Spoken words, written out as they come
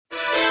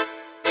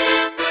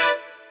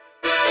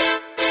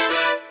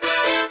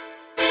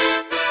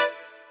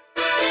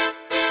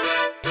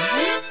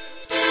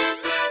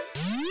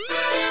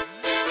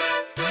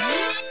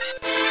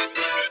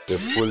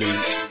Fully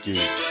Geek.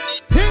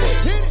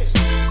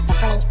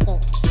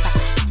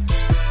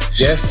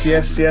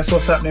 Yes.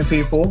 What's happening,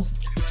 people?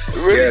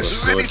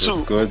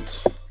 It's good.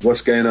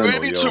 What's going on?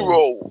 Ready to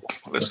roll.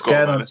 Let's go,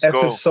 going man. on? Let's go.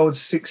 Episode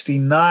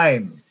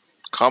 69.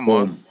 Come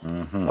on.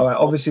 Mm-hmm. All right,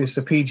 obviously it's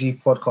a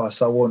PG podcast,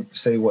 so I won't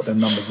say what the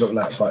numbers look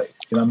like, but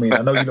you know what I mean?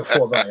 I know you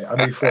thought about it.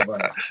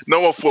 No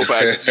one thought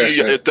about it. You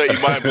got a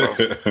dirty mind,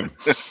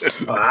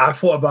 bro. I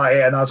thought about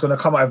it and I was going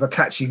to come up with a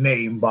catchy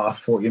name, but I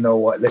thought, you know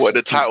what? What,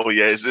 the title,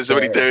 yeah? It's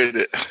already there,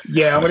 isn't it?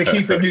 Yeah, I'm going to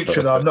keep it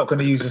neutral. I'm not going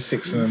to use a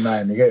 6 and a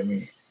 9, you get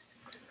me?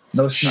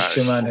 No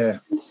snitching around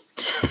here.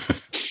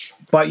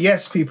 But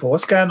yes, people,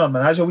 what's going on,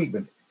 man? How's your week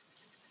been?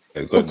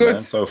 Yeah, good,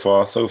 man. So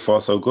far,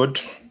 so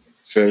good.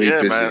 Very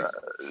busy. Man.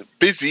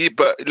 Busy,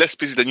 but less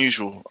busy than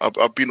usual.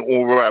 I've been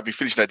all right. I've been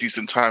finishing at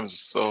decent times.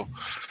 So,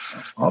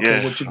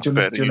 okay, well, do you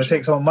want to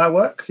take some of my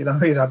work? You know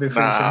what I mean? I've been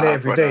finishing there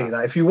every day.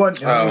 Like, if you want...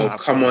 You know,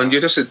 come on.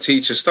 You're just a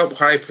teacher. Stop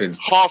hyping.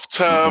 Half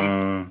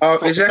term.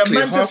 Exactly. The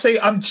man just say,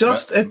 I'm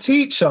just a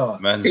teacher.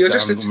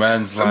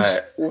 Man's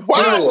like...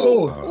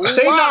 Wow.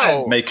 Say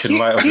nothing. Making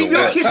light of your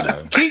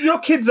work. Keep your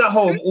kids at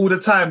home all the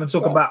time and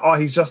talk about,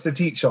 he's just a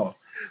teacher.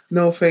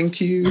 No,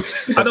 thank you.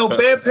 I know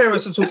bare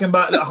parents are talking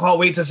about, I can't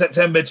wait till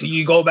September till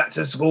you go back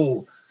to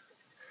school.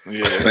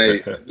 Yeah,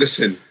 mate.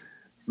 Listen,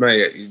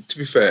 mate. To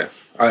be fair,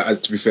 I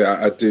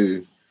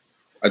do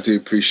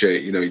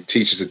appreciate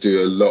teachers that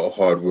do a lot of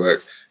hard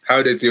work.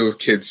 How they deal with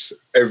kids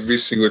every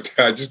single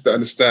day, I just don't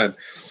understand.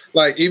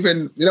 Like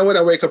even when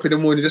I wake up in the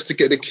morning just to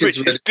get the kids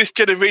ready. This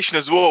generation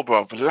as well,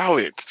 bro. Allow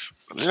it.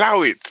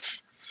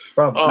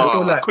 Bro,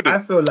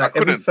 I feel like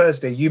every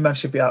Thursday you man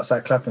should be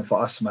outside clapping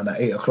for us, man, at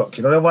 8 o'clock.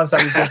 You know the ones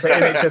that we've done for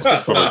NHS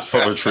before.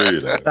 For the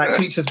tree, like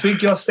teachers,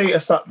 big your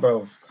status up,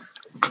 bro.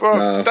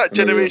 Bro, that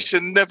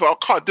generation never. I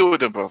can't deal with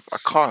them, bro. I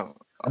can't.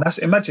 And that's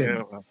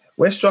imagine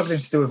we're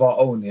struggling to deal with our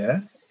own. Yeah,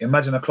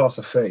 imagine a class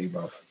of 30,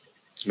 bro.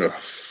 Oh,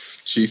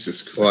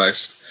 Jesus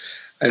Christ!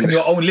 And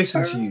your own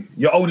listen to you.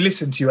 Your own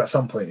listen to you at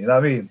some point. You know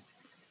what I mean?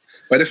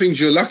 But the thing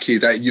is, you're lucky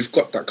that you've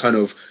got that kind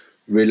of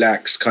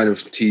relaxed kind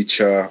of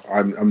teacher.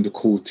 I'm the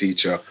cool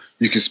teacher.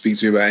 You can speak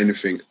to me about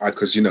anything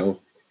because I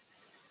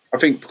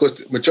think because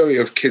the majority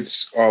of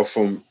kids are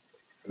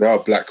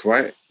black,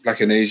 right? Black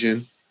and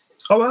Asian.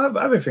 Oh, I have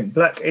everything: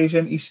 black,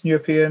 Asian, Eastern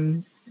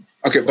European.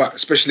 Okay, but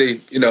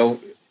especially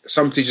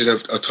some teachers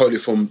are totally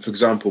from, for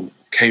example,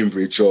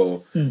 Cambridge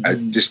or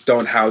just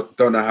don't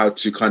know how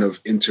to kind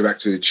of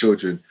interact with the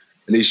children.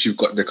 At least you've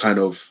got the kind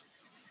of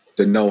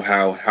the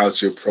know-how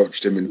to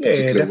approach them in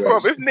particular ways. Bro,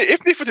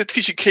 if Nick was a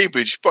teacher at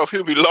Cambridge, bro,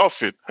 he'll be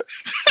laughing.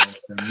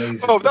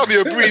 Oh, that'd be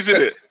a breeze,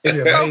 isn't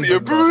it? That'd be a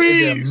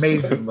breeze. It'd be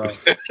amazing, bro.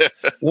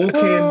 Walk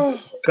in,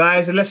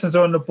 guys, the lessons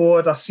are on the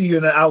board. I'll see you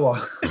in an hour.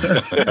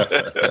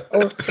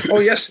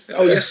 Yes,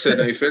 sir,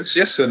 Nathan.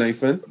 Yes, sir,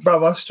 Nathan.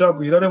 Bro, I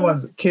struggle. You know the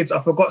ones, kids,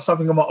 I forgot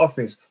something in my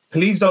office.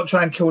 Please don't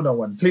try and kill no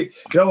one. Please,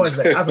 you know ones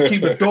like, I have to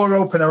keep the door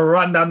open and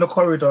run down the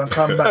corridor and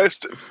come back.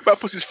 That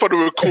puts his phone on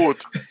record.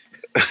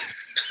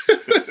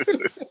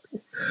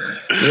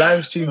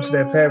 Live stream to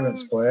their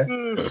parents, boy.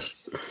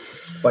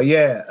 But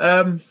yeah,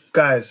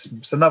 guys,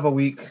 it's another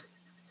week.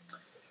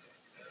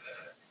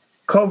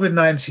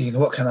 COVID-19,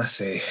 what can I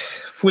say?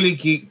 Fully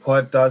Geek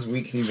Pod does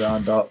weekly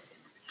roundup.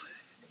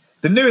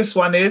 The newest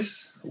one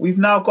is we've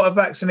now got a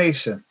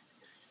vaccination.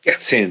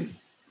 Get in.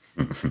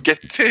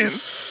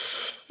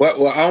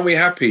 Well, aren't we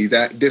happy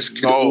that this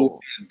can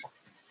all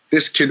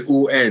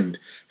end?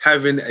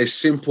 Having a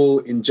simple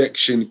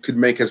injection could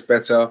make us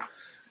better.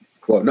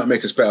 Well, not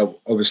make us better.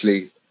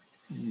 Obviously,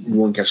 we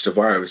won't catch the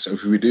virus. And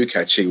if we do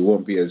catch it, we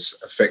won't be as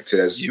affected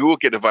as... You will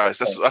get the virus.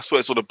 That's what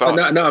it's all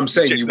about. No, I'm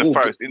saying you will.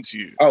 Virus into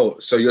you. Oh,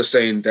 so you're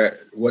saying that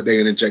what they're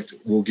going to inject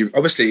will give...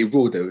 Obviously, it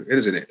will do,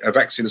 isn't it? A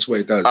vaccine is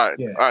what it does. All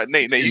right,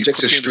 Nate, you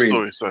inject a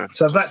stream.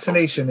 So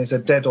vaccination is a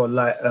dead or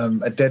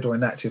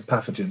inactive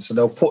pathogen. So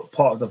they'll put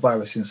part of the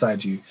virus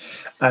inside you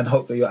and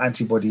hope that your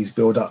antibodies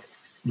build up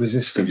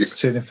resistance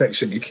to an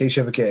infection in case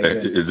you ever get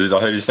it again. Did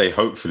I heard you say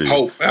hopefully?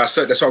 Hope. That's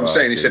what I'm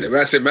saying. He said it.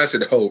 Man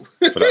said hope.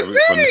 For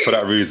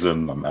that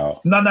reason, I'm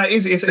out. No,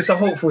 it's a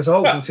hopeful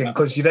thing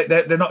because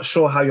they're not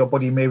sure how your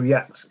body may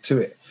react to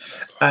it.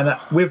 And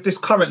with this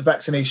current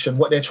vaccination,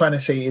 what they're trying to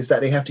say is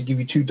that they have to give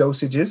you 2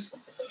 dosages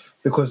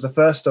because the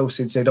first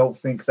dosage, they don't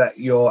think that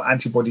your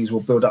antibodies will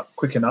build up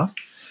quick enough.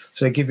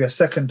 So they give you a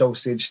second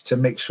dosage to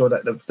make sure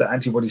that the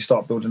antibodies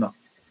start building up.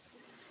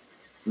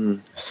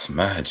 That's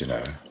mad,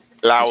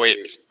 Allow it.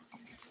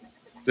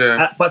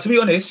 Yeah. But to be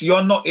honest,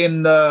 you're not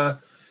in.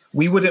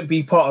 We wouldn't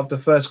be part of the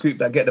first group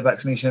that get the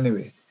vaccination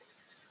anyway,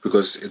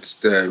 because it's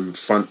the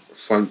front.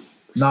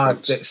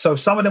 So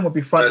some of them will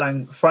be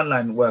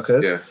frontline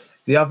workers. Yeah.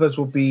 The others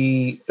will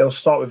be. They'll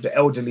start with the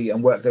elderly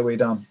and work their way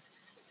down.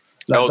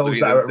 Like elderly, those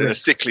that are at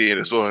risk. Sickly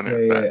as well.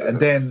 Yeah. And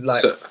then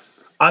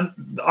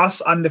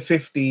us under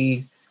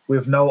 50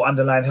 with no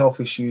underlying health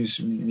issues,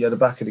 you're the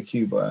back of the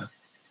queue, bro.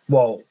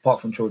 Well,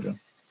 apart from children.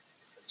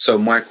 So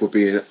Mike will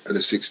be in the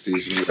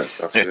 60s and all that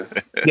stuff, yeah?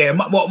 Yeah,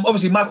 well,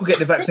 obviously Mike will get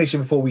the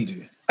vaccination before we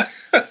do.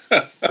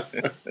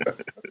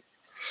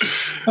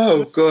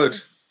 Oh, God.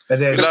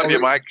 And then, Love you,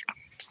 Mike.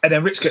 And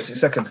then Rich gets it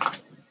second.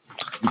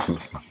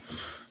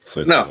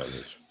 So no,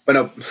 but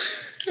no,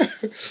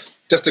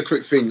 just a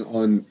quick thing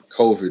on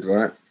COVID,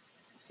 right?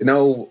 You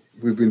know,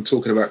 we've been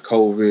talking about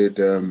COVID,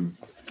 and,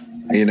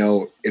 you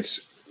know,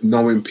 it's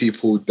knowing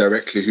people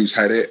directly who's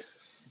had it.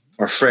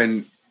 My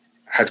friend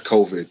had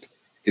COVID.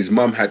 His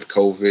mum had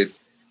COVID,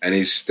 and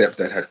his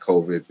stepdad had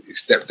COVID.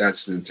 His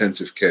stepdad's in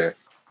intensive care.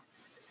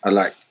 And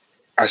like,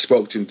 I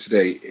spoke to him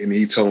today, and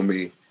he told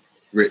me,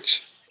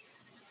 Rich,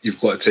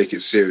 you've got to take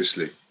it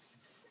seriously.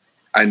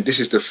 And this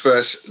is the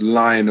first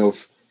line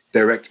of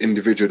direct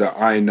individual that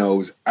I know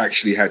has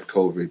actually had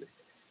COVID.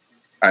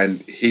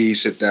 And he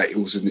said that it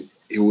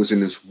was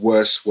in his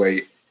worst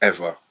way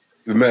ever.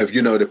 Merv,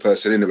 you know the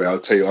person anyway, I'll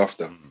tell you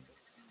after.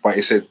 But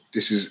he said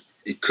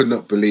he could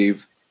not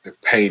believe the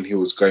pain he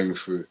was going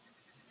through.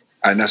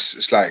 And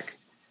it's like,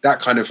 that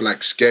kind of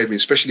like scared me,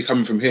 especially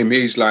coming from him.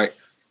 He's like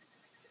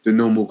the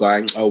normal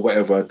guy, oh,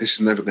 whatever, this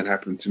is never going to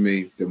happen to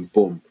me. Then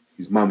boom,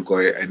 his mum got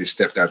it and his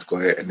stepdad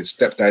got it. And his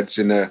stepdad's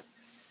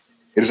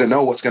he doesn't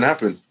know what's going to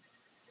happen.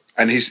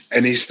 And his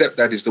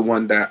stepdad is the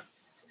one that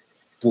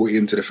brought it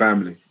into the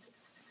family.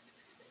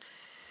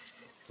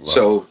 Wow.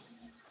 So,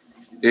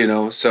 you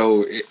know,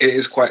 so it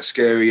is quite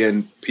scary.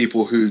 And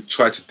people who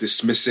try to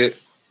dismiss it,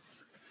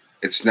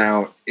 it's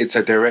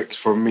a direct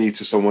from me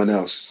to someone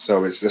else.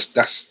 So it's just,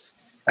 that's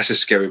a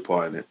scary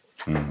part in it.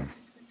 Mm.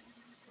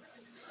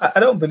 I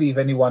don't believe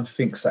anyone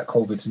thinks that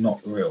COVID's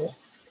not real.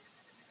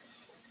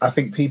 I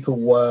think people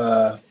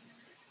were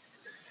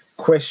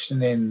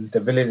questioning the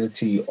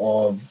validity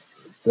of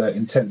the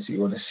intensity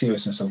or the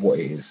seriousness of what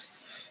it is.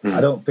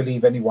 I don't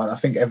believe I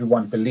think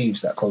everyone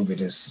believes that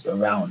COVID is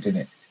around,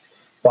 innit?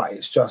 But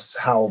it's just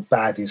how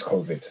bad is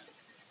COVID?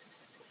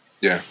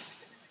 Yeah.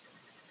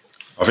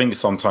 I think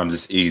sometimes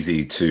it's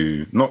easy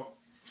to not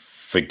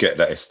forget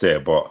that it's there,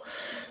 but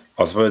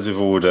I suppose with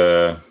all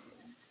the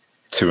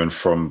to and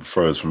from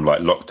throws from like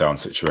lockdown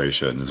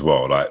situation as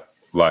well, like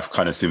life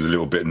kind of seems a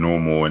little bit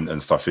normal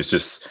and stuff. It's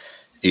just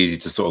easy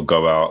to sort of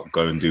go out,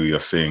 go and do your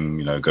thing,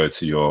 you know, go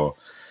to your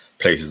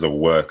places of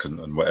work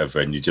and whatever.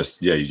 And you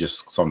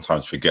just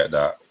sometimes forget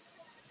that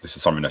this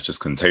is something that's just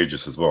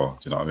contagious as well.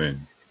 Do you know what I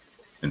mean?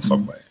 In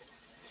some way.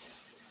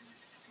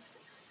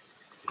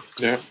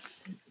 Yeah.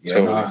 Yeah,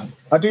 totally.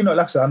 I do know,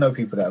 like I said, I know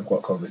people that have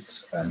got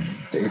COVID and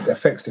it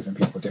affects different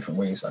people different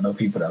ways. I know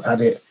people that have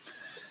had it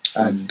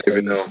and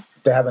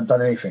they haven't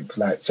done anything.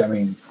 Like, do you know what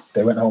I mean?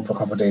 They went home for a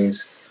couple of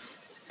days,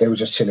 they were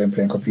just chilling,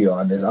 playing computer,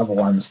 and there's other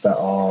ones that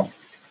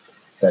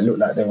look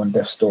like they're on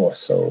death's door.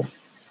 So,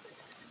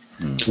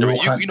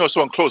 you know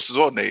someone close as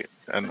well, Nate.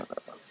 And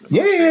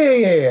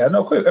yeah. I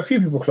know a few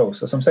people close.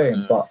 That's what I'm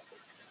saying. But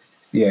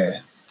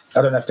yeah,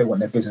 I don't know if they want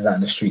their business out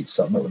in the streets.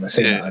 So I'm not going to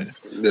say that.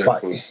 Yeah,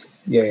 but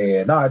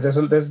yeah. No,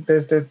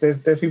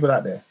 there's people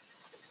out there.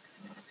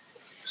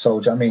 So,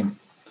 do you know what I mean?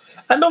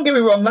 And don't get me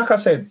wrong. Like I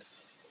said,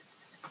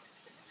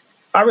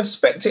 I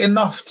respect it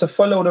enough to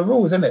follow the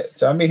rules, innit? Do you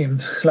know what I mean?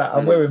 Like,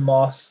 I'm wearing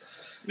masks.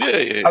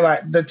 Yeah. All right.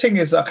 The thing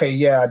is, okay,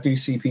 yeah, I do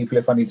see people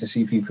if I need to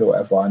see people or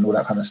whatever and all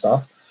that kind of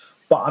stuff.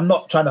 But I'm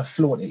not trying to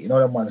flaunt it. You know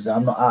them ones that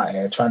I'm not out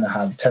here trying to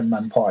have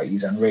 10-man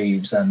parties and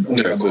raves and all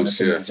that kind of things.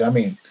 Do you know what I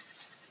mean?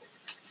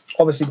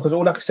 Obviously, because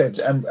all like I said,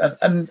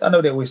 and I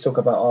know they always talk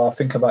about,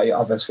 think about your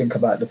others, think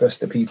about the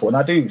best of people. And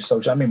I do. So,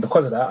 do you know what I mean?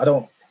 Because of that, I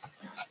don't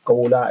go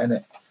all out in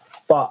it.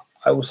 But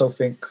I also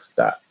think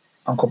that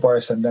Uncle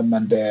Boris and them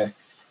man there,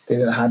 they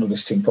didn't handle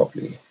this thing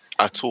properly.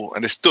 At all.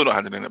 And they're still not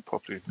handling it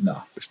properly.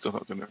 No. They're still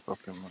not doing it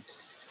properly, man.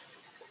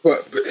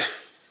 But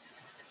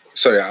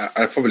sorry,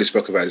 I probably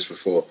spoke about this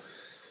before.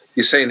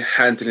 You're saying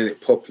handling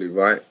it properly,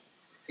 right?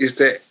 You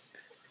got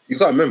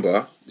to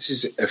remember, this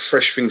is a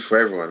fresh thing for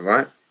everyone,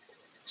 right?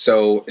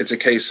 So it's a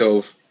case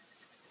of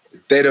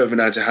they don't even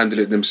know how to handle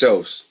it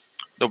themselves.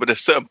 No, but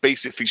there's certain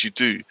basic things you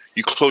do.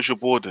 You close your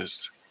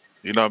borders.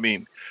 You know what I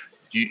mean?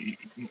 You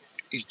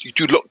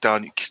do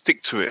lockdown, you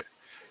stick to it.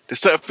 There's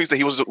certain things that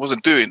he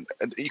wasn't doing.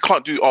 And you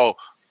can't do,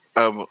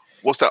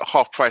 what's that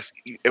half price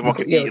everyone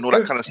can eat and all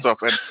that kind of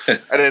stuff.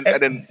 And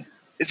then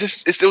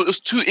it was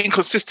too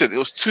inconsistent. It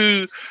was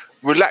too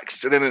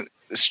relaxed and then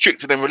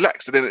strict and then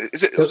relaxed. And then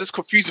it was just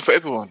confusing for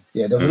everyone.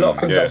 Yeah, there was a lot of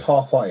things that was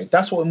half-hearted.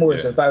 That's what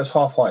Maurice said, but it was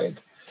half-hearted.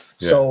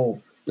 Yeah.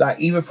 So, like,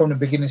 even from the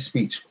beginning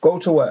speech, go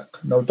to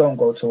work. No, don't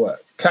go to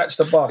work. Catch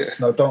the bus.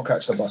 No, don't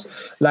catch the bus.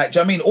 Like, do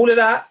you know what I mean? All of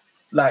that,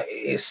 like,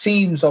 it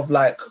seems of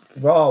like,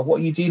 what are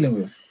you dealing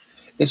with?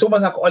 It's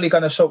almost like Ole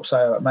Gunnar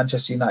Solskjaer at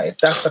Manchester United.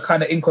 That's the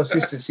kind of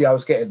inconsistency I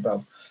was getting,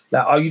 bro.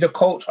 Like, are you the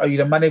coach? Are you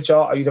the manager?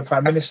 Are you the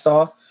prime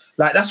minister?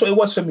 Like, that's what it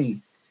was for me.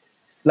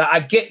 Like, I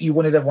get you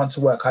wanted everyone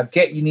to work. I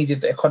get you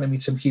needed the economy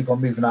to keep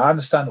on moving. I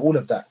understand all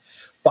of that.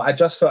 But I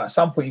just felt at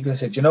some point you could have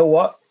said, you know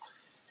what?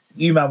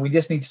 You, man, we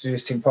just need to do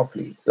this thing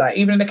properly. Like,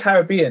 even in the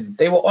Caribbean,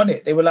 they were on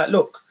it. They were like,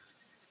 look,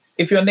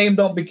 if your surname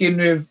don't begin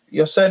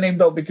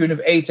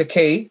with A to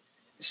K,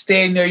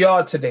 stay in your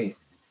yard today.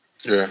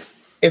 Yeah.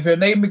 If your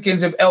name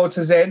begins with L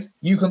to Z,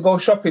 you can go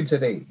shopping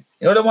today.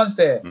 You know the ones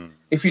there?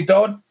 If you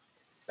don't,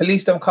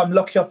 police them come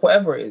lock you up,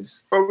 whatever it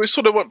is. Bro, we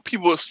sort of want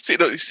people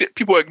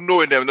people are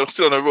ignoring them. They'll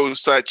sit on the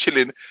roadside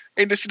chilling,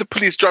 and they see the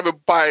police driving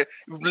by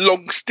with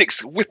long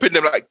sticks, whipping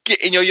them like,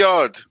 "Get in your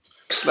yard!"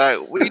 Like,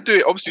 what are you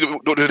doing? Obviously, they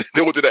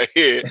won't do that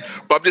here.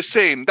 But I'm just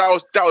saying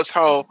that was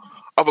how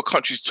other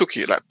countries took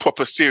it, like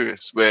proper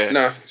serious.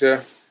 Where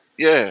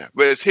yeah.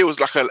 Whereas here was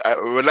like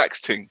a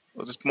relaxed thing. It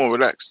was just more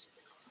relaxed.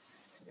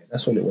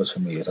 That's what it was for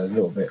me. It's a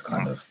little bit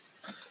kind of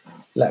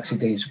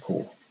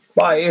lackadaisical.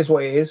 But it is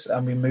what it is,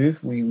 and we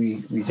move.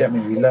 We get me.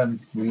 We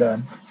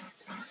learn.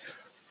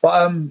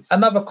 But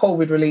another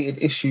COVID-related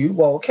issue,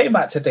 it came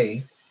out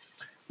today,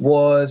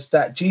 was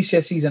that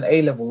GCSEs and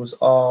A-levels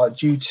are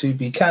due to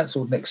be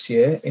cancelled next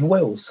year in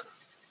Wales.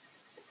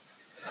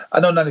 I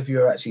know none of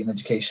you are actually in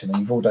education, and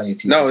you've all done your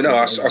GCSEs. No,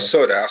 I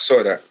saw that. I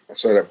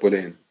saw that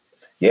bulletin.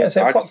 Yeah,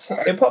 so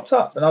it popped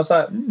up, and I was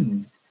like,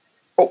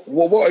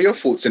 What are your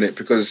thoughts in it?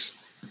 Because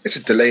it's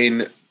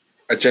delaying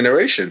a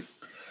generation.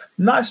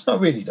 No, it's not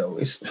really though.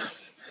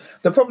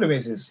 The problem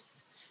is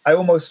I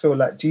almost feel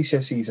like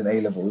GCSEs and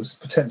A-levels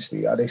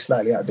potentially are they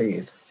slightly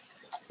outdated.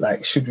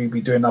 Like, should we be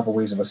doing other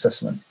ways of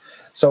assessment?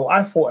 So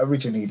I thought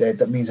originally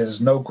that means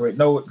there's no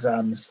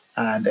exams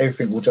and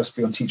everything will just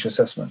be on teacher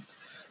assessment.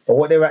 But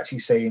what they're actually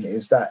saying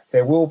is that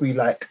there will be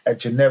like a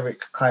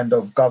generic kind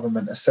of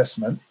government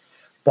assessment,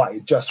 but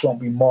it just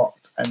won't be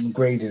marked and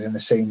graded in the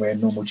same way a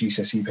normal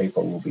GCSE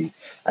paper will be,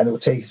 and it will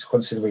take into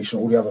consideration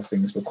all the other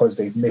things because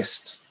they've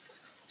missed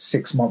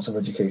 6 months of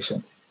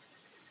education.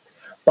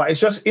 But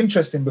it's just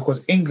interesting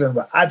because England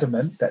were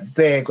adamant that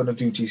they're going to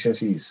do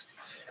GCSEs.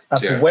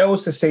 And for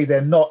Wales to say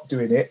they're not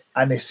doing it,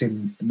 and it's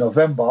in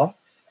November,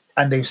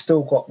 and they've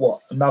still got,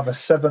 another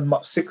 7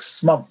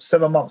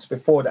 months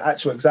before the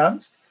actual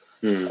exams.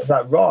 I was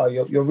like,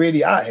 you're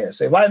really out here.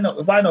 So if I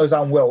know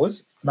I'm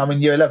Wales, and I'm in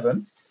year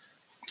 11,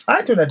 I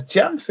ain't doing a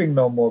jam thing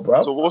no more,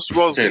 bro. So what's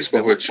Wales?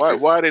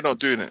 Why are they not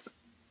doing it?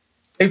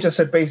 They've just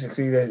said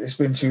basically that it's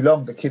been too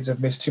long. The kids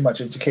have missed too much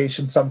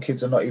education. Some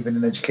kids are not even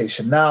in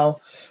education now.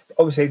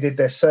 Obviously, they did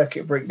their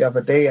circuit break the other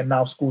day, and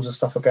now schools and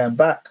stuff are going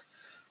back.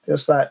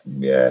 Just like,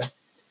 the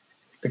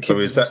kids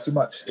have missed too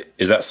much.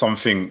 Is that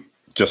something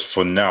just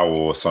for now,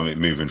 or something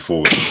moving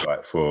forward,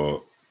 like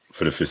for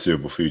the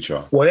foreseeable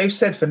future? Well, they've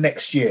said for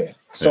next year.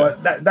 So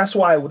that's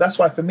why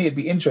for me it'd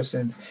be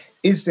interesting.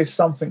 Is this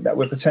something that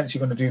we're potentially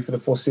going to do for the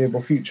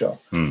foreseeable future?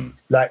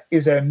 Like,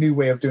 is there a new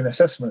way of doing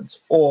assessments?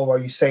 Or are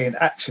you saying,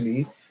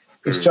 actually,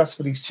 it's just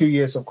for these 2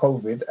 years of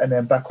COVID and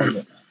then back on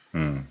it?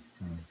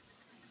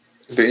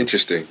 It'd be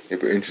interesting. I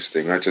don't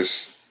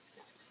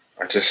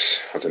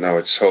know.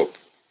 I just hope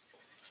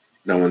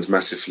no one's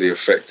massively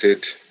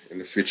affected in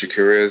the future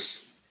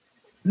careers.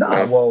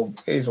 Well,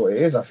 it is what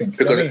it is, I think.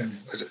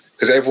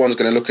 Because everyone's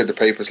going to look at the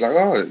papers like,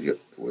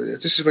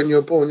 this is when you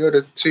were born. You're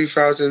the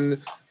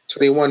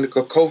 2021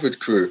 COVID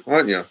crew,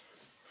 aren't you?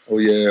 Oh,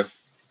 yeah.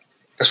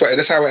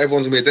 That's how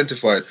everyone's going to be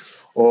identified.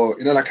 Or,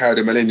 like how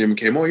the millennium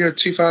came. Oh, you're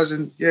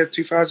 2000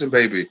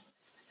 baby.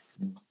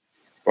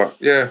 But,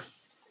 we'll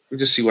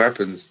just see what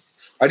happens.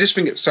 I just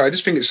think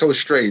it's so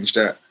strange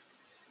that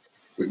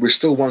we're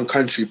still one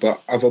country,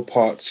 but other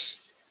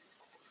parts,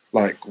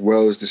 like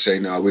Wales, to say,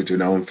 now we're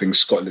doing our own thing.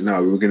 Scotland,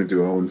 now we're going to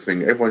do our own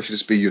thing. Everyone should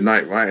just be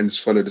unite, right? And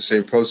just follow the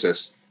same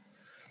process.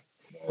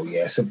 Oh,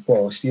 yeah. It's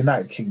the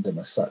United Kingdom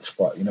as such,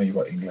 but, you've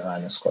got England,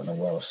 Ireland, Scotland,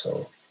 Wales,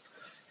 so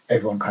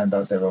everyone kind of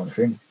does their own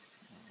thing.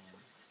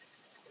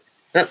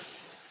 Yeah.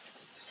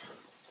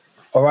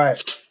 All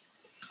right.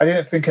 I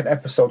didn't think an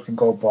episode can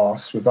go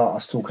past without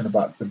us talking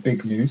about the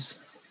big news.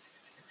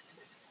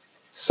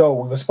 So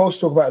we were supposed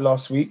to talk about it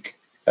last week,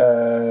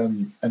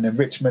 and then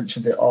Rich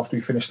mentioned it after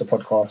we finished the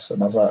podcast,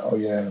 and I was like, oh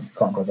yeah, we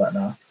can't go back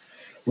now.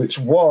 Which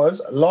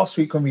was last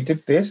week when we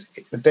did this.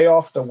 The day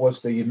after was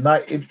the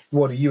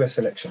US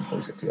election,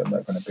 basically. I'm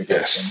not going to big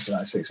up the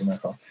United States of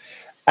America.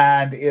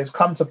 And it has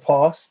come to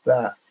pass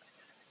that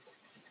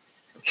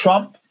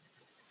Trump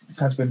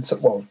has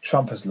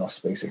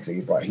lost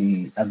basically, but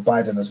and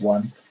Biden has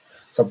won.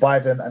 So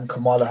Biden and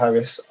Kamala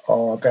Harris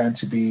are going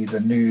to be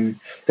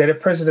they're the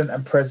president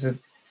and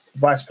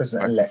vice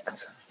president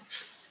elect.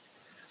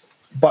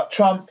 But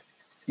Trump,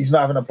 he's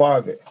not having a bar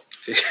of it.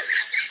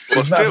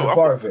 He's not having a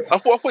bar of it. I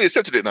thought he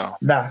accepted it now.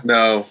 Nah.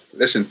 No,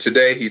 listen,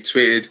 today he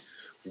tweeted,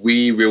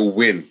 "We will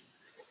win."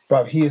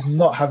 Bro, he is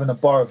not having a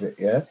bar of it,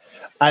 yeah?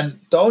 And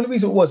the only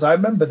reason it was, I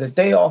remember the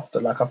day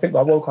after, I think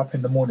I woke up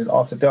in the morning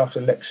after the day after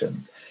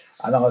election,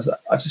 and I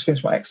just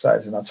finished my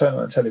exercise and I turned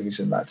on the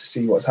television to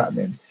see what's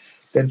happening.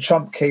 Then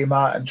Trump came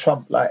out and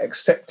Trump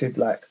accepted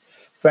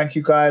thank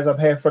you guys, I'm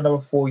here for another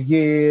 4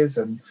 years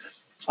and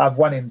I've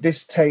won in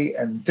this state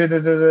and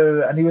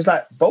da-da-da-da. And he was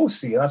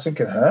bossy. And I was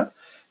thinking,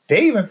 they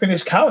ain't even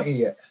finished counting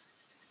yet.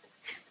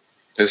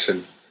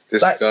 Listen,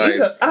 this guy...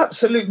 He's an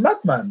absolute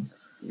madman.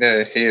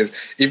 Yeah, he is.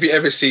 If you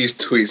ever see his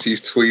tweets,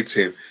 he's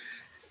tweeting.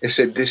 He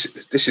said,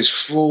 this is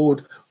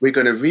fraud. We're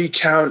going to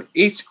recount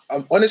each...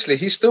 honestly,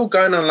 he's still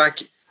going on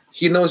like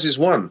he knows he's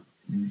won.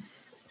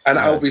 And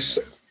I'll be...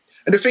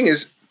 And the thing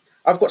is,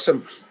 I've got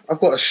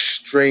a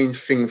strange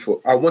thing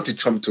I wanted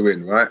Trump to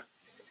win, right?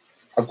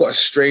 I've got a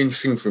strange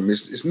thing for him.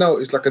 It's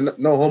like a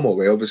no homo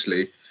way,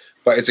 obviously,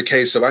 But it's a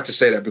case of, I had to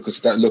say that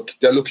because that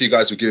look you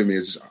guys were giving me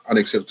is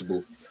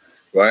unacceptable,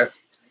 right?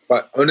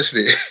 But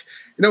honestly,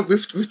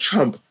 with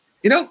Trump,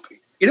 you know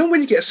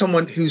when you get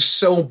someone who's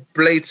so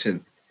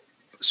blatant,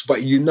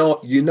 but you know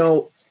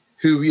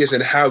who he is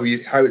and how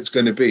it's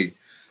going to be,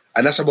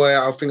 and that's why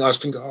I was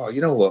thinking, oh,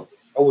 you know what?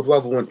 I would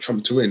rather want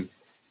Trump to win,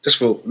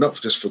 not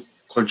just for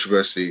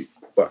controversy,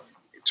 but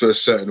to a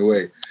certain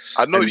way.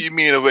 I know what you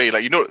mean in a way,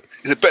 like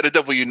he's a better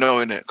devil,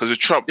 in it, because with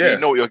Trump, you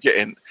know what you're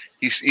getting.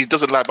 He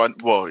doesn't lie about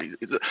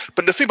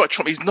but the thing about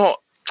Trump,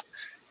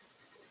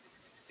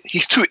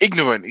 he's too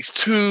ignorant. He's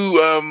too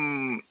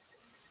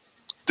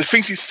the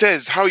things he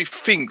says, how he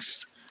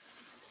thinks.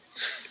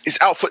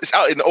 It's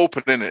out in the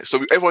open, isn't it?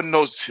 So everyone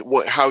knows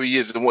how he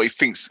is and what he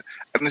thinks,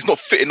 and it's not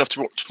fit enough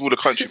to rule the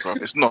country, bro.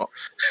 It's not.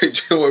 Do you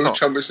know what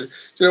Trump is? Do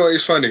you know what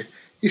is funny?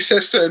 He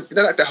says certain,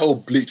 like the whole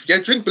bleach. Yeah,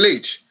 drink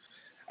bleach,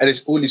 and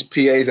it's all these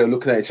PAs are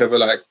looking at each other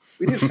like,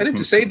 we didn't tell him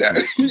to say that.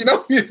 We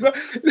didn't.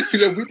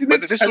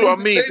 But this is what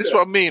I mean. This is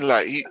what I mean.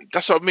 Like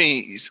that's what I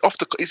mean. He's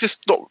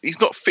just not. He's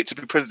not fit to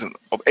be president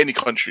of any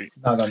country.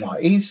 No.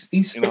 He's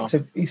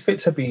fit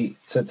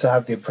to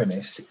have the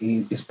Apprentice.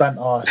 He's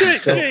banter.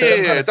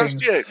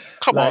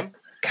 Come on.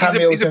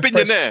 Cameos he's a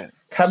billionaire.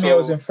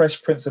 Cameos in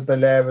Fresh Prince of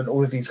Bel-Air and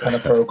all of these kind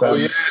of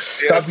programs.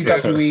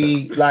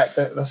 WWE, like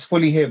that's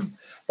fully him.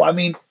 But I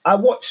mean, I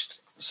watched.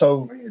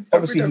 So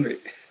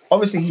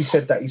obviously he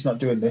said that he's not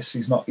doing this.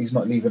 He's not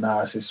leaving the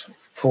house. It's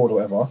fraud or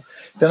whatever.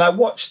 Then I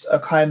watched a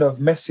kind of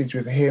message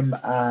with him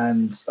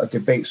and a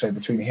debate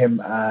between him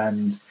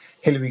and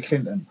Hillary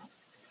Clinton.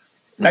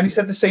 And he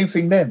said the same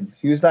thing then.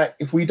 He was like,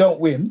 if we don't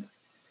win,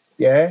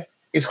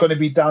 it's going to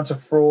be down to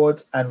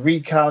fraud and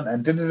recount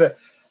and da-da-da.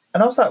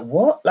 And I was like,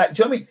 what? Like,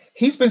 do you know what I mean?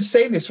 He's been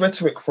saying this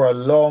rhetoric for a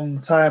long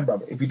time,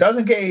 brother. If he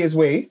doesn't get his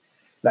way,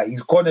 like,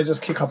 he's going to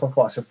just kick up a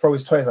fuss and throw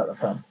his toys out the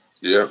pram.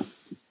 Yeah.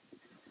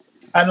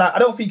 And like, I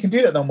don't think you can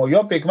do that no more.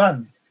 You're a big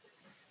man.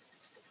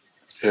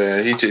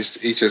 Yeah,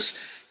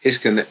 he's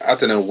gonna. I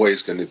don't know what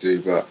he's gonna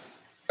do, but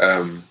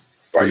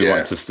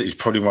he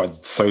probably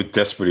wanted so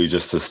desperately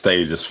just to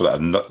stay just for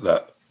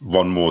that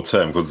one more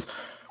term, because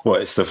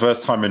it's the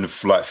first time in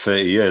like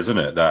 30 years, isn't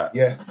it, that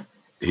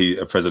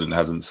a president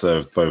hasn't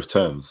served both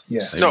terms.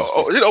 Yeah. No,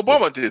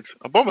 Obama did.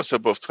 Obama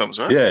served both terms,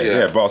 right?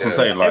 Yeah. But I was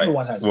saying, like,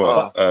 everyone has.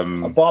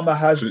 Obama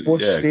has.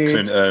 Bush did.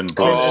 Clinton did.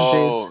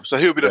 So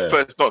he'll be the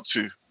first not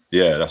to.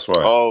 Yeah, that's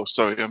right. Oh,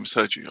 sorry, I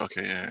misheard you.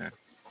 Okay, yeah,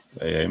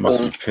 he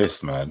must be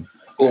pissed, man.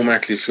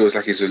 Automatically feels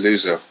like he's a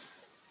loser.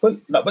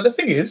 But the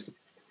thing is,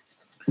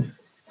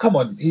 come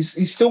on,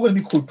 he's still going to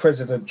be called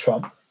President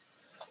Trump.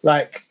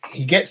 Like,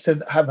 he gets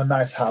to have a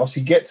nice house.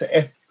 He gets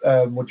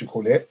what do you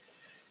call it?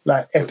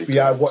 Like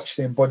FBI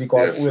watching him,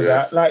 bodyguard, all of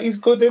that. Like, he's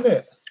good, isn't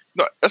it?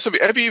 No, that's what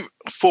every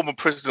former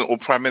president or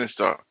prime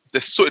minister,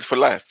 they're sorted for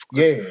life.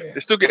 Yeah.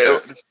 They still get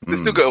a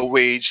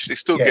wage. They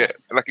still get,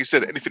 like you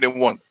said, anything they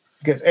want.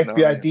 Gets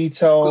FBI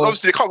detail.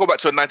 Obviously, they can't go back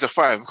to a 9 to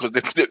 5 because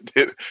they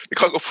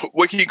can't go.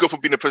 Where can you go for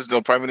being a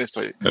president or prime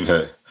minister? You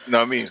know what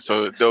I mean?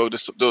 So they'll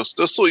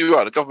sort you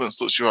out. The government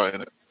sorts you out,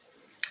 innit?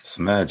 It's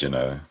mad,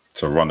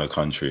 to run a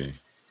country.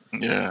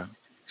 Yeah,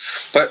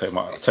 but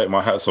take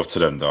my hats off to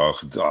them, though.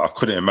 I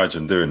couldn't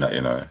imagine doing that.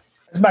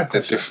 It's mad.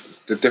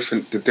 The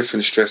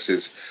different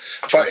stresses.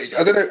 But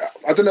I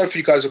don't know if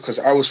you guys are, because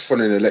I was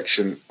following the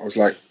election. I was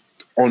like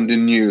on the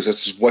news. I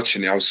was just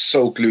watching it. I was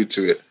so glued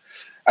to it,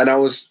 and I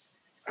was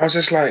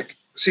just like,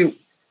 see,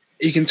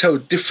 you can tell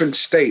different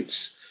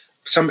states,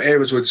 some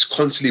areas were just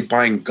constantly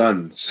buying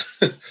guns.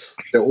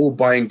 They're all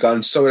buying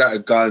guns, sold out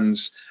of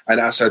guns, and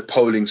outside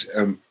polling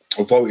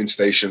or voting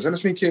stations. And I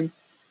was thinking,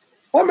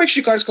 what makes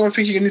you guys go and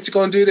think you need to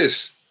go and do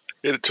this?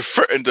 Yeah, to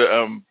threaten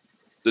the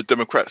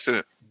Democrats, isn't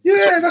it?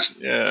 Yeah,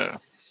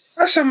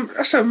 that's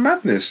a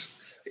madness.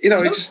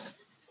 It's just.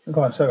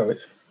 Go on, sorry,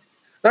 Rich.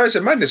 No, it's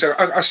a madness.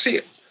 I see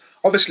it.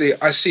 Obviously,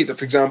 I see that.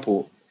 For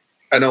example,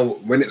 I know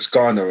when it's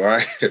Ghana,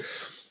 right?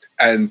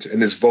 And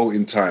it's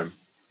voting time,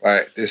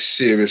 right? There's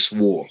serious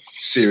war,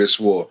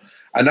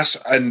 and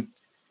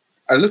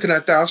looking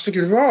at that, I was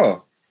thinking,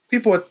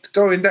 people are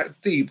going that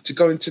deep to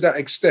go into that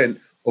extent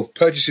of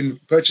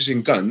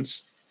purchasing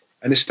guns,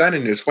 and they're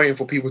standing there, just waiting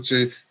for people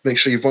to make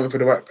sure you're voting for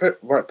the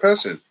right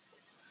person.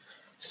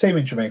 Same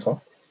in Jamaica.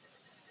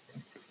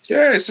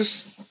 Yeah, it's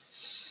just.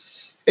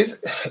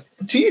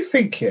 Do you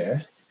think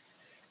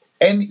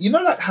and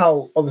like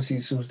how obviously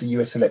this was the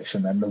US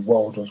election and the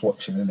world was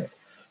watching, innit?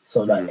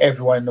 So like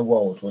everyone in the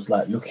world was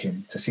like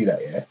looking to see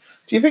that,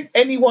 Do you think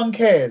anyone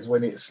cares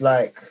when it's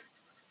like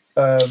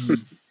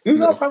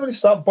who's our Prime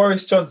Minister?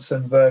 Boris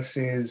Johnson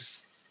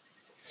versus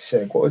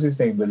what was his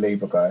name, the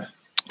Labour guy?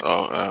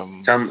 Nigel,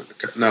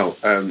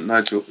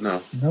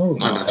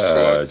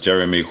 no.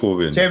 Jeremy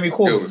Corbyn. Jeremy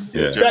Corbyn.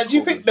 Yeah. Do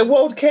you think the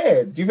world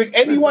cared? Do you think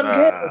anyone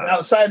cared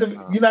outside of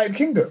United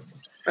Kingdom?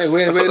 Hey,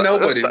 we're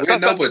nobody. We're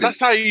nobody. That's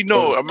how you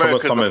know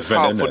America's a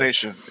powerful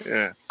nation.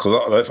 Yeah.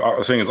 Because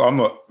the thing is, I'm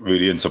not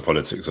really into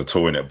politics at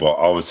all in it, but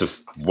I was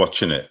just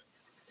watching it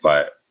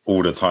like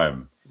all the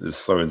time. It's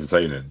so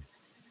entertaining.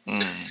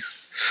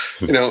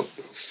 you know,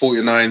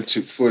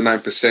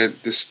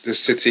 49%. This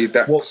city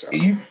that. Well,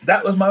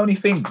 that was my only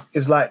thing.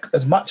 Is like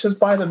as much as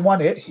Biden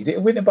won it, he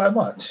didn't win it by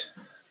much.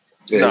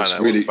 Yeah, it was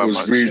really.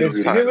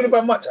 He didn't win it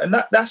by much, and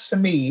that's for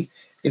me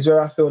is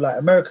where I feel like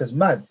America's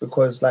mad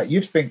because like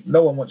you'd think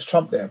no one wants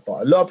Trump there,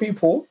 but a lot of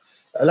people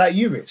like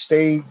you, Rich,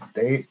 they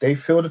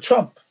feel the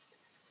Trump.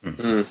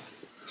 Mm-hmm.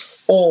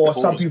 Or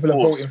some people are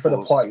voting for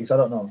the parties. I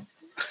don't know.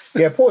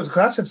 Yeah, pause.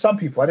 Because I said some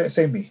people. I didn't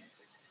say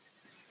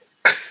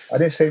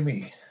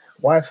me.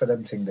 Why for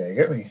them thing there? You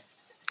get me?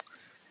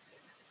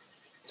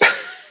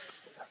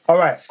 All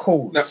right,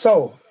 cool. No.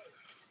 So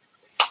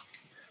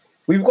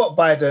we've got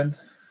Biden.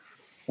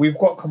 We've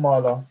got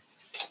Kamala.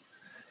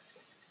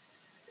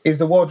 Is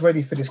the world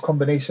ready for this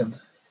combination?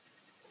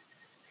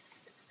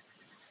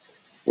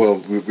 Well,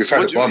 we've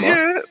had Obama.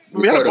 Yeah,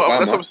 we had Obama.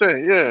 That's what I'm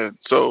saying. Yeah,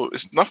 so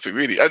it's nothing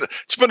really. And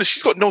to be honest,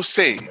 she's got no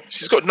say.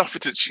 She's got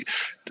nothing to.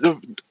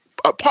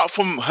 Apart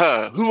from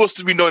her, who else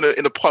did we know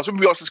in the past? When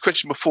we asked this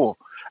question before,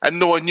 and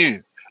no one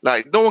knew.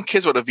 Like no one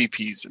cares about the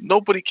VPs.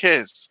 Nobody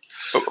cares,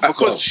 but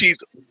because she's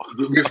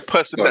a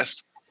person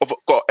that's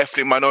got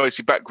ethnic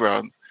minority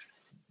background.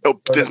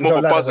 There's more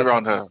of a buzz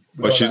around her.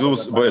 But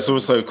it's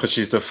also because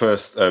she's the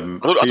first female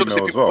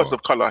as well. Person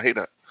of color, I hate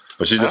that.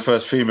 But she's the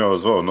first female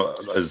as well,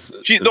 not as.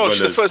 She's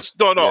the first.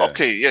 No, yeah.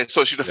 Okay, yeah.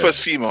 So she's the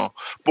first female.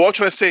 But what I'm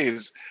trying to say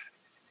is,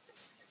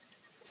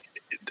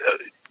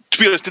 to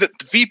be honest, the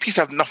VPs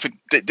have nothing.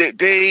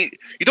 They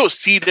you don't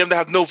see them. They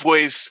have no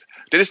voice.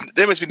 They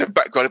must be in the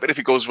background. If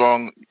anything goes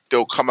wrong,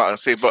 they'll come out and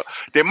say. But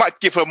they might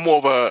give her more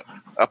of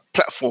a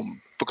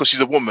platform because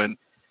she's a woman.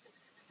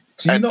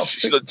 Do you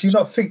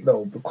not think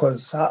though?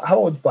 Because how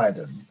old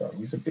Biden? Bro?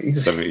 He's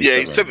 70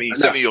 years. Yeah,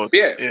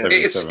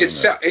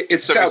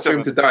 it's set up for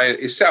him to die.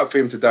 It's set up for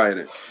him to die in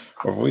it.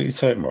 What are you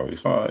saying, bro?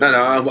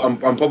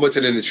 I'm probably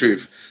telling the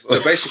truth. So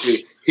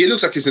basically, he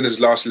looks like he's in his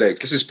last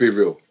legs. Let's just be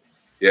real.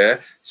 Yeah.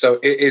 So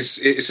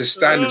it's a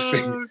standard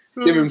thing.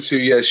 Give him 2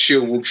 years,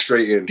 she'll walk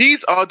straight in.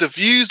 These are the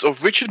views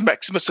of Richard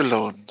Maximus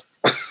alone.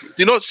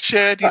 Do not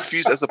share these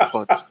views as a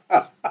pod.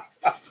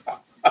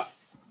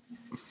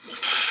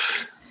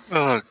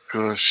 Oh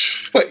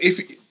gosh! But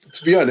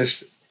to be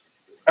honest,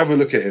 have a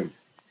look at him.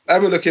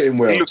 Have a look at him.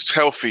 Well, he looks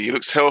healthy. He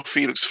looks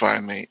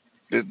fine, mate.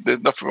 There's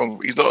nothing wrong.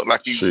 He's not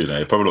like he's. True,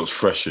 he probably looks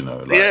fresh, you know.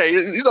 Like. Yeah,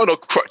 he's not no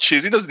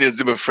crutches. He doesn't need a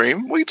Zimmer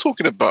frame. What are you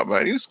talking about,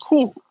 man? He's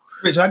cool.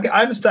 Rich, I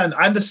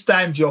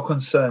understand your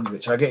concerns,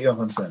 Rich. I get your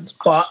concerns,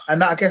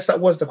 I guess that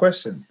was the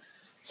question.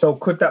 So,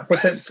 could that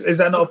is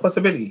that not a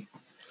possibility?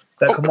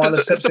 That Kamala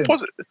steps in?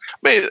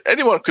 Mate,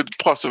 anyone could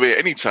pass away at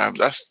any time.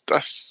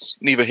 That's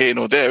neither here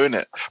nor there, isn't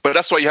it? But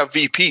that's why you have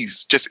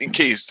VPs, just in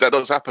case that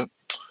does happen.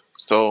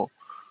 So,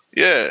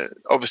 yeah,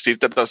 obviously,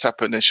 if that does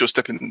happen, then she'll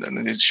step in,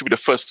 and she'll be the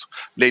first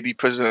lady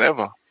president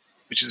ever,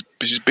 which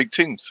is big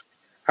things.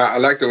 I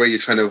like the way you're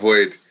trying to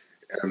avoid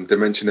the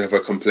mention of her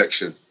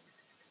complexion.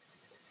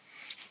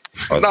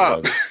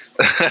 No,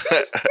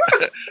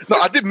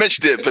 I did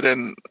mention it, but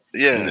then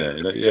yeah.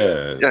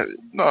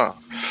 No,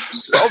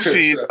 but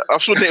obviously, I'm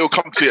sure Nate will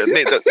come to it.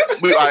 Nate,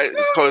 we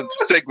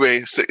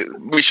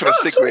should have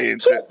segue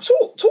into it.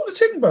 Talk the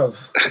thing, bro.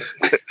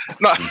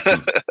 No,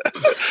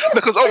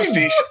 because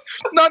obviously,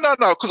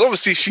 because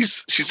obviously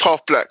she's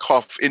half black,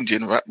 half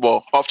Indian, right?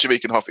 Well, half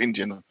Jamaican, half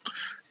Indian.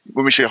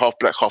 When we say half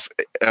black, half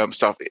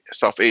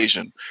South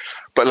Asian,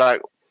 but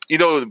like. You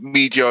know, the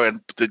media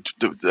and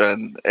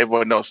and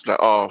everyone else is like,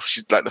 oh,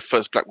 she's like the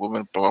first black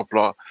woman, blah, blah,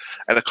 blah.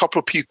 And a couple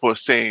of people are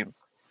saying,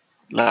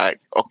 like,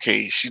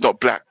 okay, she's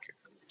not black.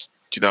 Do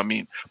you know what I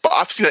mean? But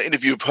I've seen an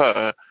interview of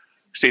her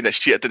saying that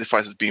she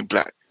identifies as being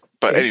black.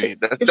 But anyway.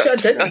 If she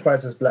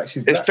identifies as black,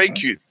 she's black.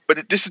 Thank you.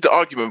 But this is the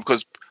argument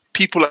because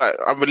people like,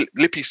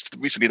 Lippy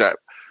recently that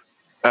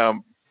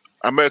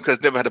America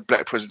has never had a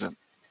black president.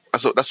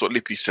 That's what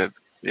Lippy said,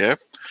 yeah?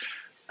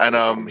 And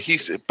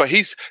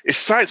it's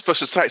science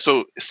versus science.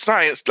 So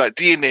science, like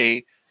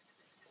DNA,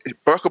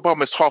 Barack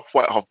Obama is half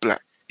white, half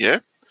black. Yeah,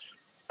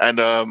 and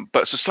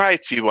but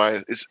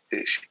society-wise,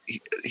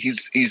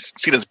 he's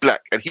seen as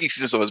black, and he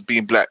sees himself as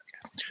being black.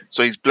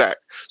 So he's black.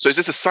 So it's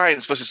just a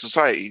science versus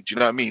society. Do you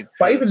know what I mean?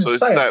 But even in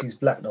science, he's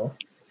black, though.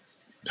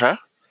 Huh?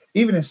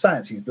 Even in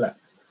science, he's black.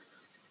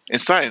 In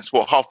science,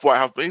 what, half white,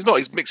 half? He's not.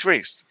 He's mixed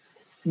race.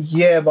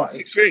 Yeah, but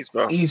mixed race,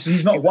 bro.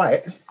 He's not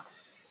white.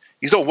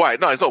 He's not white.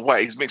 No, he's not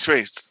white. He's mixed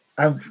race.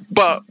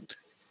 But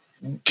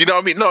do you know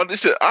what I mean? No,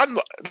 listen.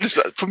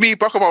 For me,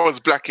 Barack Obama was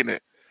black in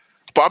it.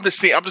 But I'm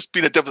just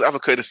being a devil's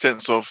advocate in the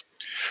sense of,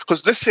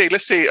 because let's say,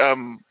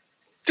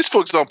 just for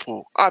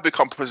example, I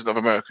become president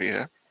of America.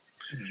 Yeah.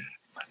 Mm-hmm.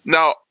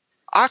 Now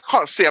I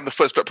can't say I'm the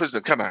first black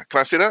president, can I? Can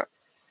I say that?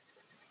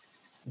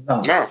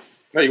 No,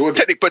 you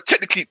wouldn't. But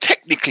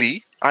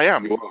technically, I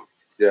am. You are.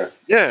 Yeah.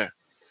 Yeah.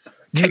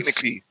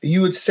 Technically,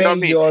 you would say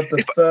you're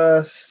the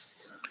first.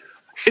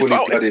 Fully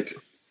blooded.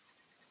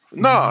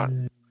 Nah,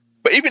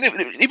 but even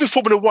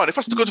Formula One, if I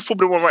was to go to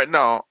Formula One right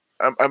now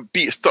and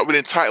start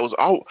winning titles,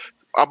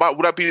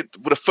 would I be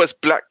the first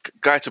black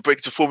guy to break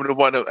into Formula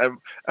One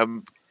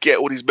and get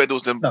all these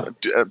medals and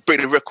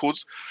break the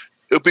records?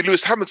 it'll be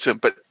Lewis Hamilton,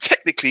 but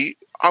technically,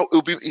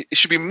 it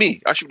should be me.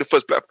 I should be the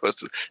first black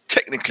person.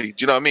 Technically,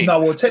 do you know what I mean? No,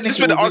 well, This is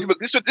technically, where the we'll be- argument.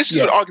 This is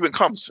where the argument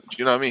comes. Do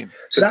you know what I mean?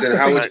 So That's then, the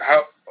how thing.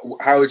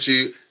 would how would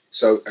you?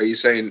 So are you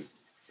saying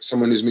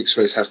someone who's mixed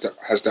race has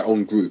their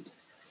own group?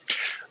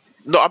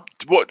 No,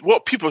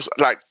 what people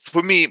like,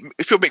 for me,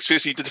 if you're mixed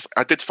race, you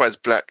identify as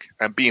black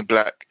and being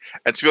black,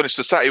 and to be honest,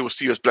 society will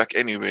see you as black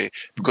anyway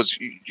because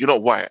you're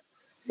not white.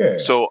 Yeah.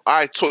 So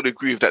I totally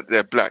agree with that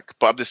they're black,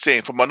 but I'm just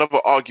saying from another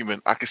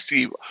argument, I can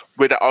see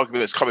where that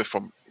argument is coming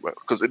from,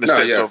 because in the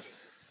sense of,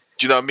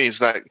 do you know what I mean?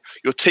 It's like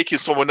you're taking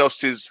someone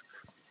else's,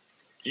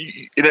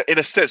 in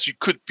a sense, you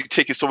could be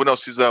taking someone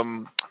else's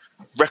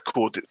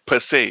record per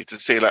se to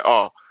say like,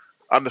 oh,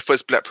 I'm the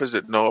first black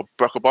president. No,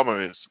 Barack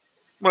Obama is.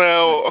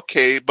 Well,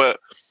 okay, but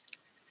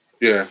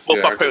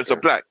both my parents are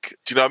black.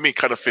 Do you know what I mean?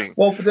 Kind of thing.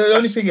 Well, the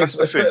only thing is,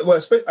 that's the thing.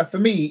 well, for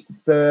me,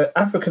 the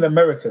African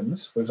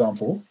Americans, for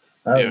example,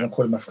 I don't want to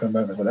call them African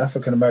Americans, but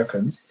African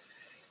Americans,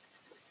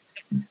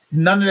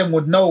 none of them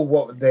would know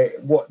what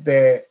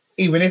they're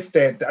even if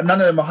they're none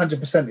of them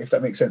 100%, if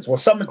that makes sense. Well,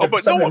 some of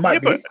them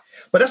might be,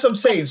 but that's what I'm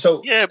saying.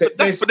 So yeah, but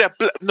they're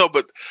no,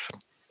 but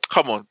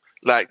come on,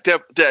 like they're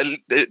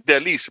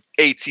at least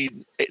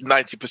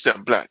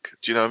 80-90% black.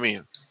 Do you know what I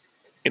mean?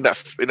 In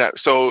that,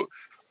 so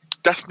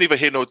that's neither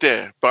here nor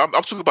there. But I'm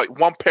talking about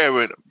one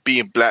parent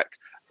being black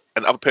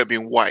and other parent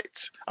being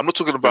white. I'm not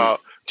talking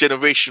about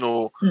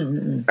generational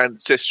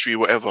ancestry,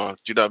 whatever.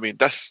 Do you know what I mean?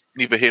 That's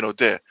neither here nor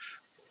there.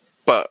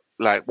 But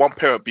like one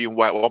parent being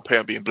white, one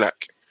parent being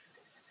black.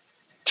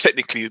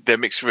 Technically, they're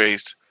mixed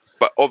race,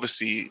 but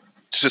obviously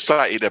to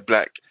society they're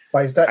black.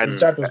 But his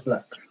dad was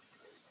black.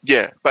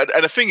 Yeah, but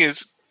and the thing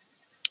is,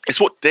 it's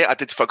what they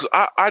identify.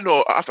 Because I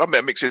know I've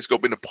met a mixed race girl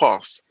in the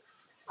past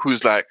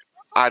who's like,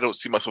 I don't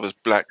see myself as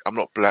black. I'm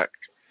not black.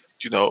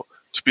 You know,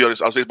 to be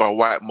honest, I was raised by a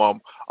white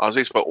mom. I was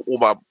raised by all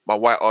my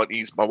white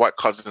aunties, my white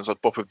cousins. I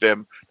both of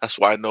them. That's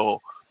what I know.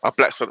 My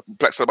black side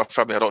of my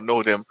family, I don't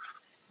know them.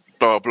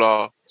 Blah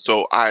blah.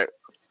 So I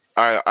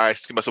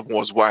see myself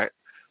more as white.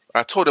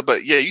 I told her,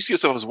 but yeah, you see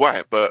yourself as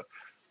white, but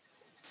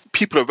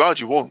people around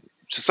you won't.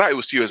 Society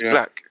will see you as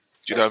black.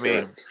 Do you know what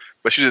I mean?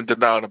 But she's in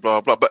denial and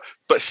blah blah. But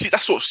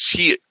that's what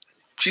she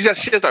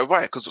has that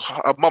right because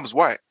her mom's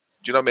white.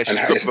 Do you know what I mean?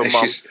 She's looking for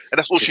mum, and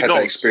that's all she knows.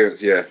 That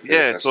experience,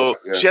 yeah. So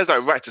she has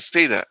that right to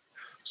say that.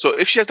 So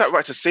if she has that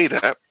right to say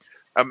that,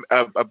 a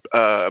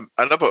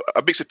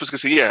mixed person can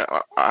say, yeah,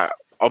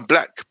 I'm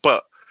black,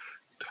 but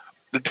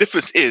the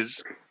difference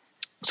is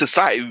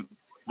society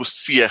will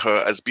see them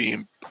as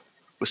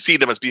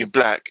being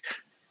black,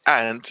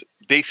 and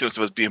they see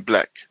themselves as being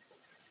black.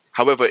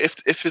 However,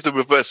 if it's the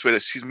reverse where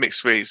she's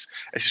mixed race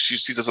and she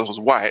sees herself as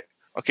white,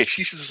 okay,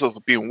 she sees herself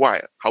as being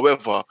white.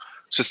 However,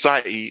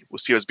 society will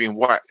see her as being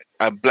white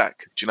and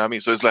black. Do you know what I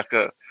mean? So it's like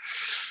a.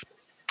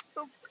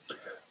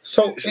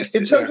 So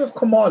in terms of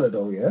Kamala,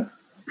 though, yeah.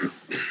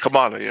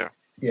 Kamala, yeah.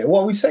 Yeah,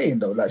 what are we saying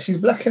though? Like she's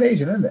black and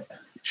Asian, isn't it?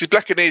 She's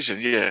black and Asian,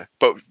 yeah.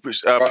 But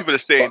people are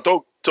saying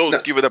don't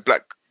give her the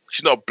black.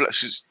 She's not black.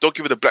 Don't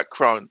give her the black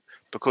crown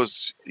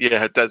because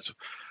her dad's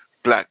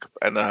black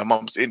and her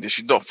mom's Indian.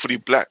 She's not fully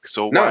black.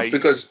 So why?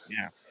 Because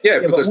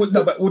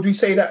but would we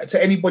say that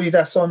to anybody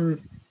that's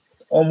on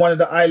one of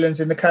the islands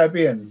in the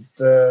Caribbean,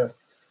 the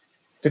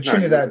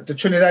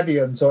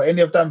Trinidadians or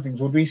any of them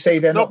things? Would we say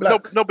they're not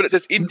black? No, but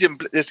there's Indian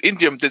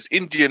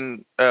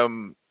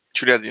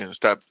Trinidadians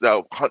that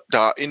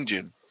are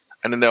Indian,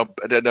 and then there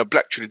are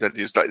black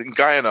Trinidadians. Like in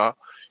Guyana,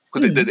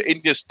 because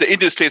the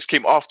Indian slaves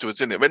came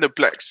afterwards, isn't it? When the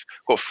blacks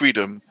got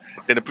freedom,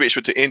 then the British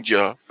went to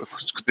India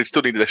because they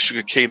still needed their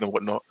sugar cane and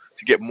whatnot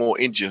to get more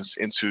Indians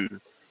into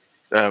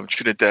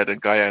Trinidad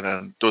and Guyana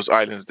and those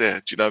islands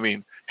there. Do you know what I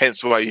mean?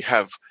 Hence why you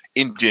have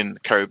Indian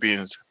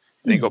Caribbeans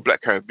and you got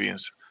black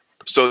Caribbeans.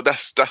 So they're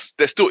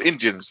still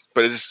Indians,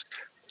 but it's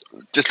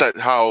just like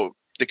how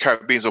the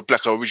Caribbeans or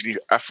black are originally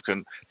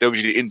African, they're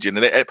originally Indian,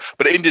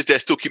 but the Indians they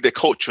still keep their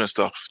culture and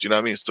stuff. Do you know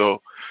what I mean?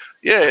 So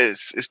yeah,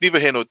 it's neither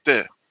here nor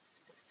there.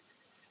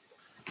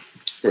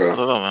 Well, I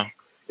don't know, man.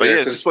 But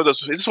yeah, it's one of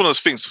those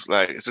things.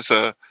 Like it's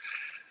a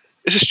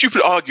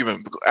stupid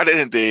argument. At the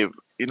end of the day,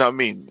 you know what I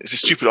mean? It's a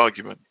stupid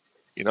argument.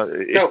 You know,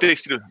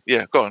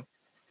 go on.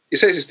 You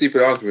say it's a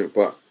stupid argument,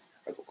 but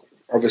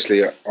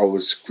obviously I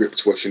was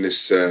gripped watching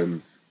this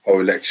whole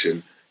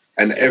election,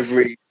 and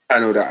every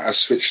channel that I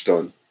switched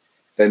on,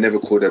 they never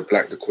called her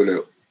black; they call her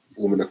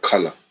woman of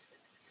color.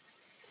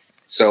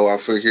 So I'm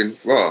thinking,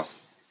 to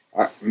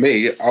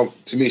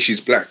me,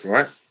 she's black,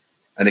 right?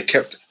 And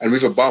and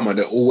with Obama,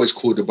 they always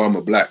called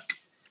Obama black.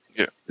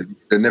 Yeah,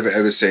 they never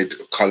ever said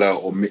color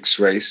or mixed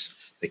race.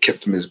 They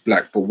kept him as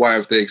black. But why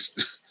have they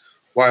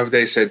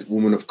said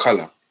woman of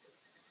color?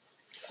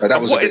 That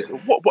was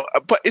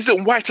but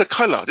isn't white a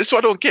color? This is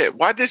what I don't get.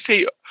 Why did they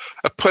say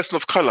a person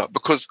of color?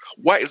 Because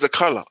white is a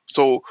color.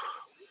 So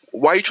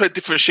why are you trying to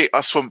differentiate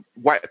us from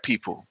white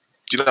people?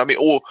 Do you know what I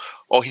mean?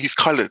 Or he's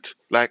colored.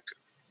 Like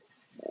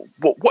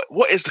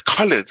what is the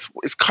colored?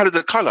 Is color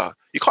the color?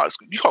 You can't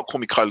call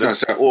me colored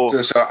or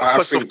a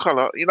person of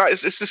color. You know,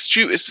 it's just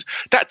stupid. It's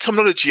that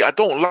terminology. I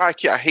don't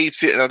like it. I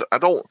hate it, and I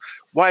don't.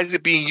 Why is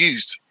it being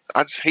used?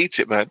 I just hate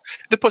it, man.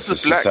 The person's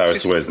It's black. just how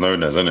it's always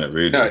known as, isn't it?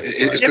 Really? No,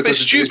 it's Yeah, but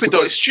because it's stupid,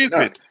 though. It's stupid.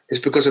 No, it's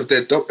because of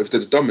their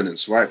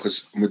dominance, right?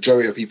 Because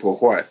majority of people are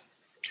white,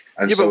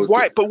 and Yeah, so but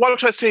white. But what I'm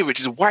trying to say, Rich,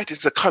 is white is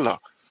the color.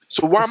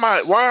 So why am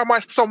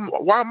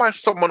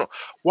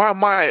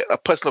I a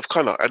person of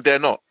color and they're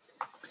not?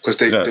 because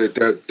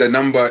the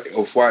number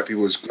of white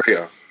people is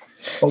greater.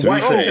 But To be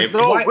white fair, isn't,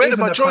 no, white we're the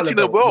isn't a majority colour, in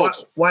the though.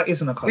 world. White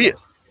isn't a colour. Yeah.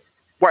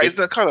 White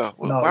isn't a color.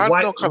 No, Why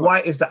is no color?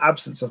 white is the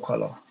absence of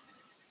colour.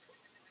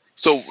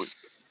 So,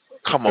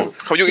 come on. No.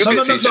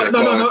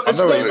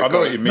 I know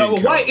what you mean. No,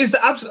 Kel. white is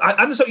the absence. I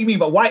understand what you mean,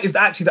 but white is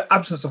actually the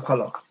absence of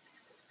colour.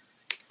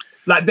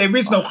 Like there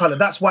is no colour.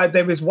 That's why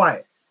there is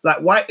white.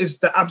 Like white is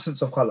the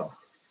absence of colour.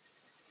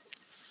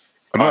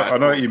 I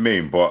know what you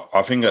mean, but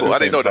I think at Well, I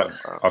the didn't same know time,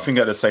 that. I think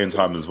at the same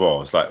time as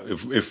well, it's like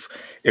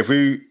if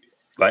we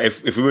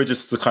were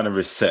just to kind of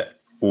reset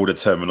all the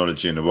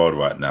terminology in the world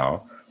right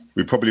now,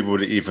 we probably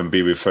wouldn't even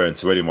be referring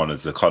to anyone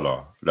as a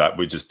color. Like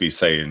we'd just be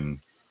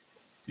saying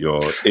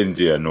you're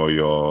Indian or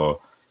you're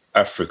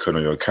African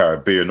or you're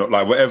Caribbean, or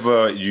like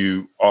whatever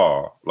you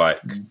are. Like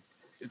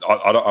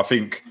I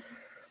think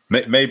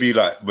maybe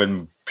like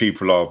when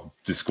people are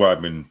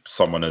describing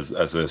someone as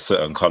a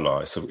certain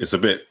color, it's a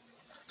bit.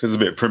 Because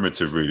it's a bit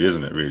primitive, really,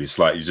 isn't it? Really, it's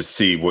like you just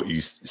see what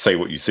you say,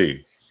 what you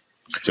see.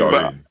 Do you know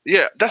what I mean?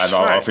 Yeah, that's and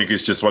right. I think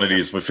it's just one of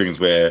these things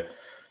where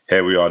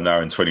here we are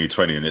now in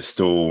 2020, and it's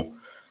still.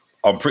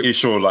 I'm pretty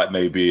sure, like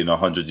maybe in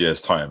 100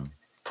 years' time,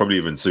 probably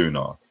even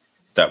sooner,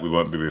 that we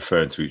won't be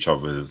referring to each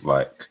other as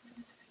like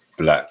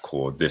black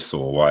or this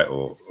or white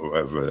or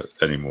whatever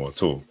anymore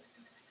at all.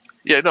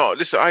 Yeah, no,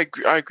 listen, I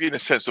agree in the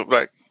sense of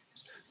like,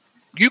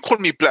 you call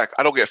me black,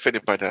 I don't get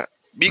offended by that.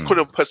 Me calling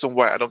a person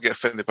white, I don't get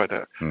offended by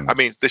that. I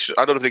mean,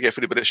 I don't know if they get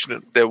offended, but they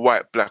shouldn't. They're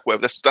white, black,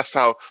 whatever. That's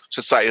how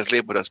society has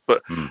labeled us.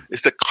 But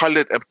it's the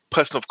colored and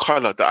person of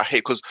color that I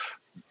hate, because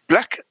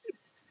black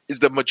is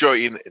the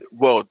majority in the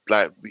world.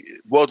 Like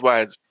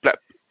worldwide, black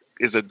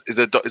is a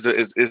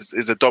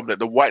dominant.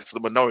 The whites are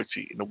the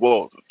minority in the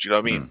world. Do you know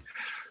what I mean?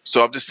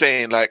 So I'm just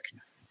saying, like,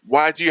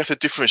 why do you have to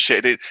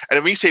differentiate it?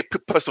 And when you say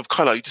person of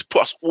color, you just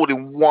put us all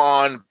in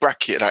one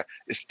bracket. Like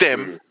it's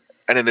them.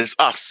 And then there's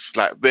us,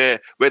 like we're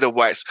the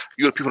whites,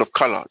 you're the people of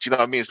color. Do you know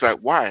what I mean? It's like,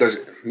 why?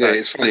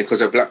 It's funny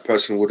because a black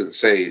person wouldn't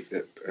say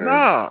that.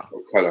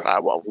 Color.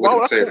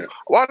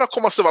 Why would I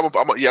call myself?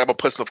 I'm a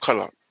person of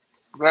color.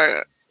 Like,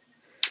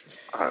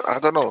 I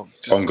don't know.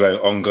 Just,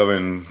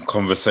 ongoing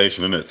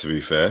conversation, isn't it? To be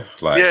fair,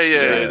 like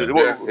it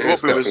won't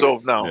be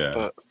resolved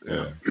now.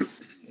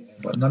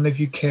 But none of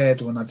you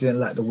cared when I didn't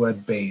like the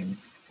word BAME.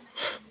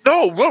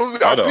 No, well,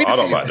 I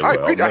don't like the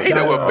word. I hate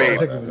that word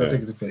BAME. I'm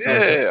taking the piss.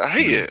 Yeah, I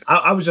hate it.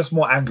 I was just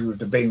more angry with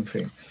the BAME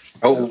thing.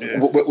 Oh,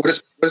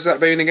 what is that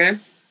BAME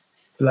again?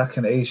 Black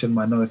and Asian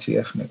minority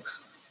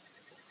ethnics.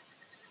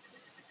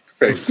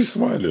 What's he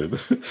smiling?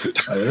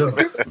 I don't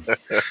know.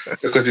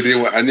 Because he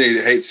didn't. I knew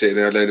he hates it,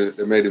 and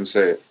they made him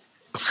say it.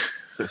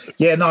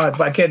 Yeah, no,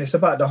 but again, it's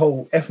about the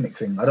whole ethnic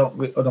thing.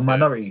 Or the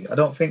minority. I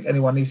don't think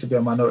anyone needs to be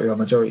a minority or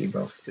majority,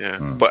 bro. Yeah,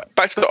 but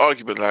back to the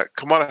argument, like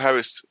Kamala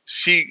Harris,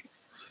 she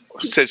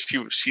said she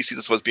sees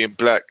herself as being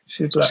black.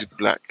 She's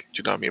black. Do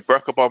you know what I mean?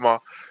 Barack Obama,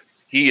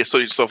 he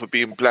associates himself with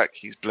being black.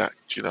 He's black.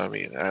 Do you know what I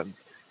mean? And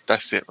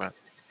that's it, man.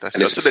 That's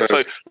it.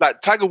 So like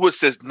Tiger Woods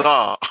says,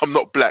 nah, I'm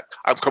not black.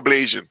 I'm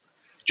Caucasian. Do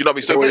you know what I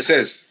mean? So what it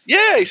says?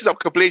 Yeah, he says I'm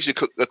Caucasian,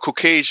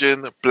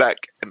 Caucasian,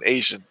 black, and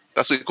Asian.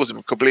 That's what he calls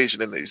him,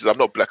 Caucasian. And he says I'm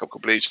not black. I'm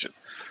Caucasian.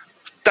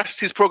 That's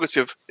his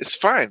prerogative. It's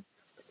fine.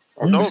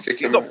 Let's kick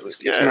him out of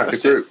the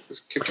group. Let's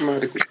kick him out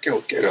of the group.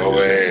 Get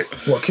away.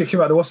 What, kick him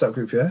out of the WhatsApp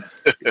group, yeah?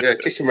 Yeah,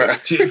 kick him out.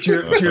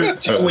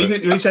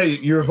 What you say?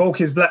 You revoke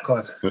his black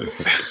card?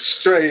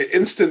 Straight,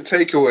 instant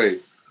takeaway.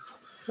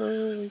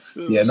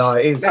 Yeah, no,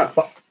 it is.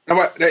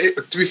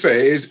 To be fair,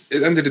 it is, at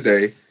the end of the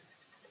day,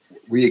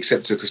 we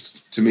accept her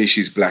because to me,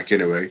 she's black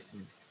anyway.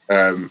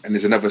 And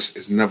there's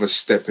another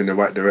step in the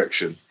right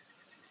direction.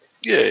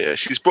 Yeah,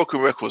 she's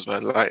broken records,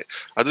 man. Like,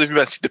 I don't know if you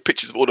guys see the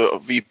pictures of all the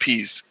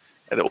VPs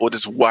and all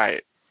this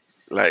white,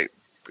 like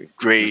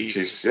grey,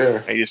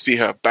 and you see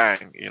her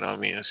bang. You know what I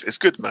mean? It's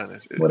good, man.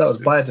 That was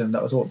Biden.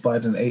 That was what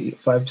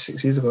Biden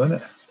 6 years ago, isn't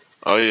it?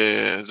 Oh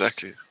yeah,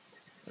 exactly.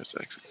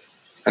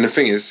 And the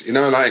thing is,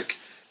 like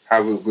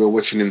how we were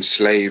watching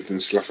Enslaved and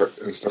stuff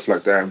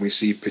like that, and we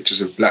see pictures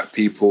of black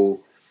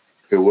people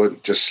who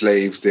weren't just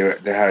slaves; they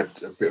had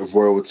a bit of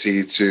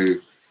royalty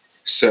to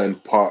certain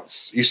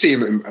parts. You see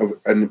them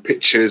in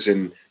pictures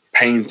and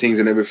paintings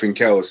and everything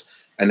else,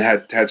 and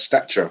had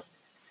stature.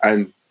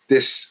 And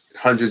this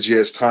 100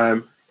 years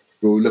time,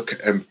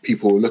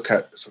 people will look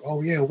at,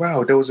 oh yeah,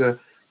 wow, there was a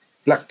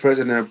black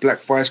president, a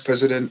black vice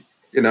president,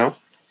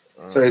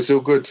 So it's all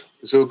good.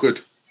 It's all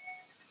good.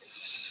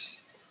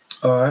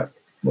 All right.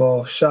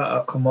 Well, shout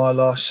out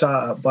Kamala,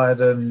 shout out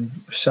Biden,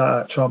 shout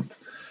out Trump.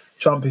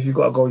 Trump, if you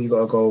gotta go, you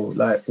gotta go.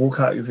 Like, walk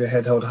out with your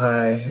head held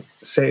high,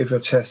 say it with your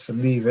chest,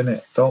 and leave,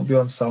 innit? Don't be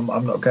on some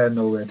 "I'm not going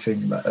nowhere"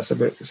 thing. Like, that's a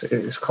bit.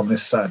 It's coming.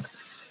 It's sad.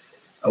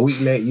 A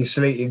week later, you're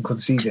slating,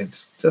 conceded.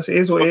 Just it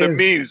is what it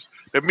is.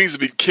 The memes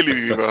have been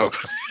killing me, bro.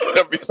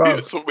 I've been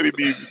seeing so many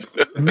memes.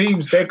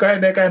 Memes, they're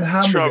going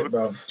ham with it,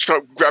 bro.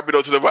 Trump grabbing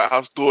onto the White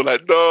House door,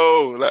 like,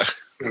 no, like.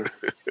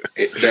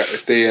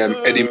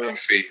 Eddie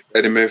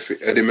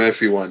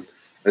Murphy one,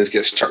 and it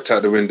gets chucked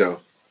out the window.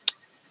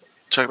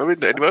 Chucked the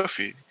window, Eddie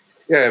Murphy.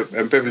 Yeah,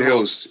 and Beverly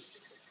Hills.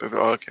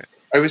 Oh, okay.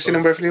 Have you seen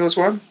on Beverly Hills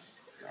one?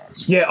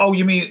 Yeah. Oh,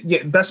 you mean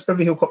that's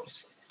Beverly Hills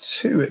Cops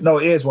 2? No,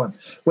 here's one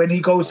when he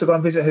goes to go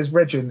and visit his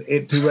brethren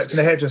who works in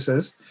the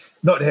hairdressers.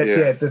 Not the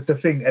head, the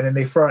thing, and then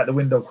they throw out the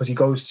window because he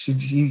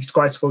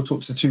tries to go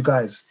talk to the two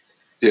guys.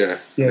 Yeah.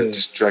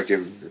 Just drag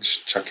him,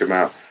 just chuck him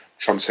out.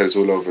 Trump's head's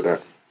all over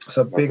that. It's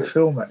a big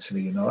film,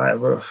 actually. You know, I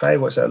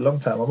watched that a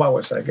long time. I might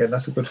watch that again.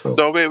 That's a good film.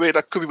 No, wait.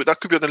 That could be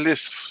on the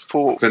list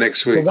for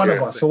next week. For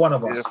one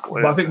of us. Yeah,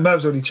 but I think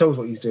Merv's already chose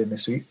what he's doing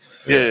this week.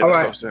 Yeah. All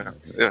right.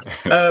 Yeah.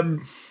 A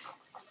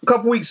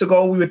couple of weeks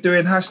ago, we were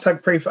doing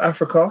hashtag Pray for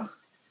Africa.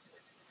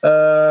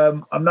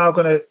 I'm now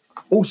going to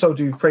also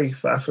do Pray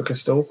for Africa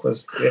still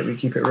because we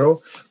keep it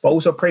real, but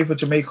also Pray for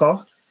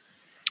Jamaica.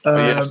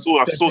 I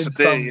saw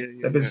today.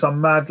 There've been some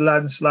mad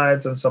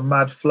landslides and some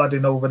mad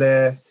flooding over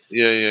there.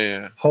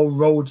 Yeah. Whole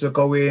roads are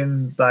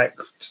going, like,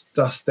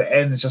 just the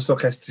ends just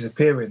look as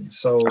disappearing.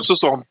 So I saw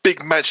some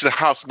big mansion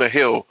house on the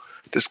hill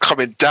just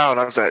coming down.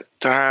 I was like,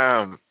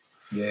 damn.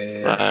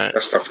 Yeah.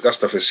 That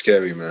stuff is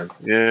scary, man.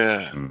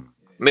 Yeah.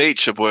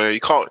 Nature, boy. You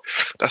can't.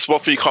 That's one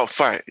thing you can't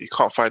fight. You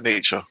can't fight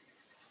nature.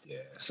 Yeah.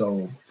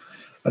 So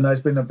I know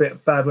it's been a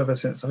bit bad weather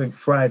since I think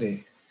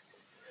Friday.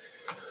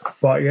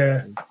 But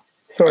yeah.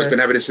 It's been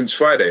happening since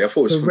Friday. I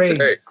thought it was from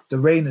today. The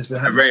rain has been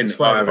happening since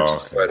Friday.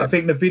 Friday. I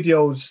think the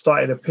videos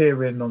started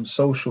appearing on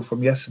social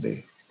from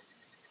yesterday.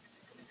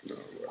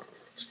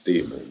 It's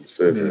deep, man. It's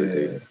very,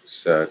 very deep.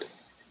 Sad.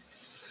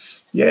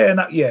 Yeah,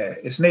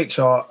 it's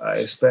nature at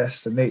its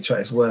best and nature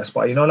at its worst.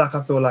 But, like,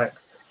 I feel like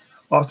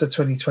after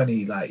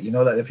 2020, like,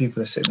 like the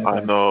people are sitting there. I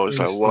know. It's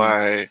like,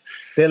 why?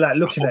 They're like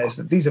looking at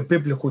it. These are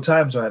biblical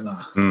times right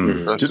now.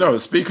 Do you know,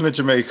 speaking of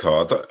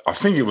Jamaica, I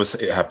think it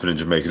happened in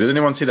Jamaica. Did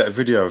anyone see that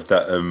video of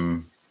that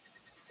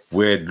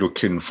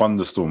weird-looking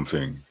thunderstorm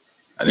thing?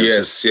 And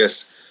yes.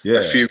 Yeah.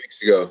 A few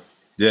weeks ago.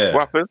 Yeah.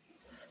 What happened?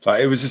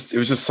 Like it was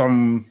just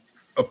some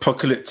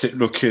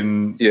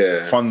apocalyptic-looking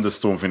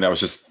thunderstorm thing that was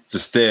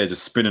just there,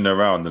 just spinning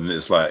around, and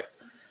it's like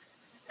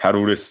had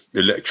all this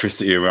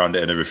electricity around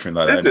it and everything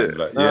like that. Did it?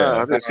 Like,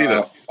 I didn't see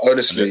that.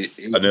 Honestly,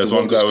 and there's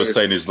one guy was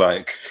saying he's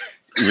like.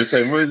 He was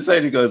saying, what was he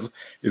saying? He goes,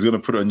 he's going to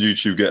put it on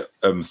YouTube, get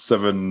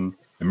 7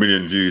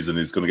 million views, and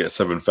he's going to get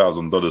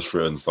 $7,000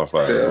 for it and stuff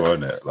like that,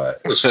 wasn't it? Like,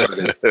 it was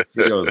funny.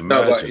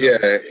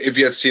 If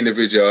you had seen the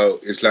video,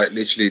 it's like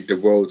literally the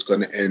world's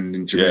going to end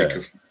in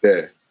Jamaica from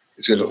there.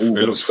 It's going to all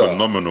it looks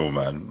phenomenal,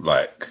 man.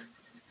 Like,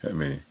 I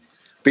mean,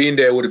 being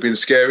there would have been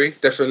scary,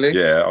 definitely.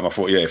 Yeah, and I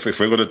thought, if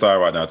we're going to die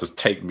right now, just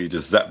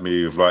zap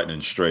me with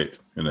lightning straight,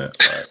 innit?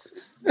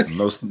 Like,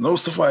 no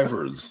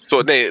survivors.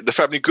 So, Nate, the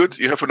family good?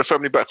 You have from the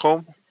family back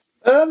home?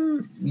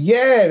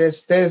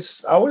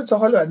 There's I wanted to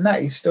highlight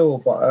Natty still,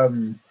 but I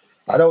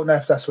don't know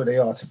if that's where they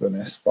are, to be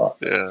honest. But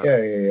yeah,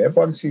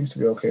 everyone seems to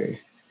be okay.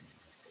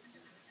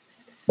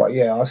 But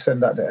yeah, I'll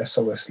send out the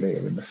SOS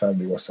later in the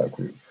family WhatsApp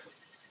group.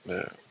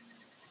 Yeah,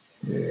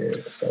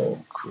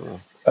 so cool.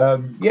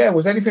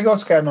 Was anything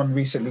else going on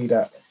recently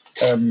that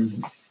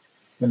in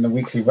the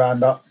weekly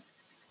roundup?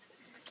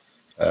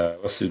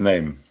 What's his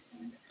name?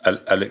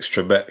 Alex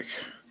Trebek.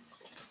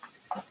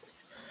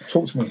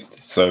 Talk to me.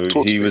 So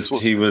he was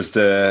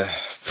the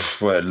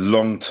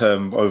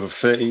long-term, over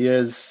 30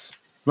 years.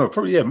 Well,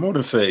 probably more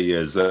than 30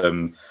 years.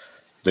 The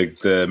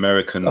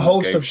American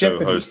game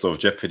show host of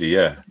Jeopardy.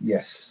 Yeah.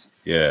 Yes.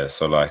 Yeah.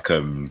 So like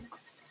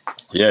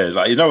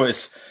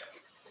it's.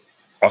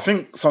 I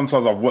think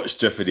sometimes I've watched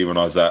Jeopardy when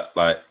I was at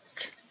when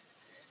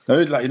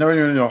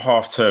you're in your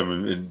half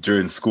term and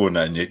during school and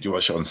that, and you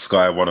watch it on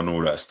Sky One and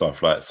all that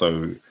stuff. Like,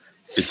 so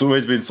it's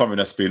always been something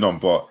that's been on,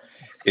 but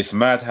it's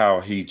mad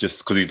how he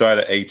because he died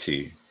at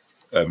 80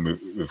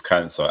 with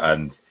cancer,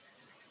 and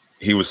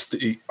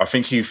I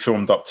think he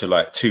filmed up to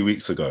like 2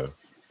 weeks ago.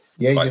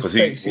 Yeah, because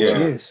he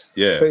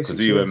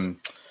because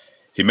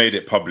he made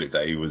it public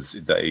that he was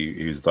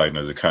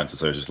diagnosed with cancer.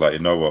 So it's just like, you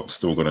know what, I'm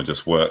still gonna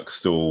just work,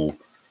 still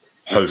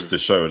host the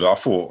show. And I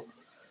thought,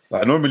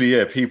 like,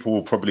 normally, people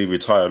will probably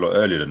retire a lot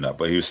earlier than that,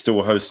 but he was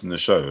still hosting the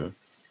show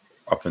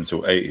up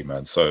until 80,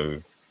 man. So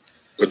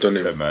good on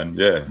him, yeah, man.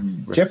 Yeah,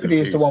 Jeopardy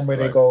is the one where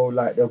they go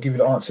like they'll give you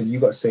the answer, and you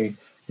got to say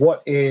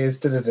what is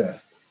da da da.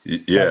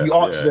 Yeah, like you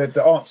answer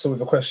the answer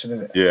with a question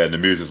in it. Yeah, and the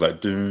music's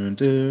like do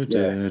do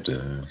do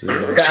do.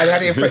 They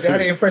had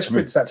it in Fresh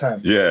Prince that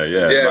time. Yeah.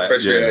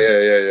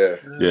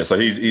 So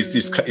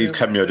he's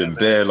cameoed in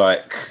bare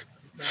like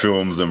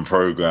films and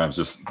programs,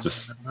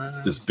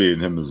 just being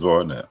him as well,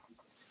 isn't it?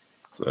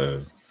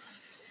 So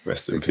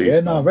rest in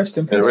peace. Yeah, rest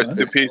in peace. Rest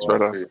in peace,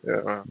 brother.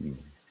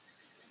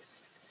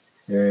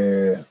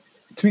 Yeah.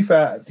 To be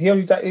fair,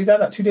 he died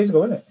like 2 days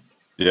ago, isn't it?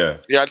 Yeah.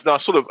 Yeah, no,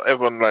 sort of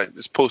everyone like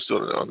just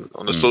posted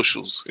on the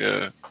socials.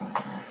 Yeah.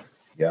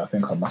 Yeah, I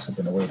think I must have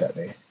been away that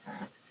day.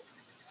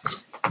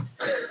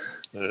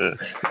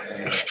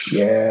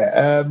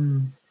 Yeah.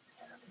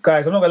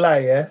 Guys, I'm not gonna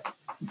lie,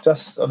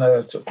 just on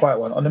a quiet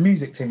one, on the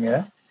music thing,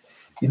 yeah.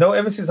 You know,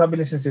 ever since I've been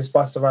listening to this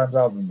Busta Rhymes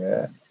album,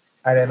 yeah,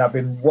 and then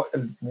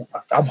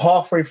I'm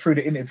halfway through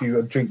the interview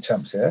on Drink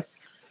Champs, yeah.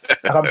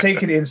 Like I'm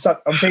taking it in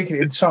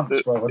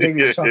chunks, bro. I'm taking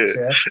it in chunks,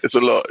 yeah. It's a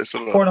lot.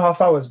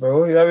 4.5 hours,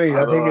 bro. You know what I mean?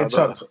 I'm taking it in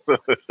chunks.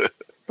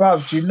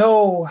 Bro, do you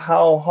know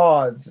how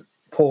hard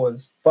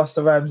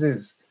Busta Rhymes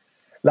is?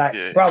 Like,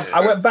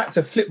 I went back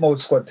to Flip Mode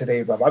Squad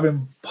today, bro. I've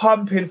been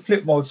pumping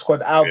Flip Mode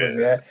Squad album,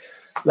 yeah.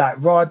 Like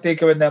Raw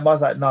Digger and them. I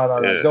was like, no.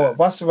 You know what,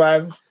 Busta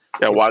Rhymes.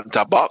 Yeah, want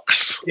a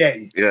box? Yeah.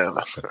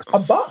 A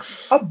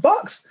box?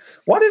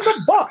 What is a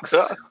box?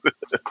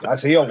 I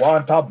say, you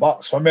want a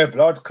box from your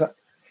blood clot?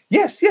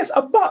 Yes,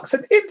 a box,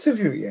 an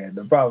interview. Yeah,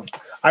 bro.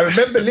 I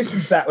remember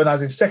listening to that when I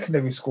was in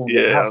secondary school.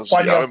 Yeah, how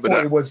funny I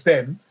thought it was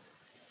then.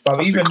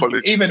 But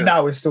even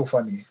now, it's still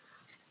funny.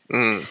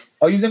 Mm.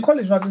 Oh, you was in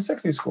college when I was in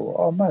secondary school?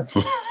 Oh, man.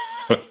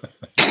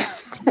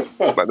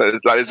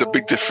 That is a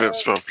big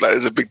difference, bro. That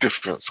is a big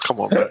difference. Come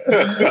on, man.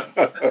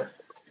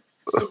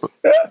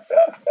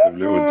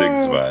 Little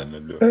digs,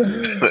 man.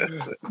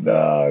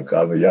 No,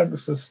 I'm a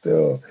youngster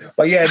still.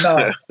 But yeah,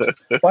 no.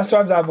 Busta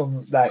Rhymes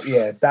album,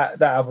 that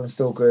album's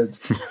still good.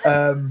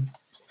 There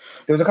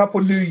was a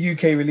couple new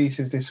UK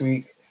releases this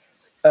week.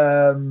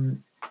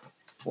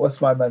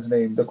 What's my man's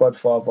name? The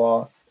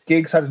Godfather.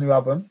 Giggs had a new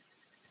album.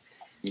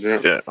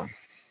 Yeah.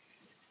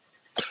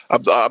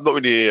 I'm not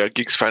really a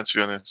Giggs fan, to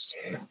be honest.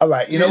 All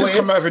right, you know what? Just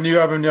come out with a new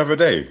album the other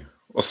day.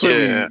 I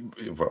swear,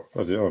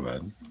 bloody hell,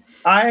 man.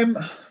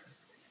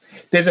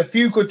 There's a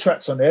few good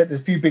tracks on there.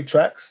 There's a few big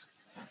tracks,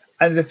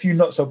 and there's a few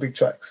not so big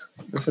tracks.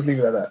 Let's just leave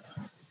it at that.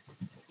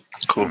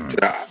 Cool.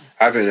 I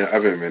haven't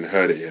even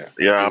heard it yet.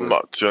 Yeah, I'm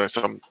not. To be honest,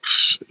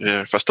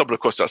 if I stumble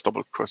across it, I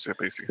stumble across it,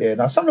 basically. Yeah,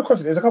 now stumble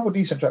across it. There's a couple of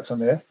decent tracks on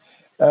there.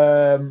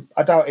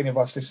 I doubt any of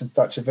us listen to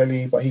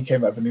Dutchavelli, but he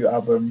came out with a new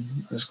album.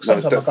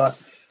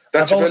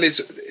 Dutchavelli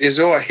is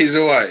all right. He's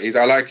all right.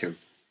 I like him.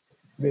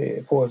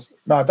 Yeah, pause.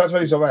 No,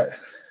 Dutchavelli's all right.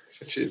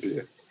 Such an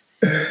idiot.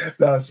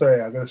 No, sorry,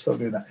 I'm going to stop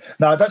doing that.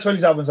 No,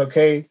 Dutchavelli's album's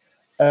okay.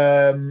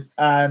 And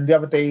the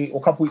other day, or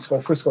a couple weeks ago,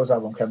 Frisco's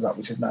album came out,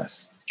 which is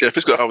nice. Yeah,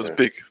 Frisco's album's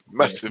big.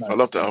 Massive. Nice, I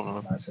love that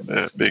album.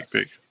 Nice. Big.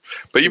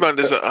 But you, man,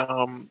 there's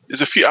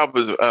a few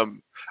albums,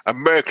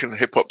 American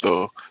hip-hop,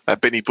 though,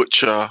 like Benny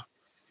Butcher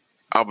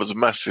albums are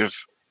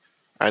massive.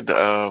 And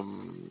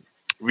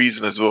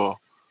Reason as well.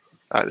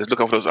 Just look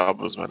out for those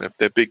albums, man.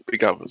 They're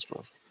big albums,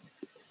 bro.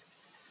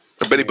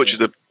 And Benny Butcher's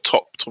the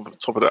top of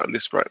that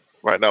list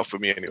right now for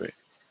me, anyway.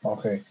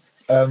 Okay.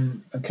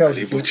 And Kel,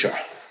 did you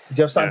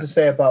have something to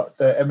say about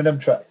the Eminem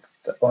track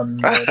on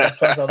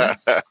Busta Rhymes album?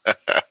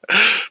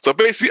 So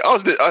basically,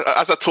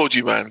 as I told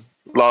you, man,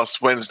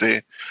 last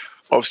Wednesday,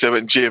 obviously I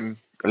went gym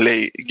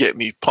late, get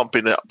me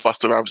pumping that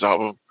Busta Rhymes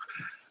album.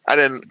 And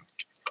then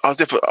I was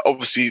there for,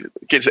 obviously,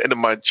 getting to the end of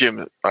my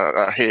gym,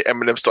 I hear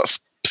Eminem start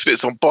spitting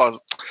some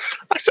bars.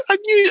 I said, I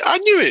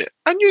knew it.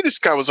 I knew this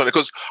guy was on it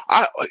because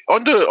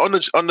on the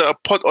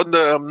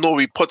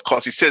Nori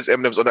podcast, he says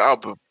Eminem's on the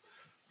album.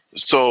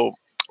 So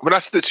when I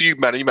said it to you,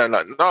 man,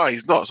 like, nah,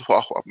 he's not. So,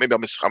 maybe I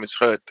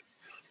misheard.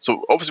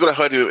 So obviously when I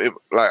heard it,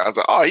 I was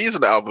like, oh, he is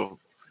on the album.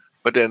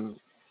 But then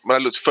when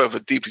I looked further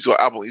deep, he's got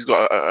an album. He's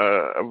got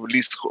a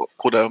release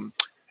called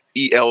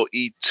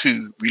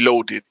ELE2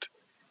 Reloaded,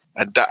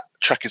 and that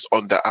track is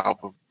on that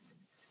album.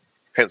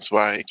 Hence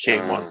why it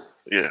came on.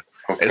 Yeah,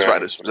 okay. It's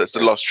right. That's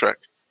the last track.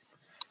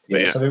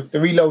 Yeah. So the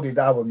Reloaded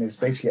album is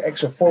basically an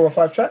extra 4 or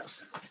 5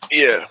 tracks.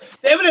 Yeah.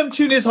 The Eminem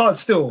tune is hard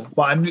still,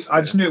 but I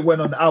just knew it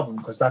went on the album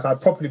because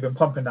I'd probably been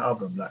pumping the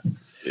album.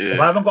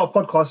 If I haven't got a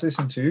podcast to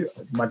listen to,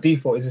 my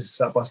default is this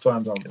Busta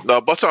Rhymes album.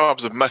 No, Busta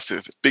Rhymes is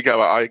massive. Big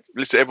album.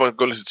 Everyone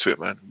go listen to it,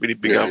 man. Really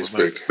big album,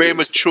 man. Very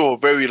mature,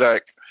 very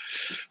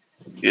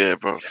yeah,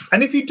 bro.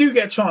 And if you do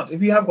get a chance,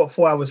 if you have got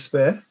 4 hours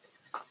spare,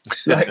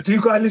 do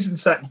go and listen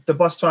to the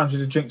Busta Rhymes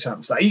with the Drink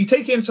Champs. You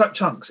take it in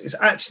chunks. It's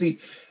actually,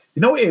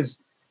 you know what it is?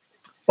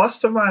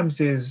 Busta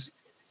Rhymes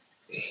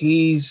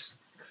he's,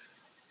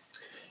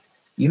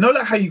 you know,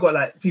 how you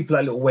got people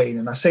like Lil Wayne,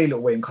 and I say Lil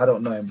Wayne because I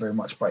don't know him very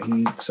much, but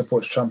he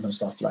supports Trump and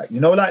stuff.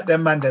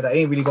 Them man there that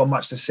ain't really got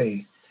much to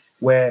say,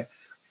 where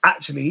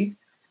actually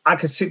I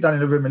could sit down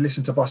in a room and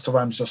listen to Busta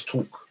Rhymes just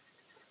talk.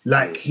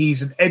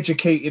 He's an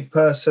educated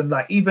person.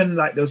 Even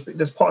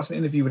there's parts in the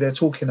interview where they're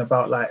talking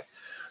about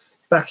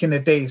back in the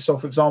day. So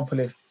for example,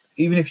 if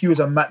you was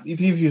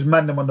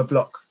Mandem on the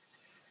block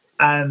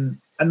and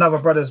another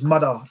brother's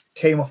mother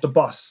came off the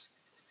bus,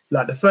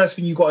 the first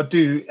thing you got to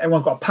do,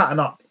 everyone's got to pattern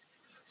up.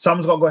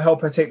 Someone's got to go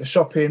help her take the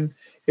shopping.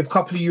 If a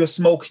couple of you are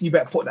smoking, you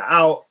better put that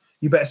out.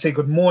 You better say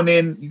good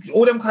morning.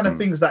 All them kind of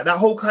things, that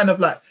whole kind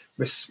of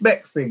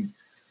respect thing.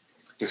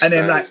 And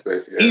then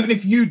even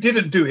if you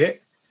didn't do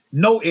it,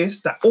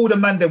 notice that all the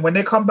man then when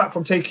they come back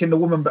from taking the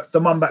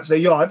mum back to their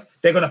yard,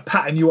 they're gonna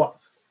pattern you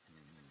up.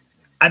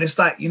 And it's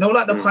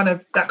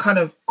the kind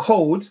of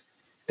code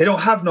they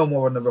don't have no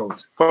more on the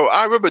road. Bro,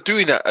 I remember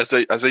doing that as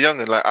a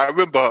youngin'. I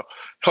remember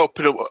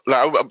helping.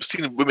 I'm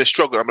seeing women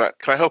struggle. I'm like,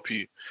 can I help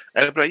you?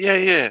 And they'd be like,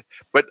 yeah.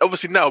 But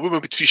obviously now women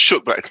be too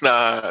shook.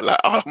 Nah.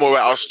 I'm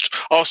alright.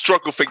 I'll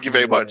struggle. Thank you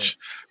very much.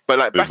 But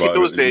like back in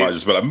those You might days,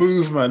 just be like,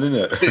 move, man,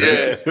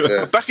 innit?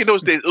 yeah. Back in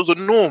those days, it was a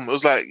norm. It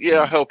was like, yeah,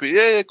 I'll help you.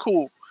 Yeah,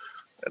 cool.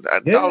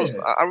 And Yeah.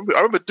 I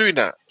remember doing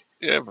that.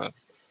 Yeah, man.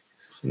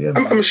 Yeah,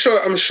 man. I'm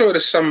sure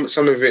there's some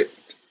of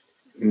it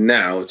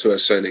now to a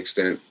certain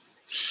extent.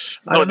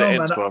 I Not don't in the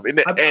know, ends, man. bro. In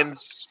the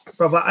ends,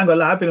 Bro, I ain't gonna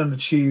lie, I've been on the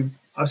tube.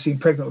 I've seen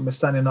pregnant women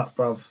standing up,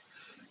 bro,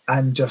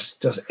 and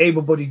just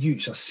able-bodied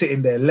youths just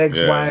sitting there, legs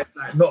Yeah. wide,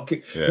 like not. Yeah.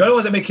 You know the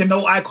ones that making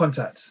no eye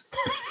contact.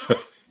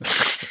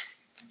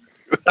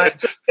 Like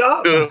just get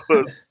up,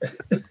 man.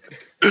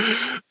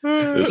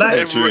 It's Like-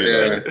 very true, you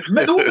know.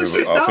 Man, don't even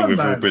sit I think down, we've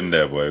all man. been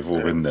there, boy. We've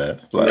all been there.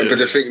 Like, But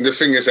the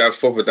thing is, I've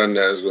probably done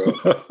that as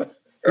well.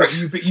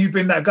 What, you've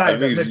been that guy I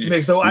think that it's-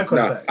 makes no eye Nah,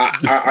 contact.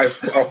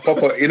 I'll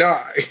pop up. You know,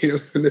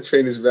 in the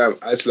trainer's van,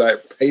 it's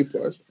like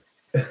papers.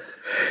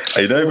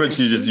 you know,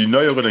 eventually,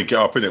 you're gonna get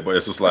up in it, but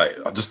it's just like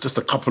just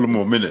a couple of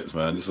more minutes,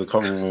 man. Just a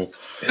couple more,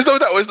 it's not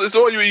that. It's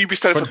all you be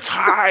standing for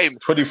time.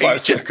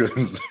 25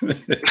 seconds.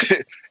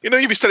 You know,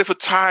 you be standing for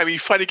time. You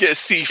finally get a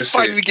seat. That's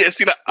Finally get a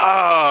seat.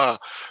 Like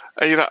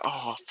and you're like,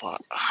 oh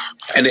fuck.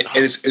 And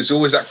it's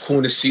always that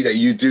corner seat that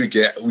you do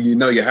get. You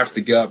know, you have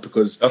to get up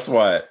because That's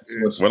why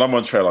when I'm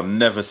on trail, I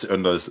never sit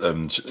on those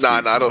seats.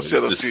 Nah, I don't It's sit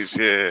on those just- seats.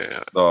 Yeah.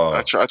 Oh,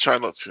 I try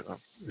not to. Man.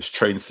 it's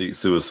train seat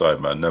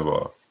suicide, man.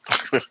 Never.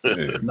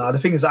 Yeah. No, the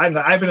thing is,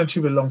 I've been on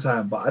tube a long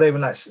time, but I don't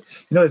even like.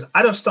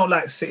 I just don't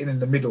like sitting in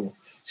the middle.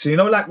 So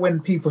like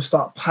when people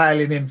start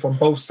piling in from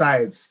both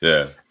sides,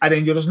 Yeah. and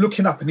then you're just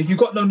looking up, and if you've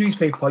got no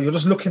newspaper, you're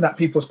just looking at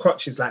people's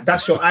crotches. Like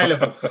that's your eye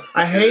level.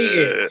 I hate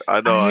it.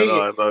 I know.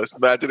 It's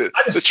mad, isn't it?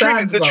 I just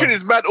stand, the bro. train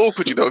is mad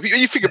awkward, you know. If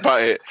you think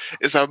about it,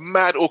 it's a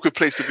mad awkward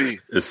place to be.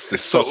 It's so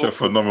such a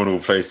phenomenal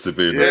place to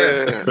be,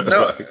 man. Yeah.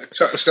 no,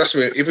 trust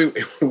me.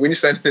 When you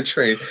stand in the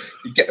train,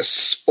 you get a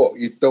spot.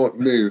 You don't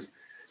move.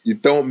 You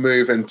don't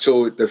move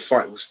until the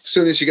fight. As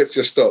soon as you get to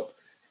your stop,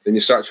 then you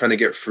start trying to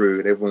get through,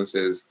 and everyone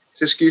says,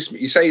 "Excuse me."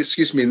 You say,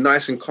 "Excuse me,"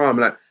 nice and calm,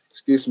 like,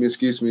 "Excuse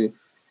me."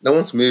 No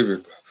one's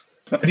moving.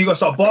 And you got to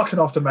start barking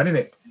after man,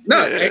 innit?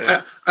 No,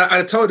 Yeah.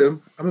 I told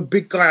him I'm a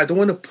big guy. I don't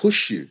want to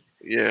push you.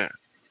 Yeah.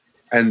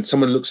 And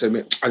someone looks at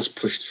me. I just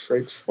pushed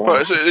straight Bro,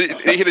 forward. so you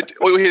hear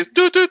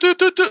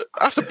do.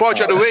 I have to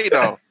barge out of the way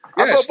now.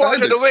 Yeah, I've got to barge out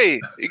standard. of the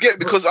way. You get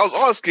because I was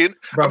asking.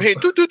 Bro, I'm hearing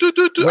do.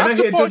 When I I have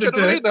to hear barge out of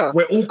the way now.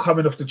 we're all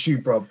coming off the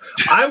tube, bro.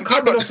 I'm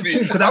coming off the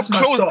tube because that's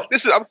my stop.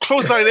 Listen, I'm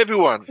clotheslining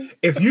everyone.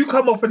 If you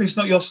come off and it's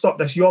not your stop,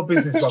 that's your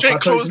business, bro. Straight I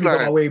told you to move out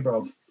clothesline. my way,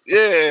 bro.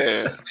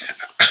 Yeah.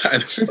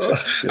 And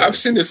I've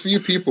seen a few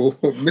people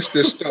miss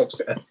their stops.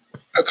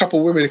 A couple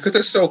of women, because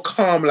they're so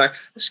calm, like,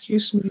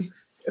 "Excuse me,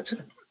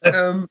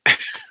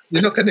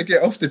 you're not going to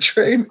get off the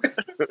train."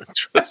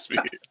 Trust me.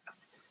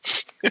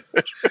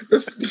 The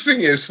thing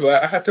is,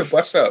 right, I had to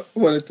bust up. I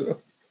wanted to.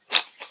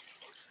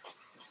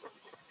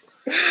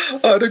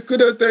 Oh, the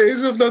good old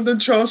days of London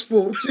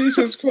transport.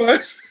 Jesus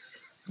Christ.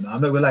 No,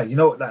 I'm not gonna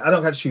lie. I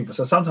don't catch tube,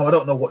 so sometimes I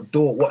don't know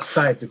what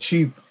side the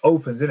tube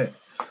opens, innit?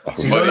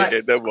 So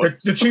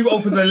the tube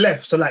opens on the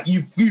left, so like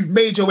you've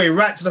made your way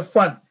right to the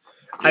front,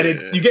 and then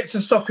you get to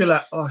stop. You're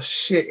like, oh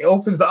shit! It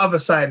opens the other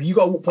side. You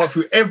got to walk past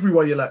through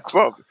everyone. You're like,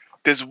 Bro,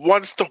 there's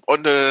one stop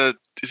on the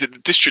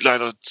district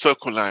line or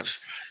circle line.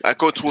 I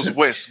go towards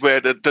west where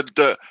the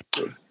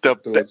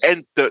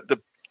end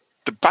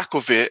the back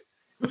of it,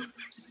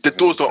 the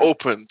doors are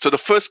open. So the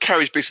first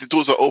carriage basically the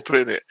doors are open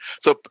in it.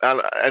 So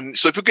and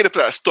so if you're getting for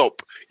that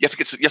stop, you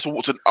have to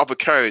walk to another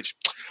carriage.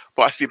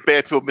 But I see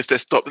bare people miss their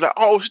stop. They're like,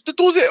 "Oh, the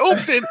doors ain't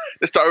opening."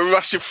 They start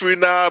rushing through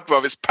now,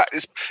 bro. It's packed.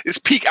 It's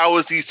peak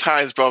hours these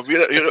times, bro.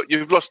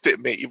 You've lost it,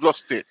 mate. You've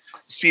lost it.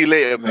 See you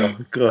later, man.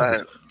 Oh,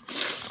 God.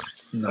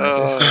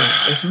 no,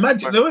 it's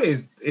mad. You know what it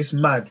is? It's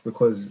mad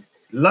because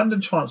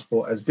London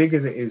transport, as big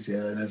as it is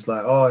here, and it's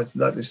like,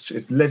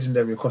 it's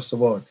legendary across the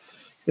world.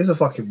 It's a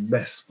fucking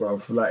mess,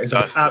 bro. Like it's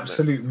an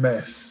absolute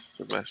mess.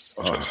 The mess.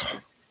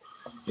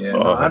 Yeah,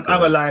 I'm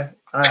gonna lie.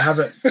 I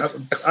haven't.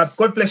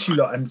 God bless you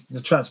lot and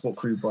the transport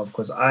crew, bro,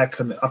 because I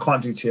can't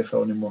do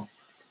TFL anymore.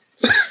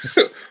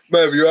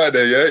 Merv, you are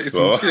there, yeah? It's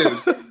Bro. in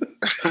tears.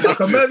 Like,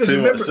 Merv,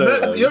 too much, you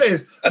know what it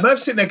is? Merv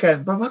sitting there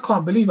going, bro, I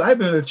can't believe it. I've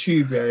been on a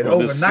tube in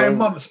over there's 9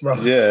 months, bro.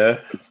 Yeah.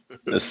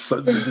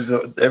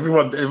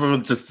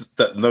 Everyone just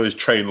that knows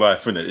train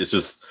life, innit? It's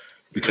just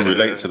you can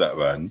relate to that,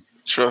 man.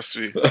 Trust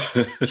me. Trust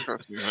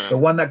me, The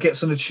man. one that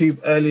gets on the tube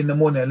early in the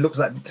morning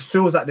and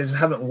feels like they just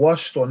haven't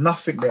washed or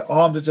nothing. Their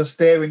arms are just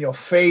there in your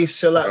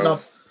face. You're like, no.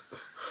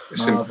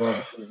 Listen, Nah, bro.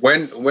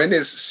 when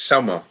it's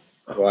summer,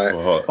 right?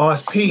 Oh, Oh,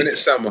 it's peak. When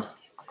it's summer,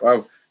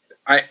 wow,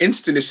 I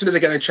instantly, as soon as I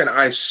get on the train,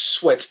 I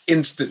sweat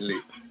instantly.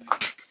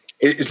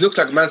 It looks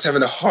like a man's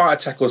having a heart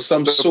attack or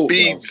some sort.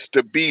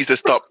 The bees that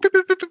stop.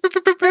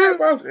 Yeah,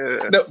 bruv.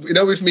 Yeah. No, you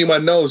know, with me, my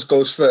nose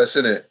goes first,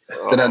 innit?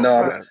 Then I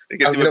know. Man. It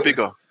gets I'm even gonna-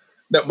 bigger.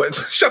 No, but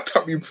shut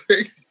up, you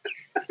prick.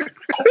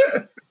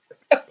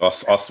 I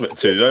sweat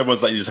too. The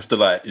ones that you just have to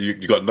like, you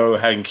got no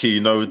hanky,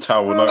 no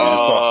towel,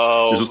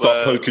 no. You just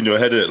start poking your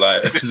head in it,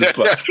 like just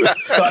like.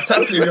 Start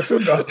tapping your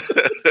finger.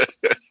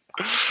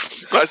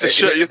 That's the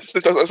shirt.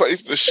 That's like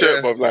the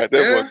shirt, Yeah. man. Like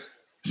that Yeah. one.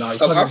 No, you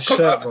can't have a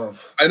shirt, bro.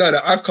 I know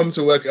that I've come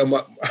to work and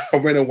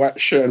I'm wearing a white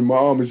shirt and my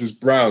arm is just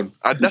brown.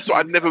 And that's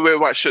why I never wear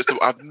white shirts.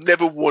 I've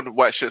never worn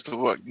white shirts to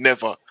work.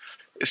 Never.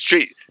 It's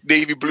straight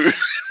navy blue.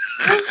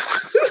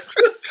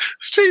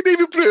 Straight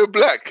navy blue and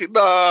black.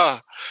 Nah.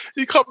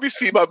 You can't be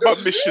seeing my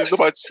missions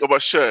on my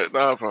shirt.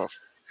 Nah, bro.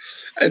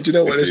 And do you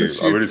know what?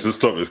 I'm ready to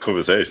stop this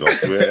conversation, I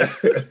swear.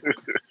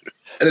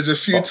 And there's a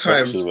few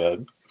times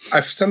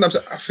sometimes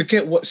I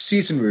forget what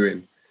season we're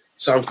in.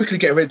 So I'm quickly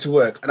getting ready to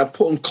work and I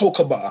put on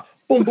cocoa butter.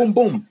 Boom, boom,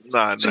 boom.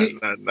 Nah. So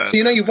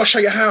you know you rush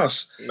out your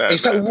house. And you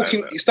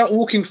start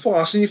walking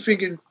fast and you're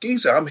thinking,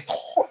 geezer, I'm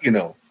hot, you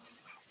know.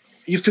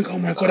 You think, oh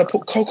my God, I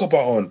put cocoa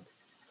butter on.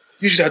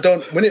 Usually I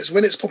don't. When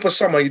it's proper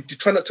summer, you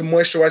try not to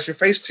moisturize your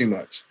face too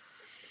much.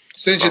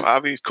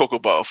 I've used cocoa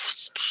butter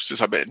since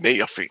I met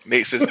Nate, I think.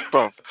 Nate says,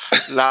 bruv,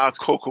 loud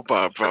cocoa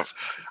butter, bruv.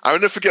 I will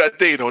never forget that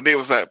day, Nate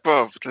was like,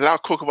 bruv,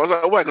 loud cocoa butter. I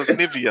was like, why? Because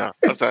Nivea.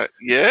 I was like,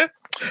 yeah?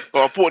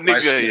 But I bought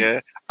Nivea, yeah.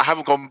 I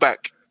haven't gone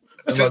back.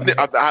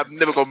 I've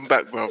never gone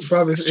back, bro.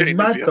 Bro, it's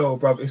mad Nivea. Though,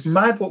 bro. It's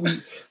mad what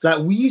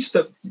we used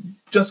to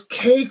just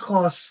cake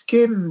our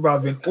skin, bro,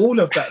 and all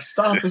of that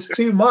stuff. It's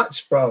too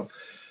much, bro.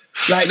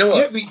 Like, you know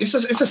what? It's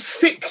just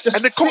thick. And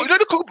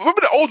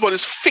remember the old one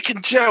is thick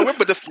and gel.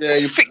 Remember the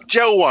thick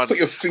gel one? Put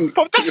your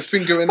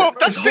finger in it.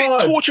 That's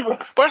torture.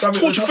 That's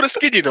torture for the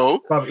skin, you know.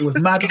 Bro, it was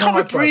mad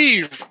hard, bro.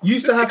 You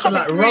used to have to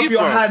like rub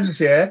your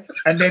hands, yeah,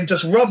 and then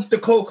just rub the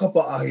cocoa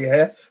butter,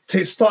 yeah,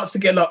 till it starts to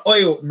get like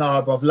oil.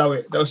 Nah, bro, allow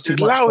it. That was too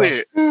much. Allow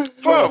it,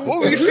 bro.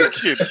 What were you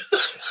thinking?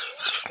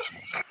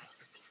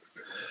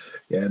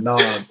 Yeah, nah.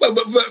 But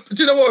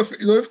do you know what?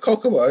 With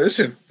cocoa butter,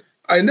 listen,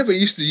 I never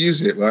used to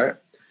use it, right?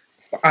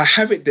 I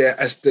have it there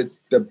as the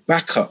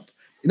backup.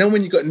 You know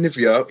when you got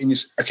Nivea and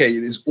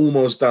it's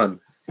almost done.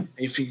 And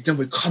you think, then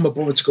we can't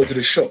bother to go to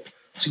the shop.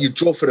 So you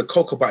draw for the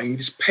cocoa butter and you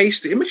just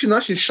paste it. It makes you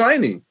nice and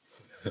shiny.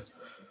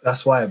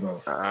 That's why,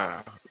 bro.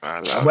 I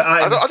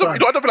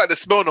don't like the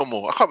smell no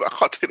more. I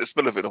can't take the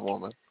smell of it no more,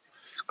 man.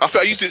 I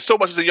feel I used it so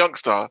much as a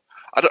youngster.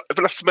 If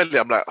I smell it,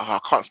 I'm like, I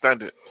can't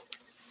stand it.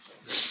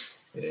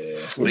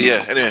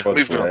 Yeah.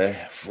 Anyway,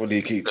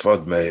 Fully Geek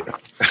Pod, mate.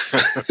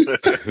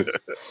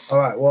 All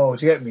right, well,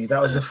 do you get me?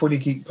 That was the Fully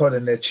Geek Pod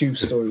and their tube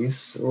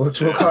stories. We'll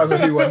cover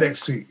a new one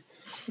next week.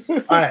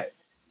 All right,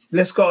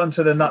 let's go on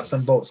to the nuts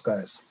and bolts,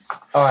 guys.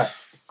 All right.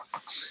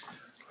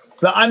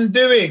 The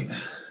Undoing,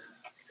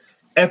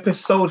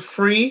 episode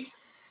 3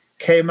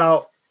 came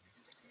out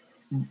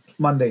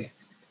Monday.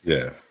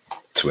 Yeah,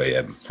 2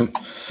 a.m.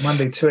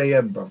 Monday, 2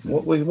 a.m, bro.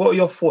 What are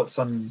your thoughts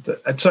on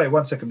sorry,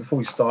 1 second before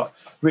we start.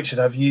 Richard,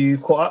 have you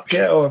caught up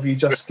yet or have you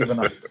just given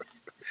up?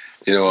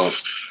 You know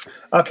what?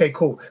 Okay,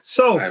 cool.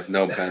 So I have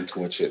no plan to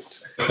watch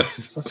it.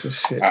 Such a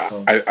shit.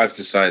 I've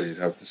decided.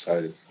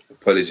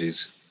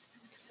 Apologies.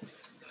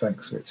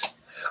 Thanks, Rich.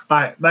 All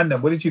right, man,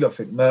 then, what did you not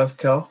think? Merv,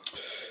 Kel?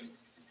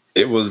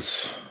 It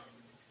was...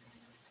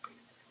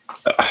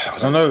 I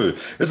don't know.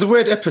 It's a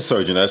weird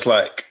episode, you know. It's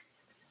like,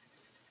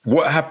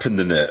 what happened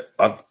in it?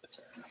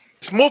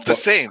 It's more of the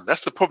same.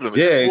 That's the problem.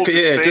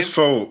 It just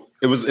felt...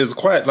 It was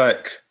quite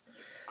like...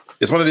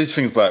 It's one of these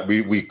things like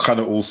we kind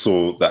of all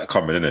saw that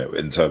coming in it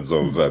in terms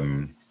of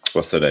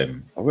what's her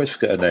name? I always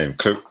forget her name.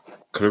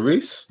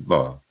 Clarice?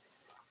 No.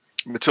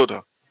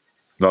 Matilda.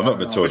 No, not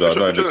Matilda.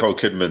 No, Nicole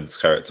Kidman's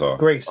character.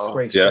 Grace.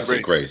 Yeah, that's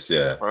Grace.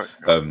 Yeah, right.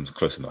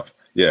 Close enough.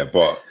 Yeah,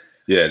 but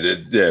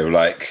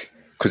like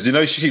because you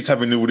know she keeps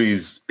having all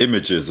these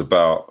images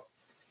about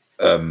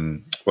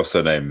what's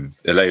her name?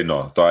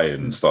 Elena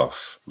dying and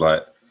stuff.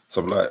 Like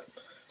so I'm like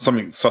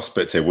something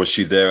suspect here. Was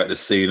she there at the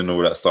scene and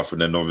all that stuff? And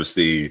then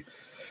obviously.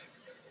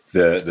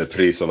 The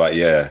police are like,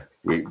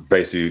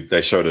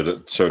 they showed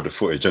the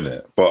footage in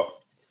it, but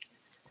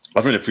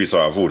I think the police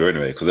are out of order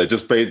anyway because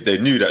they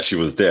knew that she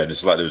was there, and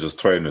it's like they were just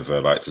toying with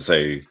her, like to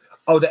say,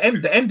 oh, the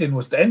ending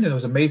was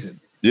amazing.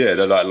 Yeah,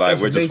 they're like we're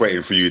amazing. Just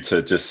waiting for you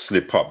to just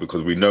slip up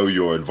because we know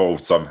you're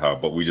involved somehow,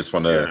 but we just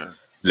want to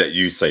let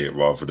you say it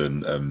rather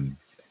than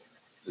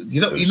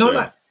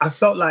like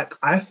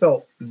I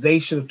felt they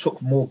should have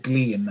took more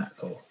glee in that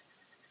though.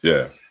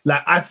 Yeah,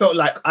 like I felt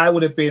like I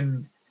would have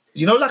been.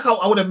 You know, like how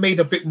I would have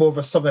made a bit more of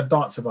a song and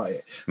dance about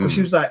it. Because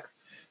she was like,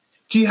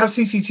 do you have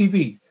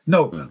CCTV?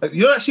 No.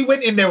 You know, like she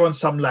went in there on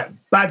some like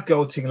bad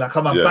girl thing, like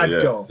I'm a bad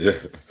girl. Yeah.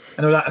 And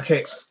they were like,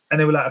 okay.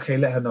 And they were like, okay,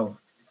 let her know.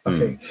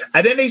 Okay.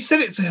 And then they said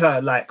it to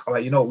her like, all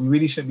right, you know, we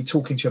really shouldn't be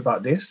talking to you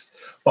about this,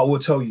 but we'll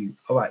tell you,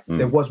 all right,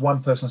 there was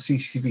one person on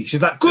CCTV.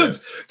 She's like, good.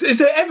 Yeah. Is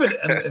there evidence?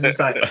 And it's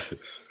like,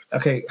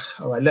 okay,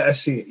 all right, let her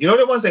see it. You know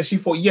the ones that she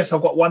thought, yes,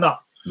 I've got one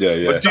up.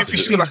 Yeah. But do you think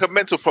she's got like a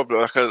mental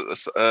problem? Like do you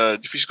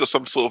think she's got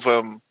some sort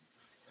of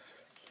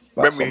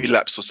memory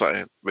lapse or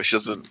something where she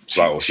doesn't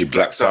she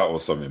blacks out or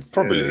something?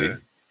 Probably.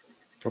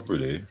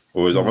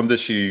 Or I wonder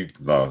she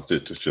can't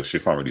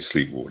really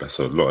sleepwalk. That's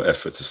a lot of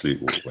effort to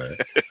sleepwalk, man.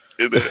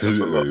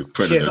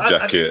 Putting in a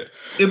jacket.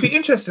 It'll be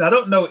interesting. I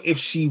don't know if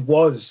she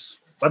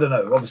was. I don't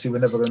know. Obviously, we're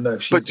never gonna know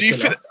if she. But do you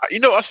think? You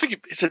know, I was thinking,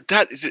 it's a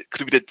dad.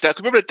 Could it be the dad?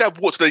 Remember, the dad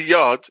walked to the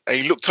yard and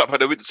he looked up at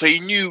the window, so he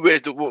knew where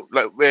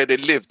they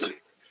lived.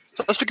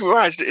 So I was thinking,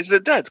 right, is the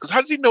dad? Because how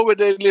does he know where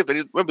they live? And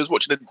he remembers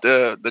watching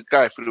the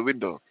guy through the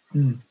window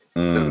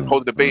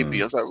holding the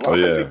baby. I was like, Oh, how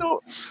does yeah. he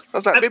know? I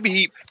was like,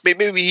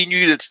 maybe he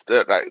knew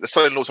that like the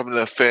son-in-law was having an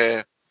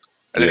affair.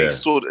 And then he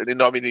saw, you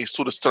know what I mean? He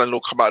saw the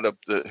son-in-law come out of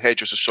the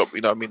hairdresser shop,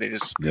 you know what I mean? And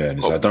and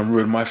he's like, don't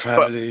ruin my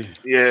family.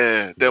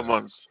 Them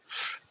ones.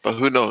 But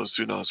who knows?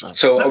 Who knows, man?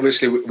 So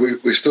obviously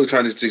we're still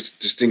trying to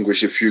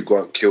distinguish if Hugh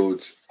Grant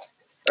killed.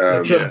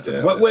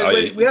 Jonathan.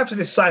 We have to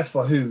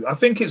decipher who. I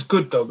think it's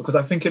good though, because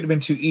I think it'd have been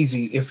too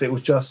easy if it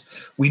was just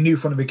we knew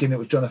from the beginning it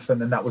was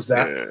Jonathan and that was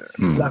that.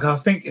 Yeah. Like I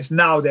think it's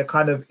now they're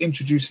kind of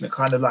introducing it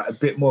kind of like a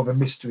bit more of a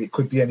mystery. It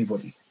could be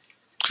anybody.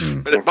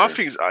 But my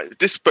thing is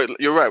but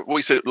you're right. What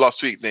you said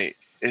last week, Nate.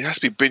 It has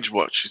to be binge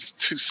watch. It's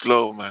too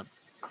slow, man.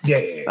 Yeah.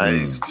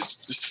 It's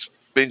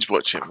just binge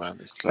watch it, man.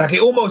 It's like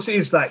it almost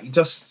is like you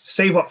just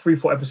save up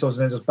 3-4 episodes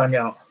and then just bang it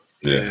out.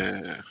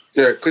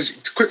 Yeah, because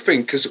quick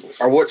thing, because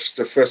I watched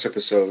the first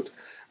episode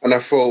and I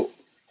thought,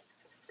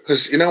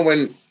 because you know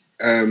when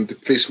the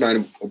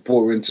policeman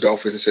brought her into the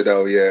office and said,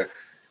 "Oh yeah,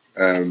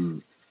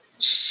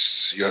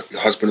 your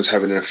husband is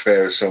having an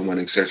affair with someone,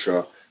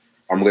 etc."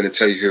 I'm going to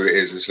tell you who it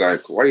is. It's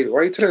like, why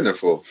are you telling her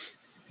for?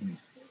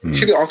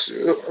 She didn't ask.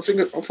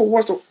 I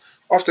thought,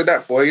 after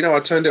that, boy, you know, I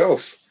turned it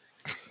off.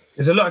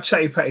 There's a lot of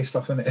chatty patty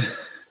stuff in it.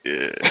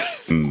 Yeah.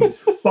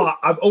 But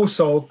I'm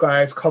also,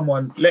 guys, come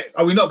on.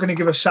 Are we not going to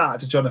give a shout out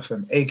to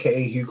Jonathan,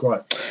 aka Hugh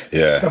Grant?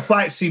 Yeah. The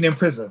fight scene in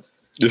prison.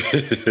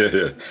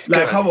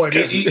 Like, come on.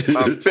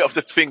 Bit off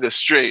the finger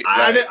straight.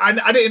 I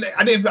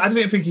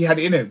didn't think he had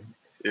it in him.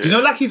 Yeah. You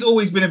know, like he's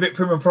always been a bit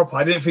prim and proper.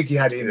 I didn't think he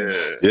had it in him.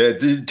 Yeah.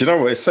 Do you know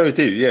what? It's so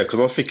deep. Yeah, because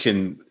I was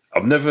thinking,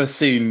 I've never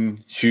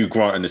seen Hugh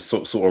Grant in this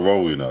sort of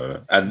role, you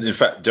know. And in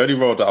fact, the only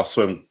role that I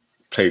saw him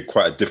played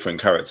quite a different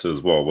character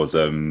as well was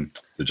The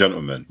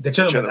Gentleman. The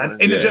Gentleman.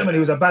 And in The Gentleman, he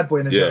was a bad boy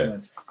in The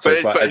Gentleman.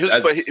 So but you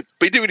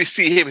didn't really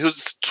see him. He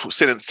was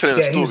telling a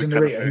story. He was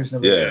narrator.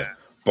 Yeah.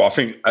 But I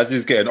think as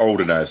he's getting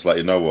older now, it's like,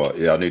 you know what?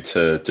 Yeah, I need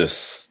to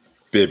just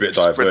be a bit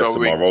diverse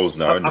in my roles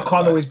now. I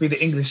can't always be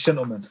the English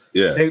gentleman.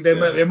 Yeah.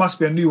 There must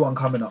be a new one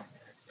coming up.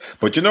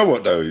 But you know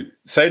what, though?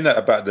 Saying that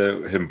about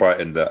him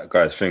biting that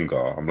guy's finger,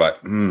 I'm like,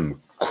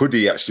 could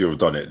he actually have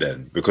done it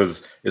then?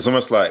 Because it's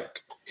almost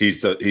like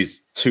he's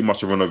too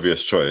much of an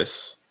obvious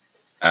choice.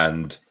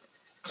 And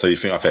so you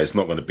think, okay, it's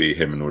not going to be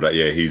him and all that.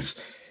 Yeah, he's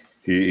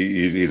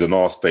an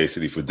arse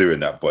basically for doing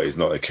that, but he's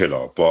not a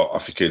killer. But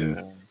I'm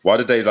thinking, why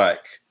did they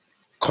like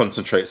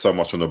concentrate so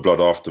much on the blood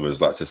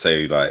afterwards? Like to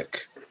say,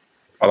 like,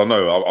 I don't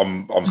know.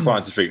 I'm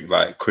starting to think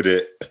like,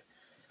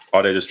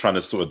 are they just trying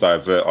to sort of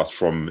divert us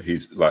from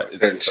his like?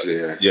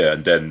 Eventually, yeah,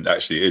 and then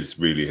actually it's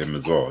really him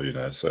as well, you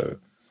know. So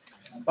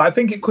I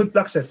think it could,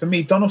 like I said, for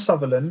me, Donald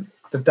Sutherland,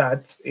 the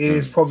dad,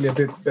 is probably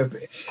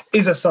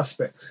is a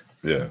suspect.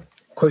 Yeah.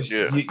 Because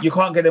you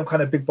can't get them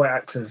kind of big boy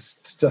actors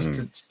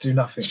to do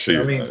nothing. It's true, you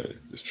know what I mean?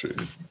 It's true.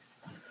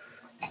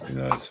 You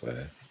know, it's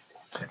fair.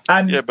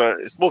 And but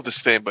it's more of the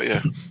same. But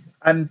yeah.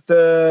 And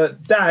the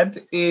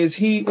dad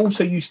he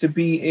also used to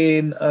be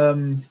in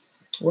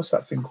what's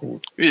that thing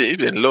called? Yeah, he's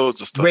been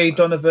loads of stuff. Ray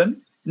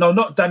Donovan. No,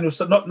 not Daniel.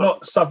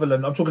 Not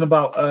Sutherland. I'm talking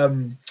about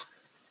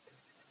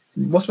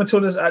what's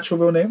Matilda's actual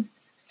real name?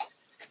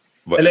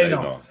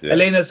 Elena. Yeah.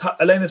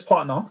 Elena's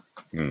partner.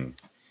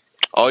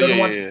 Oh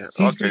yeah.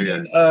 He's been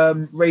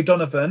in Ray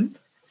Donovan.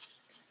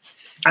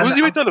 Was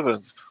he Ray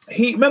Donovan?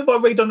 Remember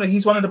Ray Donovan?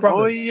 He's one of the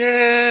brothers. Oh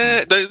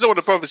yeah, no, he's not one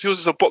of the brothers. He was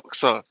just a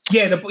boxer.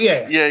 Yeah.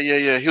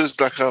 He was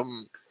like I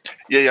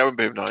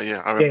remember him now.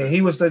 Yeah, I remember. Yeah,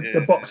 he was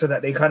the boxer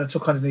that they kind of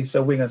took underneath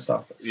their wing and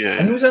stuff. Yeah,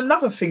 and he was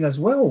another thing as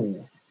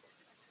well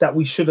that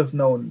we should have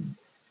known.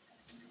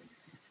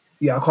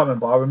 Yeah, I can't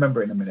remember. I'll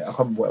remember it in a minute. I can't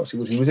remember what else he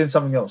was. He was in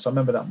something else. I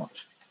remember that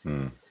much.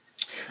 Do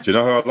you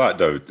know who I like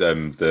though?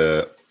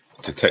 The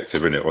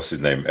detective in it. What's his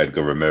name?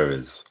 Edgar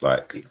Ramirez.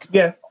 Like,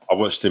 yeah, I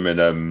watched him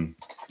in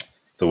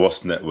the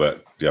Wasp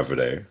Network the other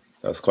day.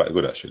 That's quite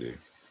good actually.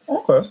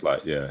 Okay. It's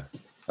like,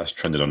 that's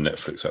trending on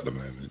Netflix at the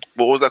moment.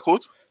 What was that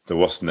called? The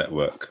Wasp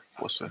Network.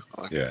 Wasp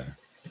Network. Okay. Yeah.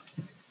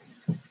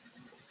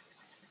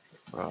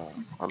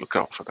 I'll look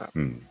out for that.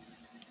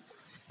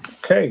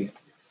 Okay.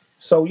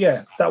 So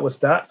that was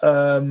that.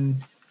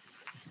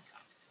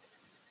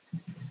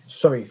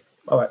 Sorry.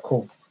 All right,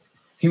 cool.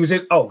 He was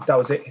in. Oh, that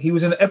was it. He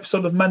was in an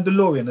episode of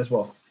Mandalorian as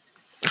well.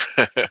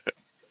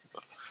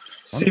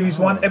 Series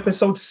 1,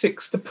 episode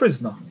 6, The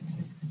Prisoner.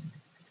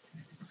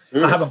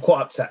 I haven't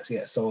caught up to that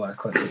yet, so I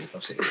can't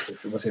say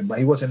if it was him, but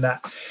he was in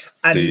that.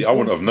 And I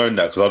wouldn't have known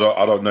that because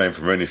I don't know him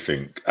from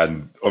anything.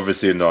 And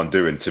obviously in The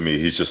Undoing, to me,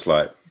 he's just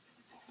like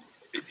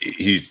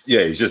he's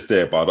just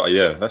there. But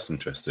that's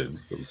interesting.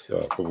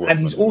 And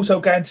he's also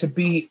going to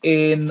be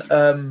in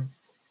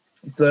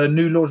the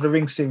new Lord of the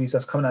Rings series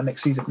that's coming out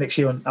next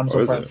year on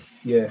Amazon Prime.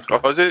 Yeah.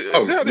 Oh, is it?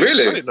 Oh,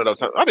 really? I didn't know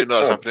that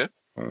was happening.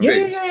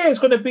 Yeah. It's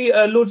going to be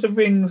Lord of the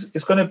Rings.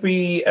 It's going to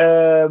be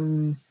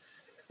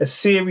a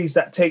series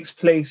that takes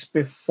place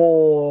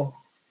before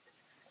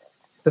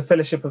the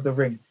Fellowship of the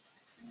Ring.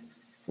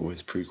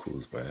 Always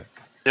prequels, man.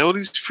 Yeah, all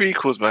these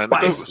prequels, man.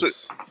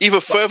 Even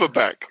further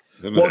back.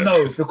 Well,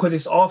 no, because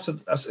it's after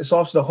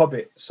the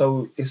Hobbit,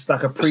 so it's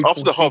like a prequel.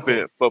 After the sequel.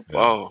 Hobbit, but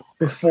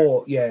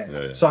Before,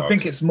 yeah. So I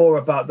think it's more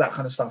about that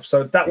kind of stuff.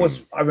 So that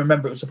was, I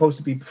remember, it was supposed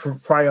to be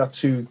prior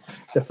to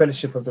the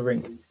Fellowship of the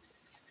Ring.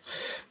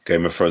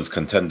 Game of Thrones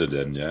contender,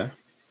 then, yeah.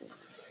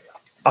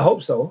 I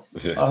hope so.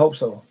 Yeah. I hope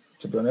so.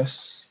 To be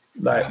honest,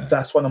 like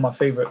that's one of my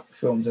favorite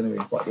films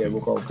anyway. But yeah,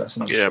 we'll go. That's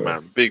another story.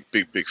 man, big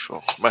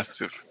film,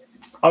 massive.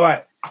 All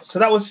right, so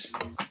that was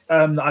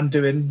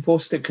Undoing. We'll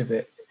stick with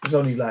it. There's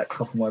only like a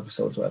couple more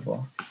episodes, whatever.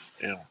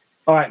 Yeah.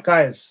 All right,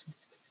 guys.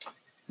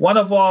 One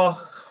of our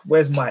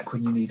where's Mike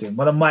when you need him?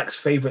 One of Mike's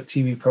favorite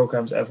TV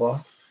programs ever.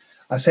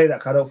 I say that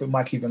 'cause I don't think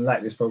Mike even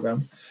liked this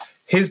program.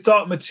 His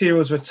Dark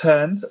Materials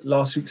returned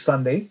last week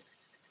Sunday.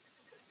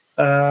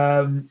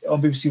 On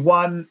BBC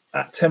One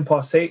at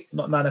 8:10,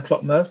 not 9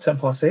 o'clock, Merv,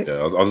 8:10. Yeah,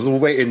 I was all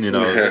waiting,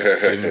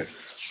 getting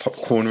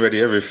popcorn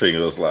ready, everything.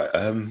 And I was like,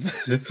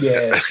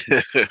 Yeah.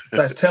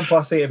 That's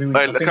 8:10 every week.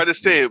 Man, can I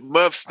just say,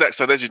 Merv snacks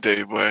are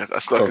legendary, boy.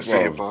 That's all I can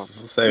say, man.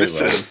 Same,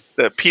 man.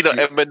 The peanut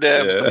M&Ms,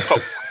 the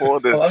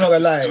popcorn, I'm not gonna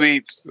lie. the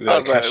sweets. Yeah, I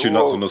was like, cashew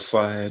nuts whoa. on the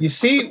side. You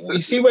see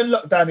when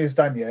lockdown is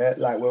done, yeah,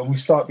 like when we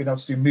start being able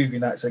to do movie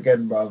nights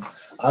again, bruv.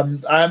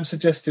 I'm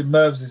suggesting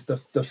Merv's is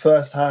the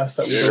first house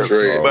that we go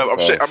to.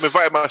 Merv, I'm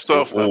inviting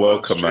myself. All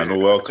welcome, man. All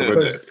welcome,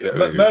 Because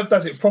isn't it? Merv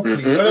does it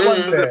properly. You know the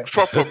ones there?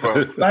 Proper,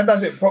 bro. Man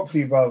does it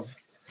properly, bruv.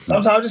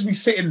 Sometimes I'll just be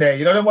sitting there,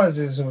 you know the ones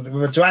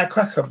with a dry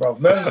cracker, bruv.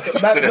 Merv's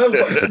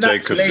got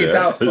snacks Jacobs, laid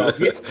out, bruv.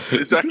 Yeah.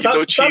 Exactly,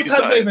 no cheese.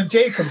 Sometimes not even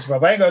Jacobs,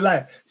 bruv. I ain't gonna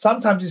lie.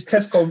 Sometimes it's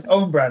Tesco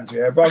own brand,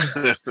 yeah,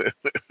 bruv.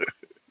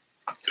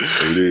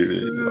 But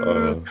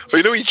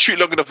you know when you chew it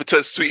long enough, it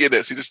turns sweet in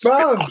it, so you just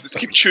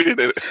keep chewing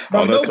it.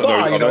 No, it's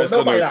got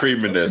no like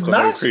cream in there. It's It's got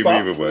nice, no cream bruv.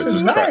 either, This bro.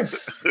 is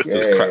nice.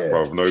 Just crack,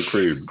 bro. No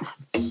cream.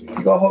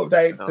 You gotta hope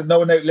that no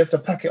one left a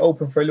packet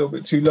open for a little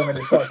bit too long and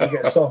it starts to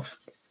get soft.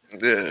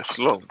 Yeah, it's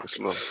long.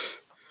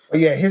 But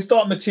yeah, his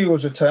Dark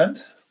Materials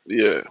returned.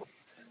 Yeah.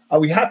 Are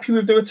we happy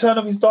with the return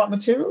of his Dark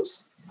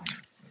Materials?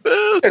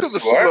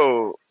 It's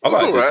slow. I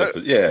like It's this alright.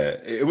 episode. Yeah,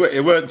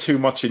 it weren't too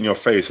much in your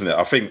face, innit?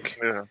 I think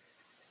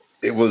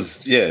it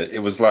was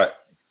like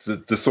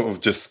the sort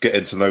of just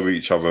getting to know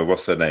each other.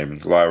 What's her name?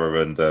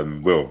 Lyra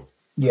and Will.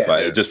 Yeah.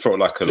 Like it just felt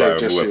like a Lyra and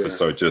just, Will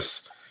episode.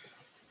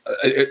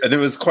 And it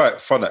was quite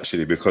fun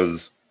actually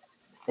because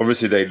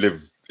obviously they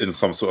live in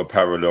some sort of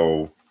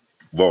parallel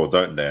world,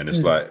 don't they? And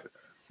it's like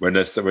when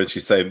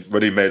she's saying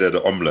when he made her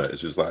the omelette,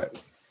 it's just like,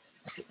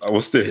 oh,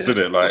 what's this? Isn't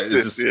it? Like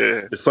it's just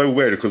it's so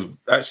weird because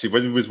actually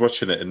when we was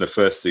watching it in the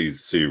first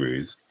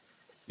series,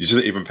 you just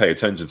didn't even pay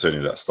attention to any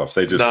of that stuff.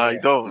 They just Nah,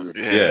 you don't.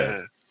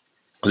 Yeah.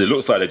 Because it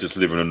looks like they're just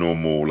living a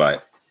normal, like,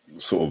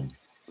 sort of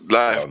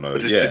Like, I don't know,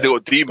 they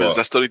got demons. but-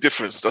 That's the only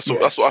difference. That's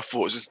what I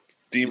thought. It's just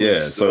demons. yeah.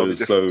 That's the only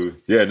difference.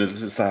 And it's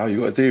just like, oh, you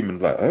got a demon,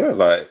 like, oh,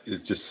 like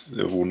it's just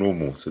all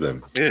normal to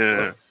them.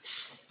 Yeah.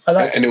 I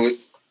like And it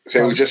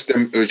was just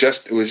them. It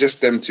was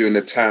just them two in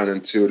the town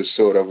until they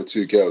saw the other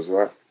two girls,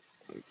 right?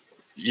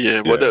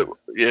 Yeah. Well,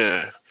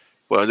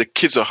 Well, the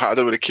kids are. I don't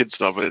know where the kids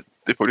are, but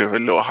they probably have a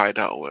little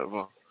hideout or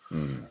whatever.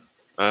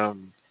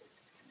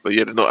 But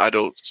yeah, they're not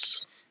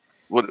adults.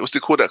 What's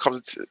it called that comes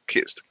into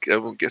kids?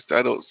 Everyone gets the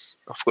adults.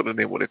 I forgot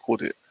the name. What they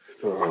called it.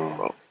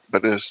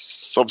 But there's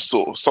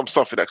something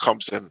that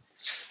comes and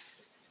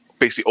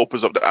basically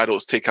opens up the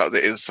adults, take out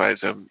the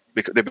insides, and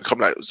they become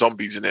like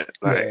zombies in it.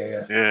 Like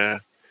yeah.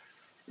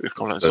 They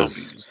become like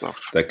zombies and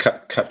stuff. They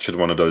captured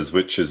one of those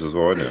witches as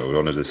well, innit? Or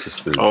one of the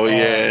sisters. Oh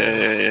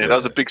yeah. That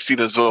was a big scene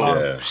as well.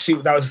 Yeah.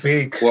 Shoot, that was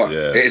big. What?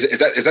 Yeah. Is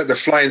that the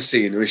flying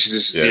scene where she's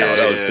just Yeah,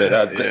 that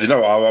was you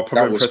know, I'm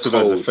probably was impressed with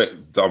those cold.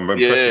 effects. I'm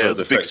impressed with those it's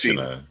a big effects, you scene.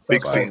 know.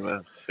 Big Like, scene,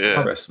 man. Yeah.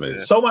 impressed me.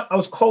 So much. I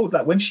was cold.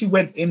 Like when she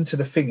went into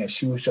the thing, and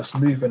she was just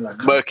moving like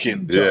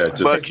Murking. Yeah, just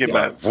Murking,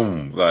 like,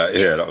 man. boom, like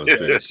that was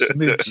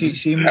big.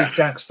 She moved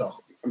gangster.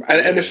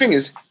 And the thing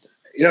is,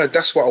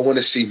 that's what I want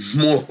to see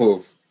more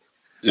of.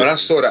 When I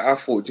saw that, I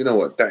thought, you know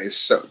what,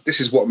 this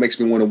is what makes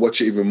me want to watch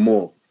it even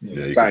more.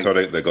 Yeah, you Bang. can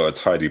tell they got a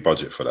tidy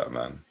budget for that,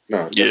 man.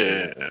 No,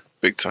 Yeah,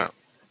 big time.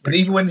 And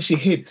even when she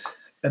hid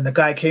and the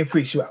guy came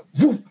free, she went,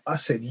 whoop. I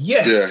said,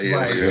 yes,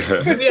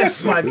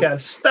 yes, my guy,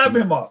 stab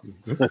him up.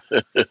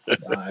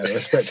 I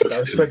respected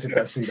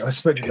that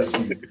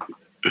scene.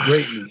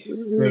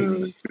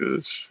 Greatly.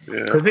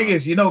 Yeah. The thing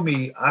is, you know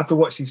me, I have to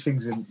watch these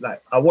things and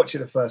like I watch it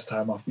the first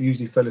time, I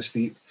usually fell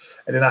asleep.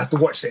 And then I have to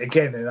watch it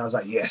again, and I was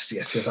like, yes.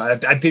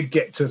 I did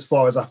get to as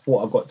far as I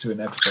thought I got to in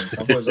the episode. So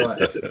I thought it was all right.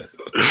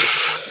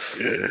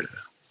 Yeah.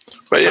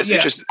 But yeah, it's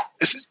interesting.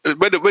 It's,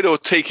 where they'll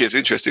take it is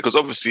interesting because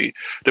obviously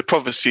the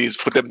prophecy is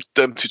for them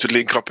two to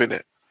link up in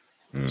it.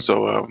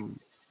 So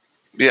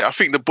I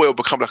think the boy will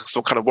become like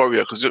some kind of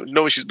warrior because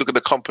when she's looking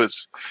at the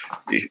compass,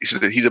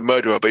 he's a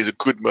murderer, but he's a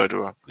good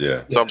murderer.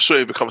 Yeah. So I'm sure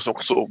he'll become some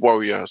sort of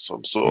warrior,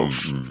 some sort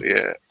of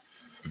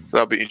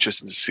That'll be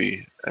interesting to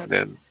see. And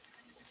then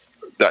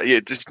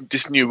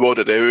this new world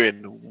that they're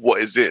in,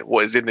 what is it?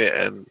 What is in it?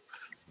 And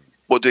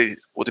what do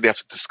they have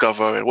to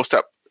discover? And what's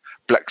that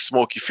black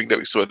smoky thing that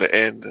we saw at the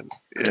end?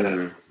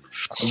 And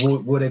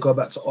Will they go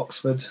back to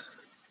Oxford?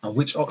 And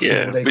which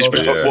Oxford will they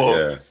which go to?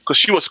 Yeah. because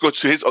she wants to go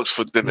to his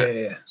Oxford, didn't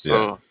it? Yeah.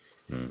 So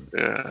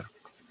Mm.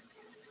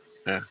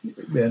 Yeah,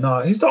 no,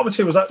 his Dark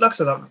Materials, like I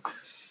said,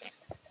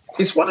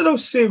 it's one of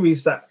those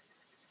series that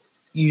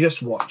you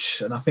just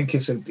watch, and I think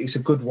it's a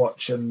good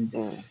watch,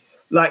 and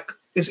like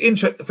it's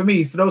interesting for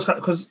me for those kind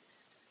because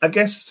I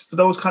guess for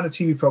those kind of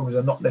TV programs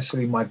are not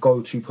necessarily my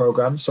go-to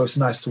program, so it's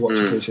nice to watch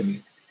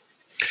occasionally.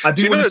 I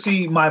do want to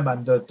see my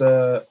man,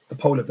 the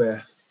polar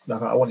bear.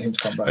 Like I want him to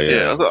come back. Oh,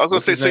 I was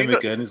What's gonna his say, name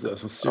again? Is that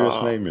some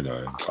serious name? You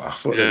know, I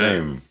forgot the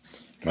name.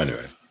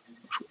 Anyway,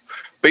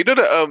 but you know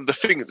that the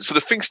thing. So the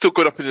thing's still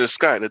going up into the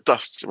sky, the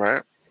dust,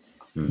 right?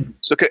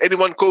 So can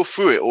anyone go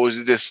through it, or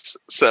is it just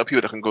certain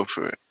people that can go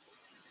through it?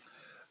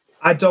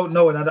 I don't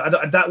know, and I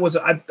don't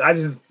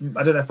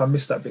know if I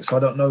missed that bit, so I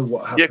don't know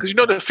what happened. Yeah, because you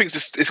know the things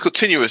it's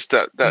continuous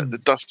that the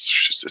dust.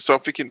 So I'm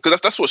thinking because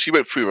that's what she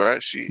went through,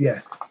 right?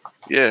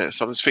 Yeah.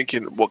 So I'm just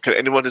thinking, what can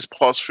anyone just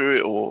pass through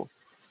it, or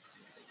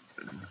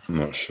I'm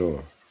not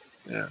sure.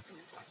 Yeah.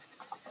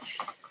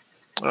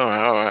 All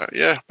right.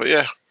 Yeah, but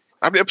yeah,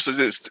 how many episodes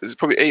is it? Is it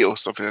probably 8 or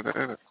something like that,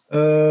 isn't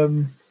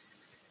it?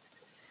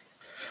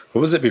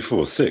 What was it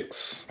before?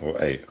 6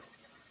 or 8?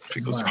 I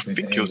think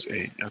it was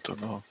 8. I don't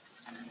know.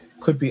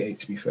 Could be 8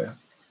 to be fair.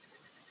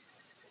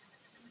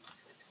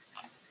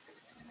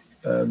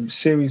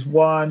 Series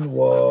 1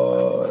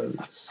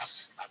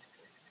 was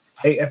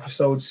 8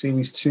 episodes.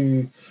 Series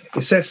 2,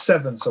 it says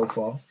 7 so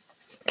far.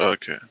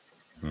 Okay.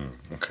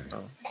 Okay.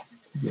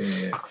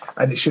 Yeah,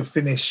 and it should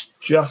finish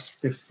just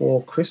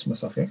before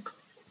Christmas, I think.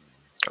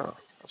 Oh,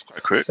 that's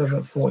quite quick.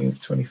 7th, 14th,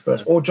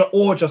 21st,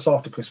 or just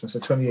after Christmas, the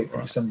 28th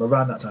of December,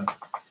 around that time.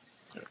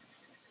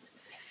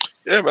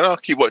 Yeah, man, I'll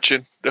keep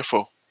watching.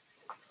 Therefore.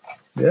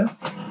 Yeah.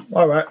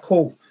 All right.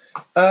 Cool.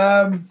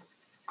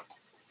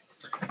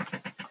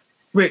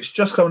 Rich,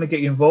 just going to get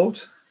you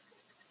involved.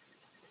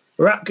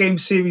 Rap Game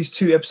Series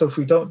 2, Episode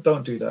 3.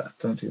 Don't do that.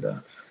 Don't do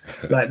that.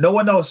 Like no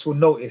one else will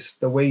notice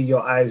the way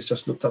your eyes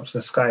just looked up to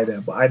the sky there,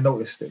 but I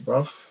noticed it,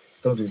 bro.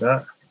 Don't do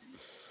that.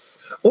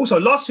 Also,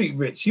 last week,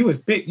 Rich, you was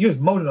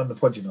moaning on the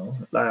pod, you know.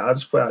 Like I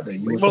just put out there,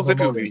 you was proper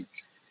moaning.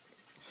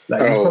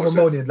 Like you was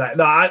proper moaning. Like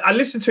no, I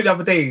listened to it the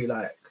other day.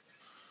 Like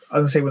I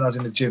was gonna say when I was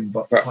in the gym,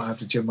 but I can't have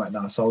the gym right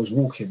now. So I was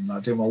walking,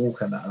 like doing my walk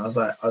and that, and I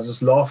was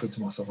just laughing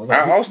to myself.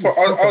 I was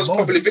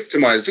probably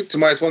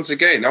victimized once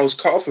again. I was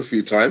cut off a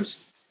few times.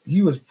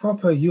 You was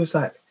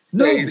like.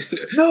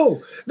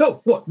 No,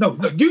 what? No,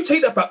 you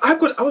take that back. I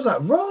was like,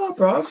 raw,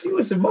 bro. He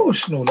was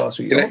emotional last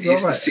week. You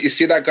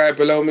see that guy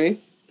below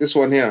me? This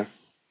one here.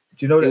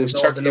 Do you know that it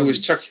was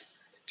Chuck?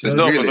 There's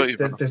no one below you,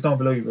 bro. There's no one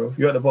below you, bro.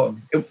 You're at the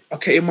bottom.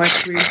 Okay, in my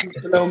screen, he's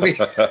below me.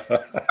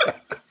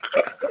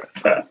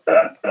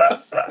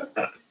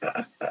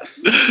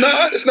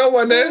 No, there's no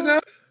one there.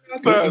 No.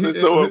 No, there's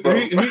no one, bro.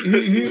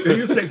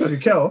 Who flexes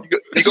it, Kel?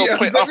 You got to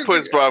point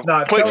upwards, bro.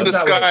 Nah, point to the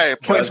sky.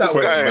 Point to the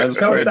sky. Man's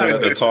putting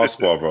at the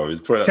taskbar, bro. He's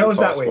putting Kel's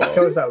that way.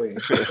 Kel's that way.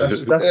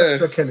 That's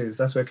where Kel is.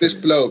 That's where Kel is. This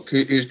bloke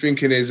who's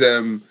drinking his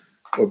or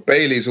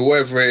Bailey's or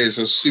whatever it is,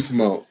 or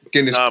Supermalt,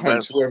 Guinness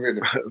Punch, whatever it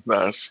is.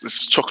 Nah,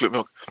 it's chocolate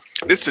milk.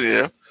 Listen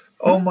here.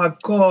 Oh my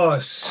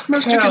gosh.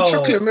 Man's drinking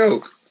chocolate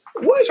milk.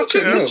 What are you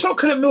drinking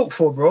chocolate milk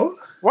for, bro?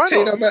 Why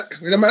not?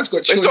 The man's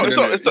got children.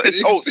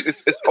 It's oats.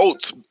 It's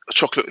oats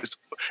chocolate.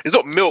 It's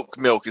not milk.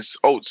 It's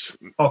oats.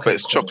 Okay, but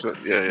it's chocolate.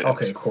 Yeah.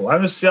 Okay, cool. I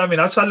try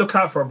to look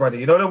out for a brother.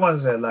 You know the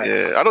ones that like.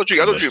 Yeah, I don't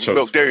drink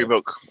milk. Dairy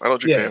milk. I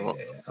don't drink dairy milk.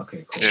 Yeah.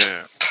 Okay, cool.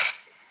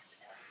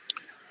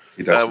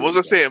 Yeah. What was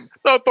I saying?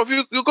 No, but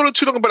you're going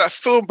too long about that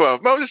film, bro.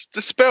 Man was just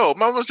the spell.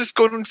 Man was just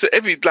going into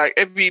every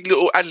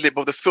little ad lib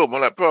of the film. I'm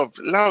like, bro,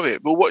 allow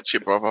it. We'll watch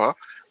it, brother.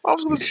 I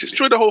was going to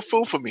destroy the whole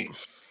film for me.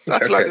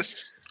 That's like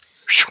this.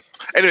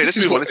 Anyway, let's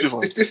move on.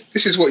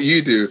 This is what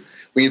you do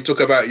when you talk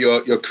about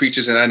your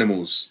creatures and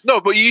animals. No,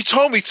 but you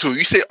told me to.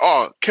 You say,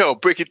 Kel,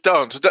 break it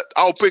down. So that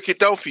I'll break it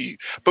down for you.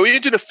 But when you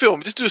do the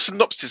film, just do a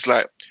synopsis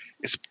like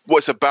it's what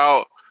it's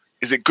about.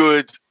 Is it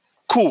good?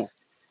 Cool.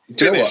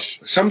 Do you know what?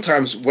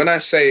 Sometimes when I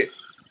say it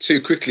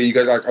too quickly, you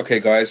go like, okay,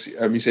 guys.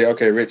 You say,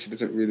 okay, Rich, it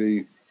doesn't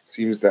really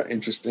seem that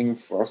interesting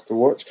for us to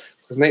watch.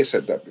 Because Nate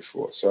said that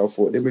before. So I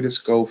thought, let me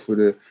just go for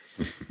the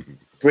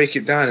break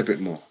it down a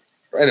bit more.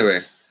 But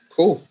anyway,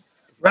 cool.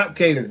 Rap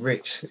Game,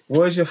 Rich.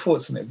 What are your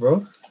thoughts on it,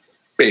 bro?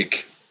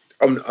 Big.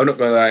 I'm not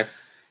gonna lie.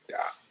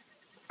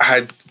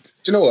 Do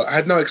you know what? I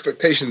had no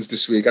expectations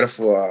this week. I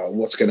thought,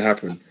 what's gonna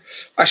happen?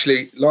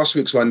 Actually, last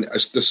week's one, I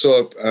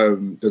saw there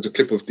was a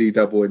clip of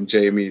D-Double and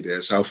JME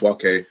there, so I thought,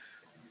 okay,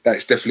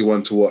 that's definitely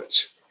one to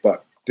watch.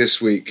 But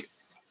this week,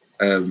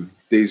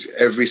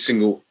 every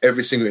single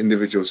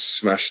individual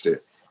smashed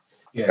it.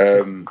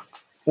 Yeah.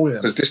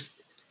 Because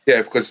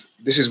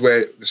this is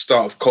where the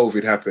start of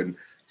COVID happened.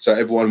 So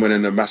everyone went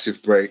in a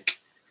massive break.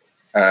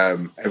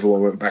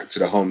 Everyone went back to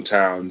the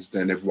hometowns.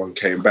 Then everyone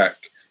came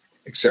back,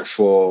 except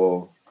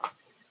for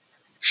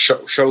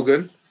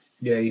Shogun.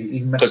 Yeah,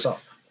 he messed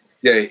up.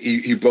 Yeah,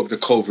 he broke the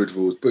COVID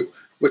rules. But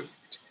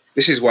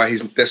this is why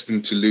he's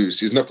destined to lose.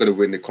 He's not going to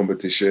win the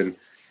competition.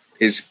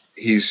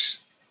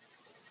 He's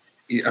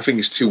I think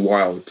he's too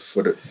wild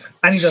for the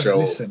And he doesn't show.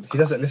 listen. He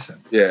doesn't listen.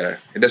 Yeah,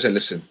 he doesn't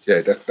listen.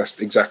 Yeah, that's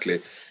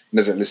exactly. He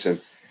doesn't listen.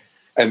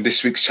 And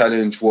this week's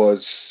challenge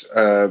was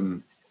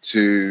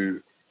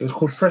to. It was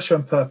called Pressure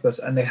and Purpose,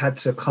 and they had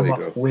to come There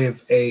you up go.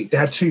 with they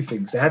had two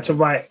things. They had to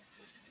write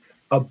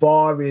a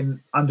bar in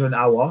under an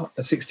hour,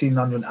 a 16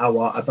 under an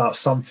hour, about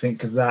something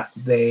that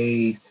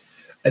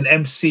an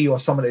MC or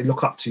someone they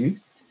look up to.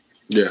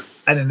 Yeah.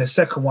 And then the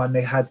second one,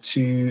 they had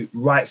to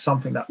write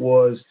something that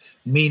was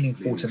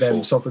meaningful to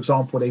them. So, for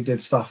example, they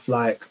did stuff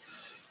like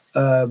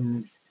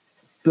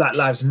Black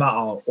Lives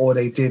Matter, or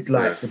they did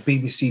like the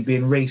BBC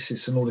being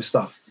racist and all this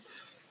stuff.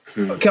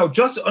 Kel,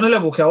 just on a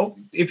level, Kel,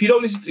 if you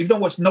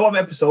don't watch no other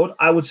episode,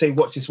 I would say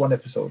watch this one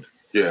episode.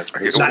 Yeah.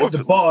 Like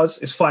the bars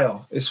is fire.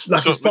 It's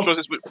like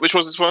Which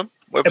was this one?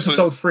 What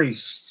episode is- 3,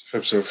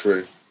 Episode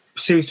 3.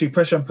 series 2,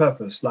 Pressure and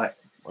Purpose. Like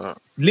Wow.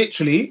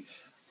 literally,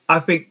 I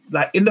think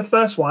like in the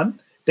first one,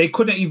 they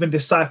couldn't even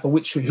decipher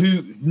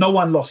who. No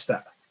one lost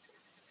that.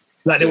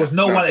 Like there was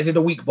no one that did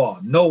a weak bar.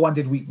 No one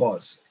did weak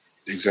bars.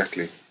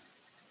 Exactly.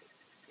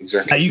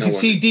 Like you No can one.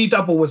 see D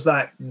Double was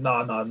like,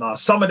 no.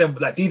 Some of them,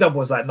 like D Double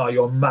was like, no,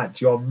 you're mad.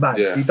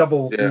 Yeah. D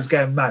Double was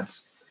getting mad.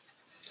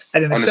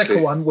 And then the Honestly.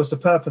 second one was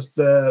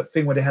the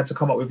thing where they had to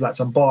come up with like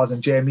some bars,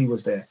 and JME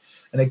was there.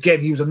 And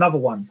again, he was another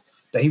one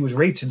that he was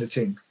rating the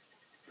thing.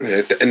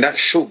 Yeah, and that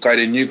short guy,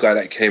 the new guy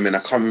that came in, I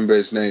can't remember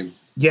his name.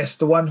 Yes,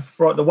 the one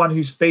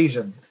who's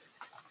Bayesian.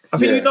 I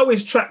think you know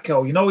his track,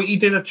 Kel. You know he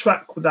did a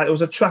track that it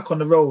was a track on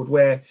the road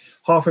where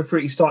halfway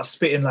through he starts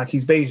spitting like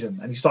he's Bayesian,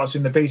 and he starts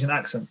doing the Bayesian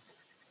accent.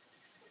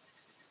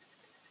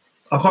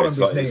 I can't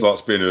remember his name. It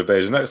starts being with a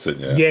Bayesian accent,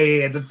 yeah.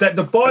 Yeah.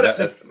 The bar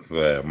the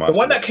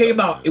one that came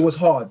out, it was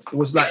hard. It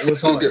was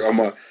hard. I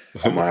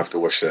might have to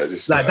watch that.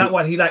 Like that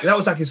one, that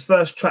was like his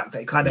first track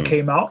that kind of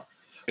came out.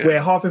 Yeah.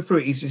 Where halfway through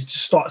he just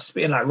starts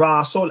spitting like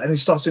Russell, and he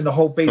starts doing the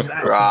whole Bayesian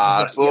accent.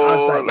 I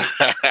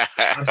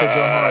said,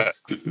 you're hard.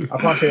 I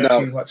can't say that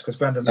too much because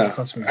Brandon's going to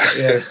cuss me. But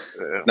yeah.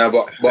 No,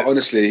 but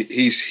honestly,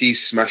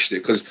 he's smashed it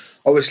because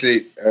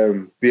obviously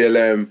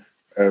BLM,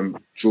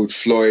 George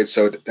Floyd,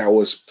 so that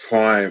was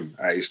prime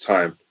at his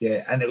time.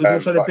 Yeah, and it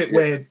was also the bit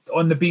where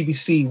on the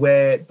BBC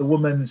where the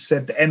woman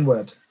said the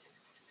N-word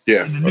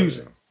Yeah, in the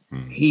news.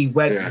 He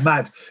went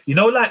mad. You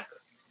know, like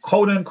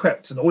Cold and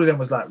Crept and all of them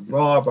was like,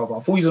 raw, brother.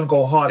 I thought he was going to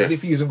go hard. And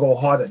if he was going to go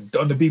hard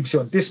on the BBC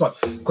on this one,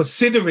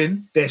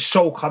 considering their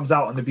show comes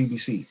out on the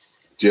BBC.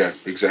 Yeah,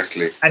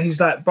 exactly. And he's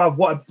like,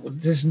 bruv,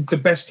 this is the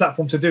best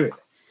platform to do it.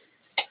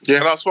 Yeah.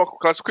 Can I ask a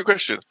quick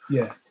question?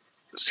 Yeah.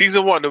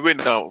 Season 1, the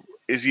winner,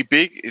 is he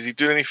big? Is he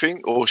doing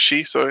anything? Or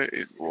she, sorry?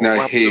 No, What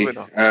happened to the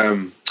winner?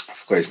 I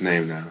forgot his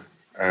name now.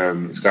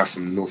 This guy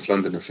from North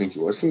London, I think he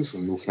was from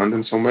North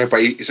London somewhere.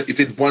 But he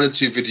did 1 or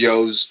 2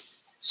 videos,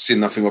 seen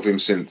nothing of him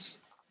since.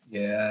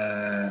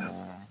 Yeah.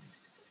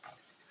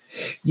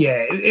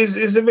 Yeah,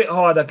 it's a bit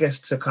hard, I guess,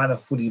 to kind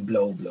of fully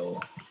blow.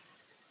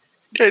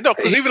 Yeah, no,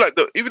 because even like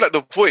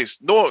the voice,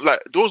 no, like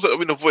those that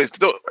are in the voice,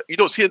 you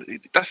don't see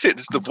it. That's it.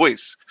 It's the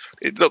voice.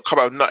 It don't come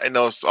out nothing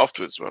else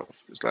afterwards, bro.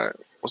 It's like,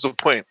 what's the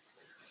point?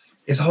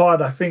 It's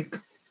hard. I think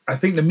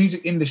the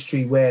music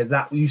industry where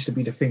that used to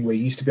be the thing where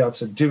you used to be able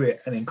to do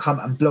it and then come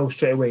and blow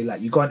straight away.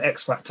 Like you go on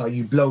X Factor,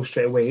 you blow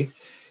straight away.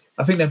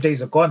 I think them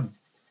days are gone.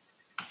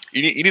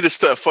 You need to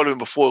start following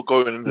before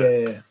going in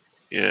there.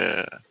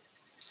 Yeah.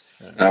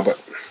 No, but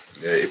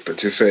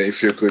to be fair,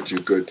 if you're good, you're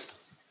good.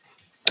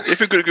 If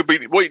you're good, you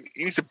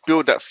need to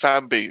build that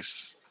fan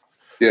base.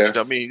 Yeah. You know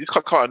what I mean? You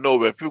can't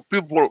nowhere.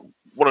 People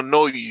want to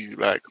know you.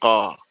 Like,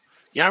 I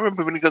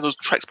remember when he did those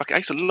tracks back. I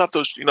used to love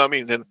those. You know what I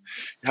mean? Then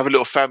you have a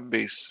little fan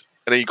base,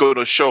 and then you go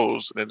to those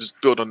shows, and then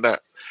just build on that.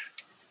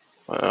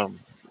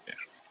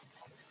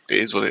 It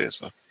is what it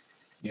is, man.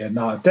 Yeah,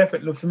 no,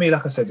 definitely. Look, for me,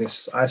 like I said,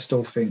 I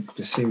still think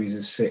the series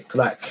is sick.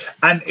 Like,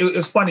 and it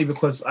was funny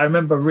because I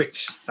remember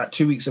Rich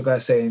 2 weeks ago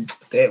saying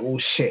they're all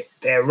shit,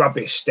 they're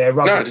rubbish.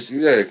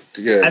 Yeah.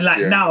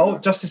 And now,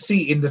 just to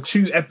see in the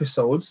 2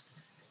 episodes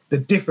the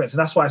difference, and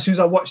that's why as soon as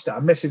I watched it, I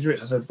messaged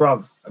Rich. I said,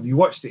 "Bruv, have you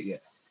watched it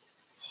yet?"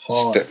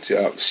 Hard.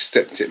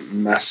 Stepped it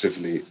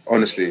massively.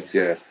 Honestly,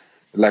 yeah.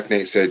 Like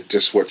Nate said,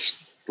 just watch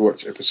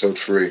episode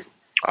 3.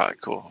 All right,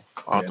 cool.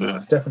 I'll do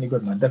it. Definitely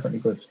good, man.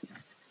 Definitely good.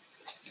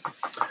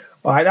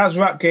 All right, that was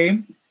Rap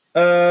Game.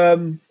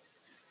 Well,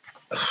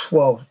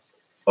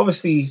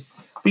 obviously,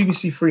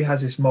 BBC Three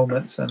has its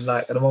moments, and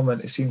like at the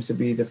moment, it seems to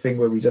be the thing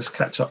where we just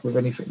catch up with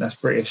anything that's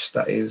British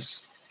that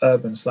is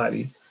urban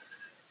slightly.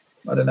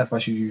 I don't know if I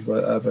should use the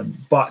word urban,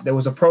 but there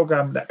was a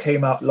program that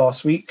came out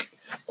last week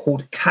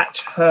called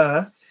Catch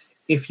Her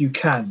If You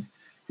Can,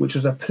 which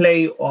was a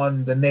play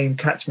on the name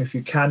Catch Me If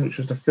You Can, which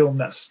was the film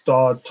that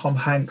starred Tom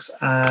Hanks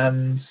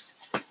and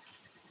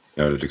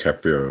Leonardo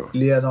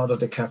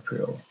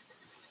DiCaprio.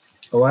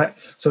 All right.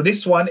 So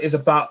this one is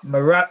about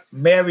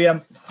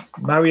Mariam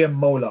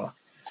Mola,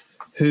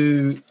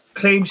 who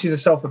claims she's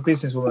herself a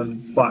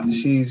businesswoman, but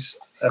she's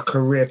a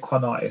career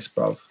con artist,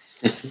 bro.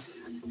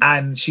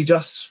 And she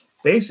just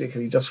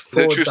basically just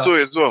frauds. Is it a true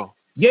story as well?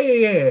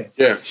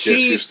 Yeah,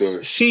 She true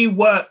story. she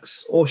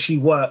works.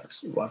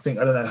 Well, I think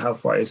I don't know how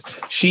far it is.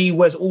 She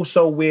was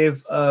also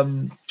with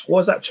what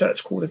was that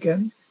church called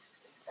again?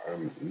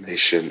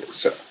 Nation.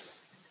 So,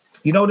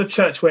 You know the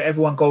church where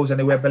everyone goes and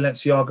they wear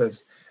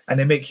Balenciagas and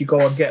they make you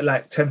go and get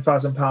like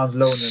 £10,000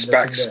 loan.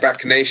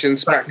 SPAC Nation.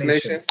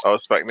 Oh,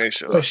 SPAC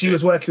Nation. So she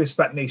was working with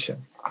SPAC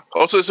Nation.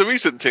 Also, it's a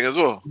recent thing as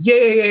well.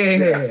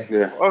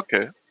 Yeah.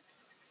 Okay.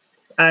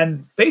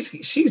 And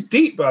basically, she's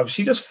deep, bro.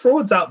 She just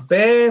frauds out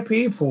bare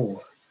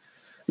people.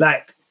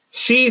 Like,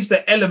 she's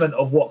the element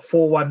of what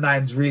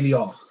 419s really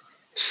are.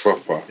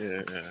 Proper.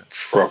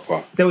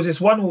 Proper. There was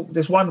this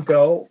one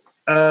girl.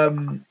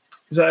 It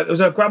was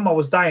her grandma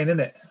was dying,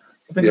 innit?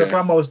 I think her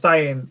grandma was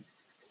dying.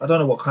 I don't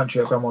know what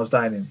country her grandma was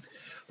dying in.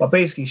 But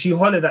basically, she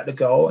hollered at the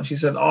girl and she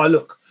said, "Oh,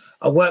 look,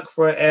 I work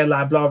for an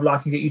airline, blah, blah, I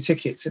can get you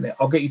tickets, innit?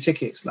 I'll get you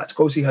tickets, like, to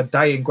go see her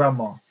dying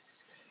grandma."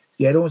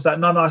 Yeah, the one's like,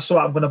 no, I saw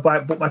it. I'm going to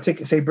book my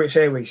ticket, say British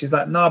Airways. She's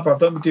like, "Nah, bro,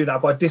 don't be doing that.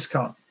 I've got a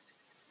discount."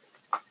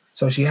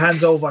 So she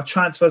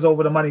transfers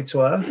over the money to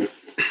her.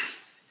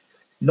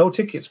 No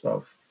tickets,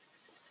 bro.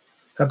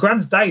 Her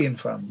grand's dying,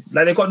 fam.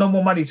 Like, they got no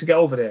more money to get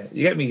over there.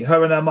 You get me?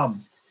 Her and her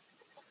mum.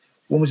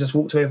 Woman just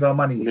walked away with her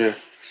money. Yeah.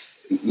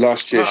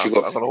 Last year, she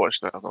got... I'm going to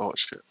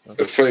watch that.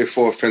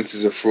 34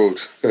 offences of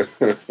fraud.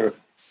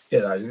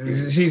 Yeah,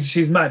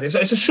 she's mad. It's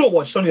a short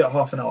watch. It's only like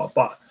half an hour.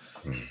 But,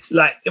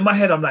 like, in my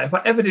head, I'm like, if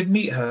I ever did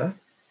meet her,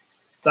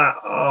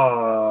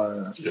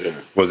 Yeah.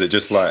 Was it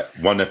just like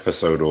one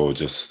episode or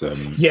just...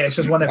 Yeah, it's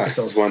just one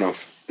episode. It's one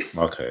off.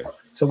 Okay.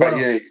 So but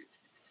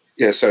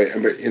sorry,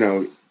 but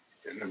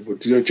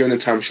during the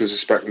time she was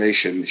a SPAC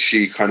Nation,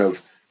 she kind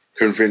of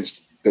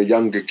convinced the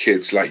younger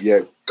kids, like,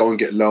 yeah, go and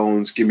get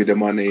loans, give me the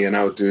money, and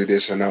I'll do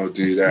this and I'll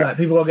do that. Like,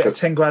 people gotta get a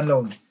 10 grand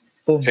loan.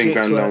 Boom, 10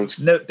 grand loans.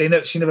 No,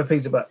 she never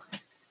pays it back.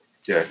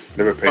 Yeah,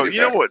 never paid it back.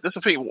 You know what? That's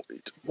the thing.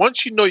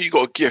 Once you know you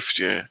got a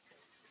gift,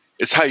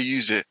 it's how you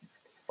use it.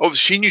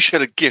 Obviously, she knew she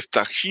had a gift.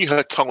 Like, she knew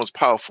her tongue was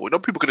powerful. You know,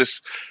 people could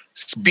just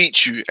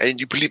speech you and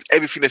you believe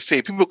everything they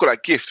say. People got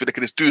that gift where they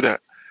can just do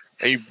that.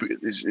 And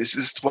it's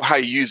just how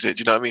you use it.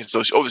 Do you know what I mean?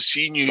 So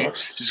she knew.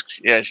 She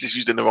just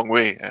used it in the wrong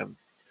way. And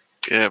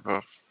yeah,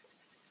 bro.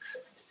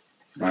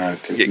 Man,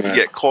 you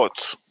get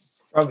caught.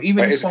 Bro,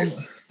 even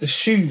the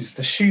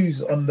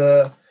shoes on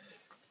the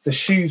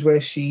shoes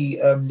where she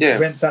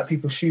rents out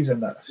people's shoes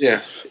and that.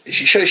 Yeah,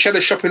 she had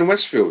a shop in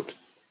Westfield.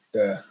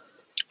 Yeah.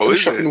 Oh,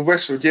 shop in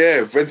Westfield,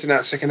 renting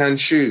out secondhand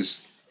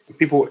shoes.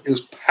 People, it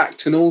was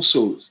packed in all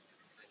sorts.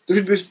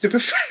 To be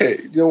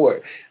fair, you know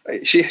what?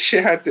 She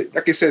had,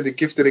 like I said, the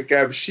gift of the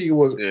gab. She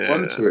was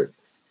onto it.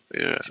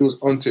 Yeah, she was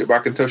onto it. But I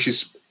can tell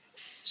she's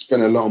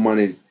spent a lot of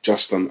money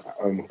just on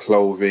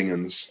clothing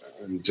and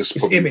just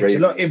it's image, a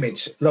lot of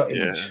image.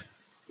 Yeah.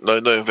 No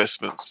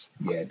investments.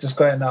 Yeah, just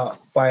going out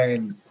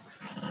buying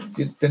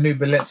the new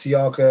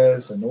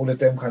Balenciagas and all of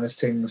them kind of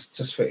things.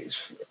 Just for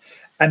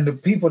and the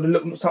people that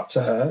looked up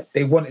to her,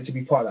 they wanted to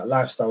be part of that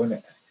lifestyle,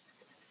 innit?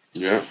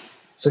 Yeah.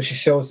 So she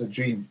sells the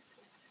dream.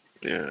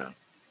 Yeah.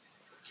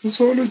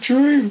 It's all a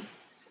dream.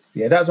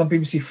 Yeah, that was on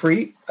BBC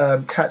Three.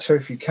 Catch her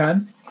if you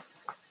can.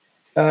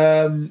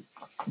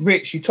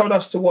 Rich, you told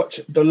us to watch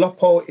The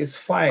Lopo is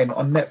Fine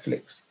on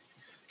Netflix.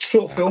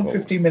 Short film,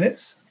 15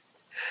 minutes.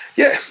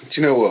 Yeah,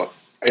 do you know what?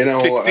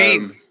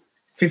 15.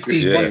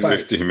 15. Yeah,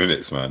 15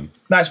 minutes, man.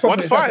 No, it's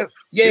probably 1.5.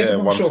 It's a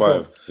proper short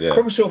film. Yeah.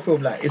 Proper short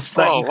film, like it's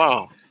like. Oh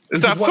wow!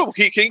 Is that a film?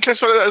 Can you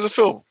classify that as a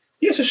film?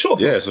 Yeah, it's a short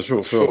film. Yeah, it's a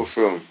short film. Short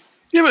film.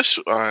 Yeah, but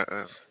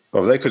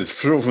Well,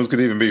 short films could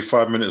even be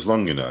 5 minutes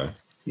long, you know.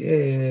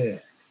 Yeah.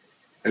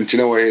 And do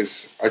you know what it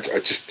is? I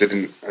just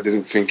didn't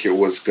think it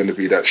was going to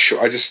be that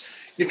short.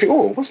 You think,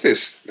 oh, what's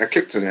this? And I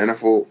clicked on it and I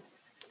thought,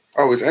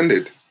 oh, it's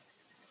ended.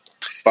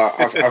 But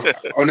I've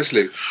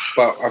honestly,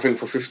 I think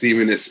for 15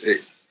 minutes,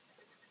 it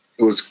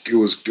was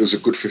a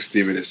good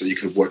 15 minutes that you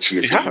could watch.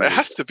 It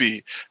has to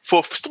be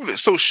for something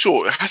that's so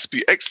short. It has to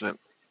be excellent.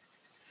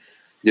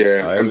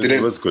 Yeah,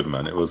 it was good,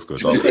 man. It was good.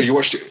 You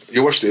watched it.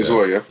 You watched it as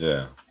well, yeah.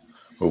 Yeah,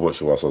 I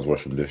watched it whilst I was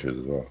washing dishes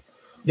as well.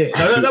 Yeah,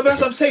 no,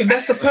 that's what I'm saying.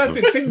 That's the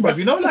perfect thing, bro.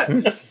 You know, like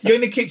you're in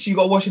the kitchen, you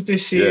got to wash your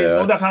dishes,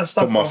 all that kind of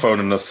stuff. Put my phone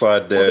on the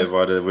side there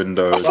by the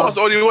window. I thought I was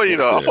the only one, you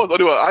know. I thought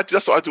the only one.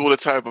 That's what I do all the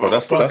time, bro.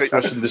 That's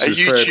washing dishes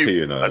therapy,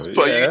 you know. Let's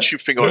put a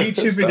YouTube thing on.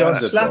 YouTube video,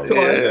 slap it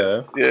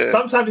on. Yeah.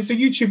 Sometimes if the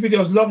YouTube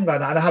video is longer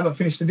and I haven't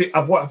finished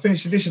I've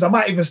finished the dishes, I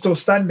might even still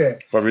stand there.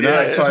 But we're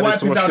not excited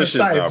to wash dishes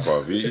now,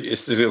 bro.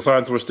 It's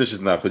exciting to wash dishes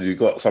now because you've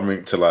got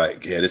something to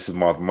like. Yeah, this is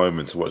my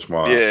moment to watch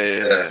my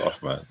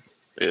stuff, man.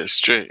 Yeah,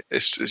 straight.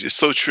 It's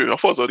so true. I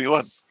thought I was the only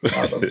one.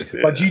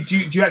 But do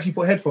you actually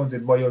put headphones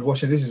in while you're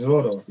washing dishes as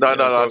well, though? No.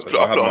 I put it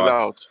on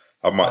loud.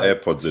 I have my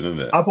AirPods in,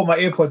 innit? I put my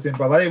AirPods in,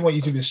 bro. I didn't want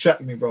you to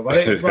distract me, bro.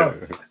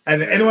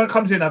 And anyone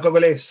comes in, I go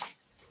release.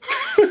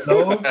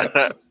 No.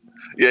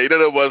 Yeah, you know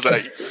the ones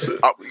like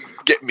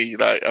get me.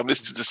 Like I'm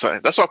listening to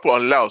something. That's why I put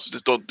on loud. So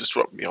just don't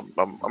disrupt me.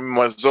 I'm in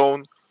my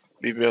zone.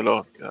 Leave me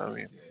alone. You know what I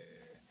mean?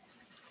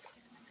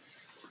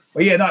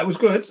 But yeah, no, it was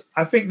good.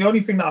 I think the only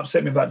thing that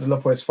upset me about The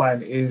Lopo is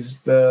Fine is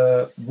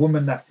the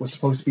woman that was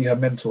supposed to be her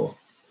mentor.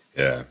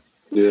 Yeah.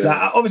 Yeah.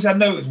 Like, obviously, I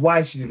know it's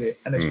why she did it,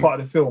 and it's part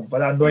of the film, but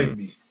that annoyed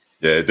me.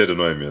 Yeah, it did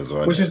annoy me as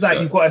well. Which is like,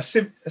 you've got a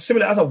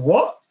similar. I was like,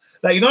 what?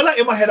 Like, you know, like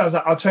in my head, I was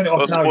like, I'll turn it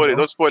off now.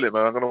 Don't spoil it,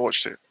 man. I'm gonna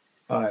watch it.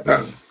 All right.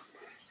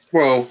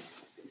 Well,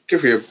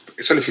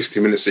 it's only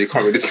 15 minutes, so you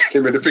can't really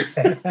tell him anything.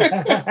 But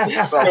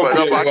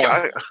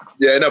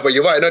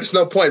you're right. No, there's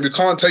no point. We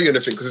can't tell you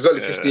anything because it's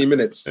only 15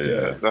 minutes.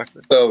 Yeah,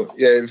 exactly. So,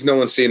 if no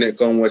one's seen it,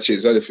 go and watch it.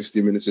 It's only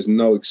 15 minutes. There's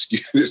no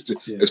excuse.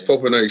 There's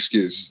proper no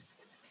excuse.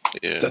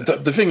 Yeah.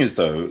 The thing is,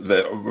 though,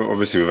 that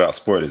obviously without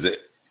spoilers,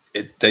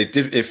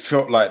 it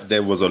felt like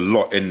there was a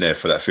lot in there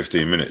for that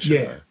 15 minutes. You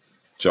know?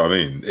 Do you know what I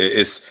mean?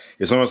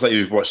 It's almost like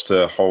you've watched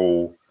the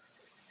whole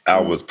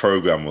hours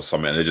program or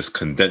something, and they just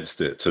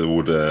condensed it to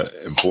all the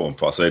important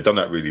parts. So they've done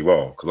that really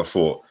well, because I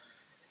thought,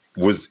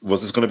 was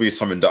this going to be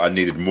something that I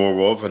needed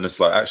more of? And it's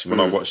like, actually, when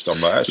I watched it,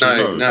 I'm like,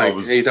 actually,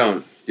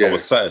 I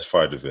was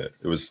satisfied with it.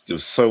 It was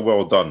so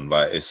well done.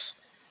 Like, it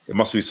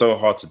must be so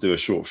hard to do a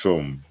short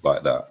film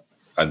like that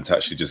and to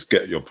actually just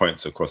get your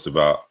points across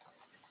without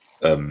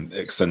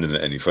extending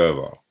it any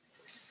further.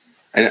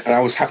 And I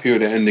was happy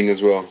with the ending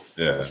as well.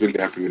 Yeah, I was really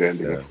happy with the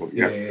ending. Yeah. I thought,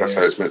 that's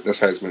how it's meant. That's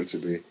how it's meant to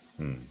be.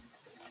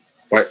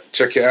 Right,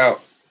 check it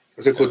out.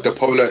 What's it called?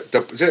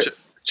 Is it?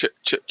 Check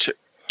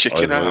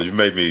it out. You've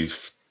made me.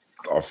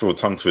 I feel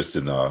tongue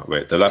twisted now.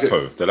 Wait,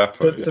 Delapo.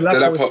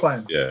 Delapo is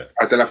fine. Yeah,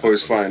 Delapo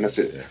is fine. That's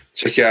it. Yeah.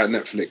 Check it out,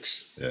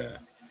 Netflix. Yeah.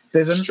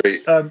 There's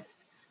Straight.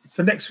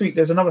 For next week,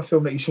 there's another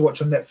film that you should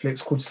watch on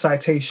Netflix called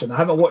Citation. I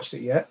haven't watched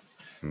it yet,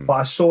 but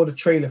I saw the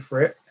trailer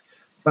for it.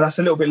 But that's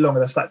a little bit longer.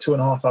 That's like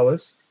 2.5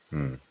 hours.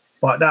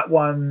 But that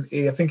one,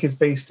 I think, is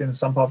based in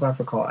some part of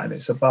Africa, and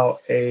it's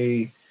about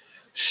a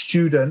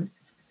student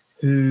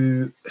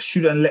and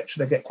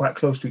lecturer that get quite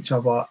close to each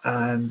other,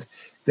 and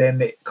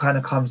then it kind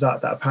of comes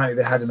out that apparently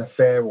they had an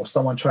affair or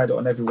someone tried it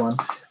on everyone,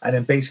 and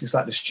then basically it's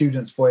like the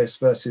student's voice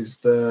versus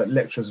the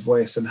lecturer's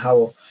voice and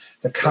how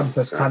the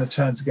campus kind of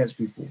turns against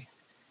people.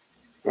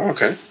 Oh,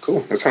 okay, cool.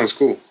 That sounds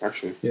cool,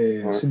 actually.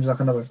 Yeah. Right. Seems like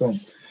another film.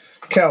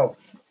 Kel,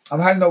 I'm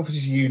handing over to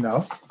you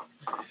now.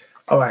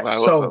 All right,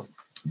 so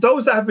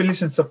those that have been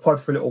listening to the pod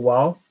for a little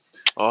while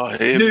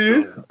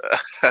knew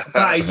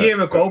about a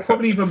year ago,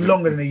 probably even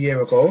longer than a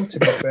year ago, to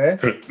be fair,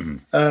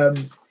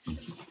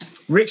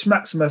 Rich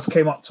Maximus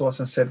came up to us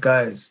and said,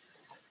 guys,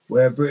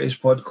 we're a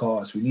British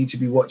podcast. We need to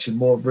be watching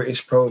more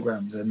British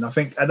programs. And I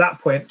think at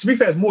that point, to be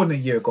fair, it's more than a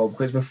year ago,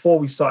 because before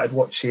we started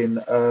watching...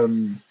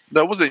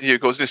 No, it wasn't a year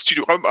ago. It was in the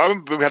studio. I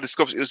remember when we had this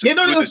conversation.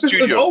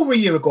 It was over a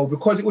year ago,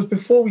 because it was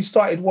before we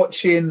started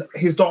watching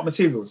His Dark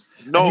Materials.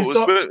 No,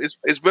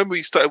 it's when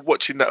we started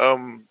watching that. I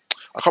can't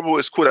remember what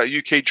it's called, that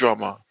UK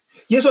drama.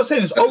 Yes, what I'm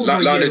saying is over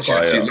a year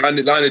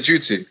ago. Line of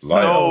Duty.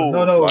 No.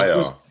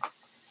 Liar.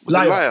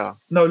 Liar.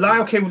 No,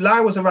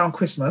 Liar was around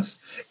Christmas.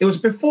 It was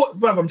before,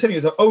 I'm telling you,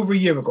 it was over a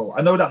year ago.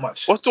 I know that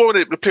much. What's the one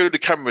with the period of the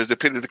cameras? The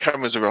period of the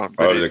cameras around.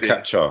 The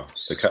Catcher.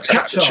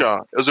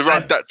 It was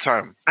around that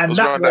time. And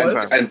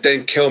and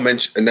then Kel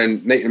mentioned, and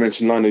then Nathan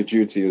mentioned Line of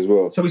Duty as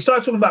well. So we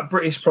started talking about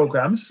British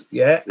programs,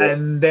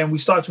 and then we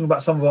started talking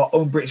about some of our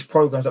own British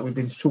programs that we've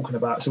been talking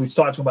about. So we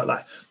started talking about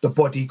like The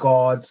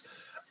Bodyguards,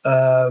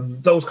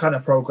 those kind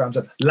of programs,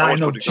 and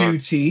Line of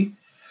Duty.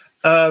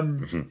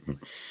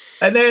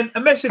 And then a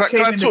message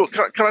came in.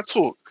 Can I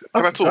talk?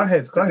 Go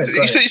ahead.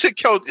 You said,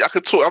 Kel, I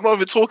could talk. I'm not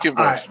even talking,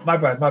 bro. All right, my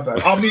bad.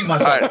 I'll mute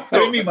myself.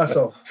 Let me mute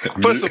myself.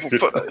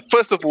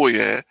 First of all,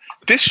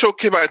 this show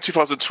came out in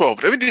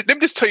 2012. Let me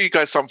just tell you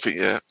guys something,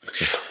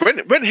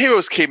 When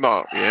Heroes came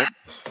out,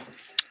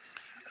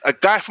 a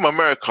guy from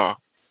America,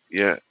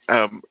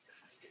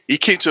 he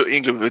came to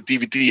England with a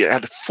DVD and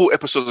had 4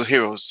 episodes of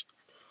Heroes.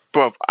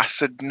 Bruv, I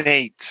said,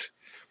 Nate,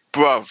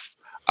 bruv,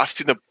 I've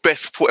seen the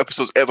best 4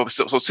 episodes ever,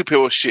 so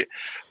superhero shit.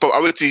 But I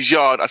went to his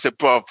yard. I said,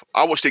 "Bruv,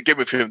 I watched it again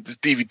with him. This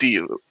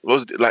DVD it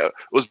was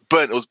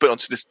burnt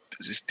onto this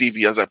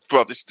DVD." I was like,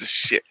 "Bruv, this is the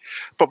shit."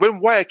 But when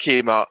Wire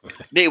came out,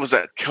 Nate was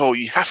like, "Kel,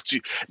 you have to."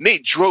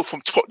 Nate drove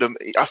from Tottenham.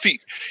 I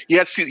think he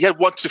had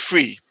 1 to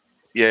 3,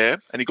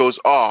 and he goes,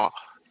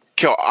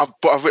 Kel, I've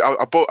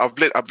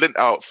lent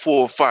out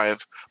 4 or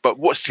 5, but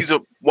what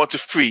season 1 to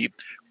 3?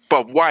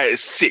 But Wire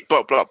is sick.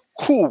 Blah blah.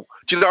 Cool.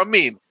 Do you know what I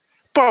mean?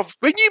 But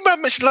when you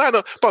mentioned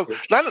Lionel, In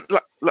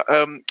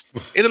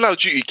the Line of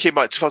Duty came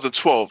out in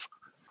 2012,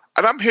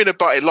 and I'm hearing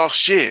about it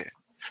last year.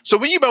 So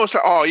when you was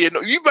like,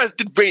 you guys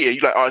did rate it,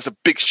 you're like, it's a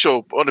big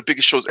show, one of the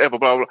biggest shows ever,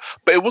 blah, blah, blah.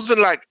 But it wasn't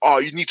like,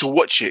 you need to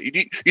watch it. You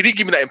didn't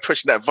give me that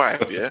impression, that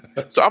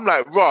vibe, So I'm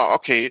like,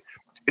 okay,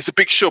 it's a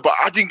big show, but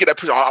I didn't get that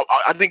impression.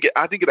 I didn't get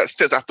that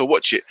sense I have to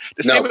watch it.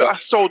 Same way I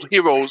sold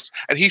Heroes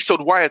and he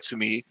sold Wire to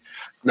me.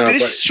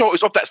 This show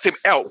is of that same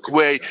ilk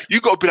where you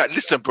got to be like,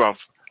 listen,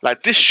 bruv,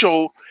 like this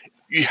show.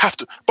 You have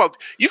to, but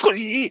you've got.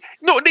 Nick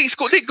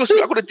goes,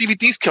 I got the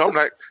DVDs, Kel. I'm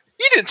like,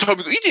 you didn't tell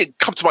me. You didn't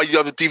come to my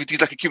other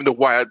DVDs like you gave me The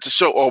Wire to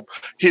show.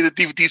 Here the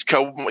DVDs,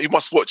 Kel. You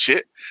must watch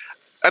it.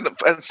 And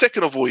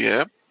second of all,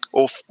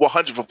 or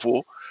 100th of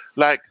all,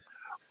 like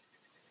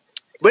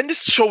when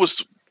this show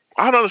was,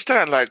 I don't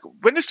understand. Like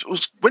when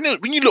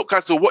you look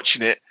guys were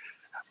watching it,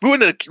 we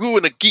were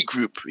in a geek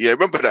group. Yeah,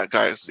 remember that,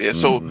 guys? Yeah.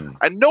 So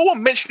and no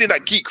one mentioned in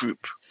that geek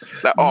group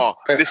that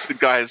this is the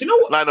guys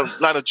line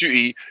of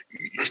duty.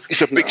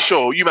 It's a big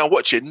show. You man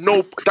watch it.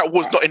 No, that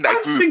was not in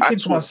that group. I'm thinking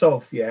to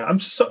myself, yeah. I'm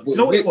just you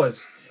know what it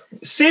was.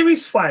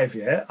 Series 5,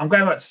 yeah. I'm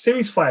going back to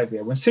Series 5,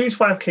 yeah. When Series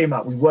 5 came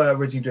out, we were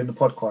already doing the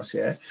podcast,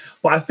 yeah.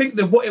 But I think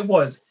that what it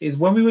was is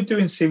when we were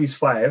doing Series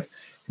 5,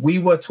 we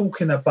were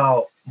talking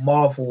about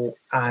Marvel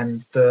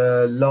and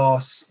the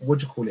last,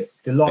 the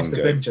last Endgame.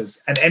 Avengers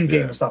and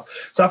Endgame and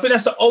stuff. So I think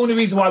that's the only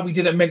reason why we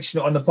didn't mention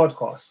it on the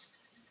podcast.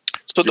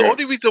 So the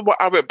only reason why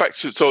I went back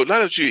to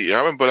Line of Duty, I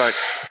remember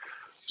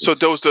so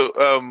there was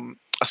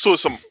I saw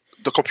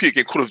the computer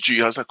game Call of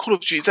Duty. I was like, Call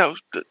of Duty, is that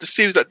the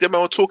series that them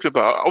I were talking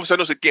about? Obviously, I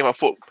know it's a game. I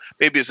thought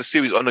maybe it's a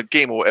series on a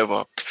game or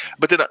whatever.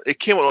 But then it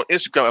came on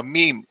Instagram, a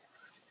meme,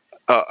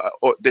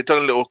 or they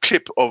done a little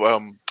clip of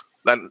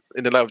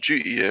in the Line of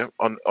Duty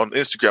on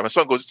Instagram, and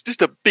someone goes, "This is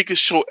the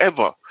biggest show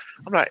ever."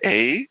 I'm like,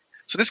 "Hey."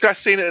 So this guy's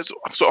saying it.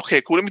 So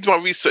okay, cool. Let me do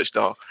my research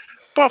now.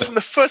 But from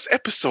the first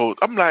episode,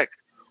 I'm like,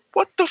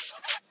 "What the?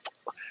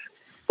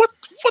 What?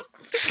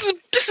 This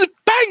is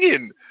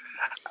banging."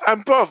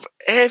 And bruv,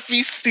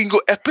 every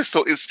single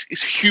episode is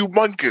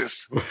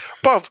humongous.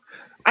 Bruv,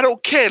 I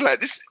don't care. Like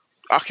this.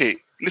 Okay,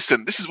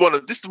 listen. This is one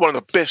of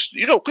the best.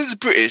 You know, because it's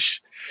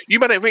British. You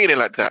might ain't rating it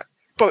like that.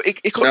 But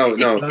it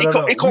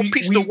can't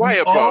piece the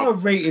wire, bro. We are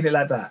rating it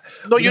like that.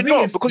 No, you're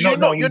not, because you're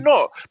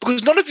not.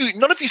 Because none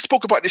of you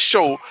spoke about this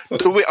show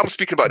the way I'm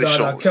speaking about this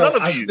show. Kel,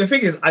 none of you. The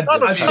thing is, I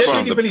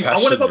genuinely believe. I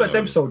want to go back to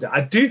episode.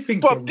 I do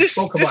think we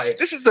spoke about it.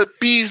 This is the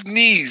bee's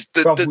knees.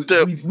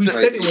 We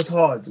said it was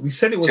hard. We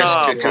said it was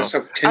hard.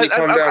 Can you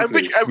calm down,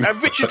 please?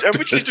 And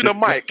Richard's doing a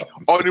mic.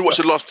 I only watched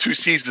the last 2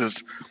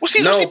 seasons. What's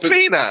he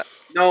playing at?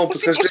 No,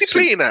 what's he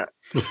playing at?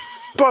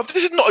 Bruv,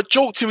 this is not a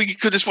joke to me. You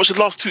could just watch the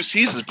last 2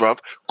 seasons, bruv.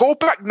 Go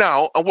back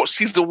now and watch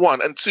season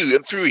 1 and 2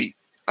 and 3.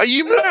 Are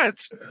you mad?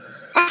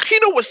 You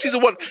know what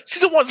season 1?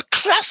 Season 1's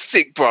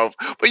classic, bruv.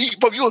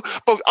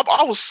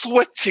 I was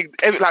sweating.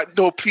 Like,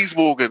 no, please,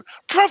 Morgan.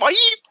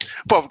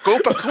 Bruv, go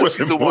back and watch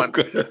season 1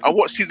 and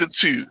watch season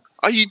 2.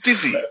 Are you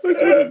dizzy?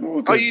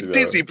 Are you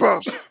dizzy,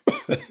 bruv?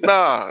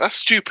 Nah, that's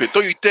stupid.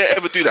 Don't you dare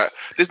ever do that.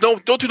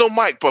 Don't do no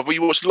mic, bruv, when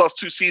you watch the last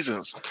 2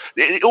 seasons.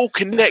 It all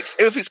connects.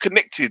 Everything's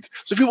connected.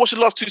 So if you watch the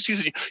last 2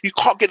 seasons, you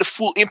can't get the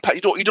full impact.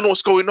 You don't know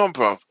what's going on,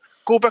 bruv.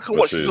 Go back and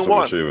watch season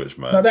 1.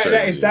 No,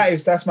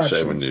 that's my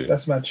truth.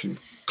 That's my truth.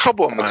 Come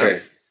on,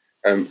 man.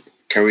 Okay.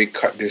 Can we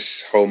cut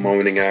this whole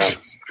moaning out?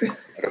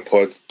 The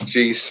pod.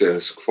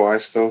 Jesus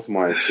Christ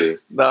Almighty!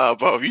 Nah,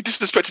 bro, you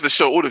disrespected the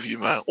show. All of you,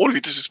 man. All of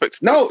you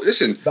disrespected. No,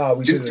 listen. No,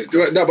 we didn't.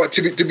 No, but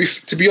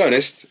to be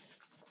honest,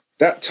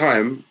 that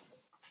time,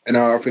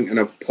 I think in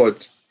a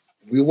pod,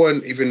 we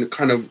weren't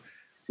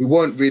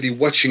really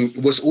watching.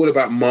 It was all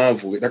about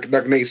Marvel.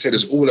 Like Nate said,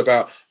 it's all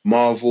about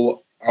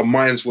Marvel. Our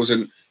minds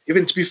wasn't.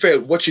 Even to be fair,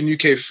 watching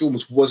UK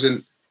films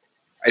wasn't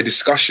a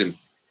discussion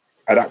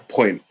at that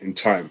point in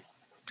time.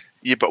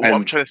 Yeah, but what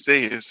I'm trying to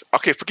say is,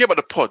 okay, forget about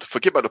the pod.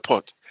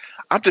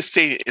 I'm just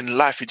saying it in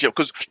life in general,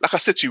 because like I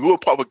said to you, we were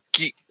part of a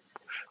geek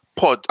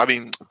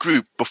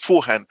group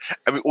beforehand,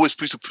 and we always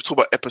used to talk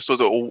about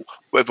episodes or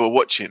whatever we're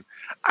watching.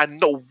 And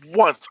not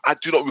once, I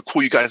do not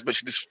recall you guys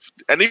mentioning this.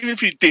 And even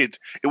if you did,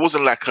 it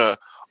wasn't like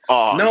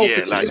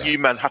you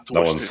man have to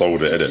watch this. No one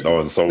sold it, innit? No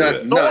one sold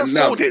it. No one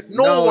sold it.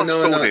 No one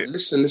sold it.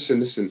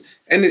 Listen.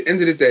 End of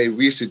the day,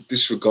 we used to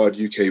disregard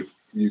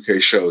UK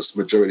shows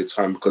the majority of the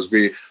time because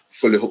we're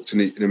fully hooked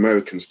in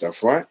American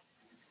stuff, right?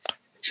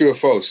 True or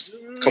false?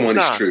 Come on,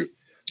 it's true.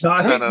 No,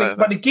 I think,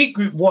 but the geek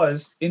group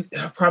was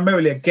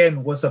primarily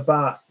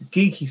about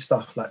geeky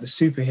stuff like the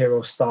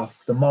superhero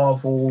stuff, the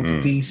Marvel,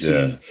 the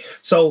DC. Yeah.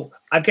 So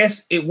I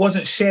guess it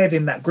wasn't shared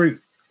in that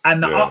group,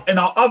 and in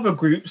our other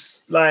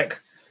groups,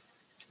 like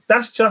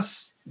that's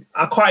just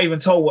I can't even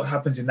tell what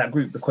happens in that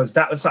group because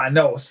that was something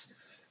else.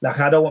 Like,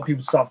 I don't want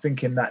people to start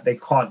thinking that they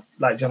can't,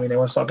 like, do you know what I mean? They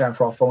want to start going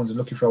for our phones and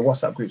looking for our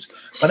WhatsApp groups.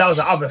 But that was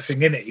the other thing,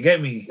 innit? You get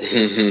me?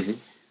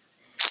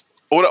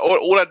 All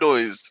I know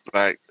is,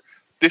 like,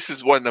 this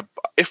is one of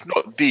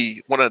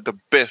the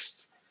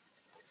best,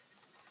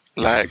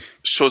 like,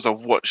 shows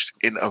I've watched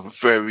in a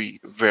very,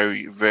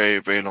 very, very,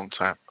 very long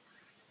time.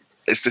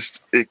 It's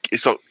just,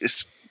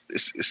 it's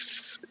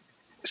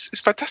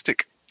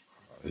fantastic.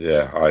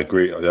 Yeah, I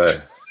agree. Yeah,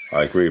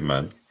 I agree,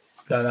 man.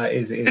 No,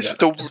 it is.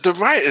 The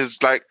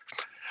writers, like,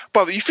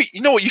 but you think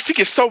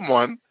it's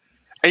someone,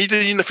 and you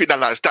didn't even think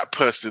that it's that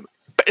person,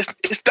 but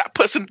it's that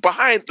person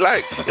behind.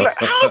 Like, you're like,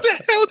 how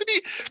the hell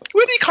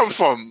where did he come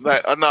from?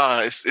 Like,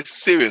 it's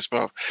serious,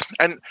 bro.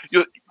 And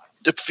your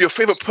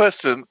favorite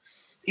person,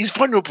 he's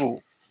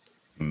vulnerable.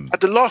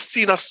 At the last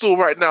scene I saw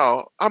right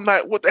now, I'm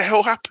like, what the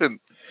hell happened?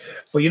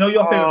 But your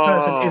favorite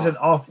person isn't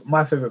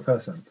my favorite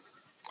person.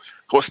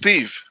 What,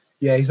 Steve?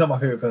 Yeah, he's not my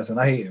favorite person.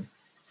 I hate him.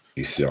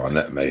 You see on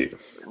that, mate.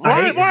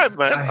 Why, man?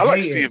 I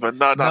like Steven.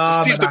 No.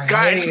 Steve's the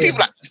guy.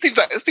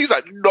 Steve's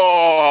like,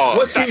 no.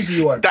 What season are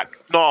you on?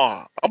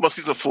 I'm on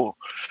season 4.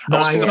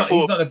 No, he's not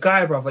the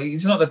guy, brother.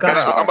 He's not the guy.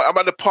 I'm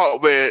at the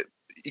part where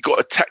he got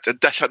attacked and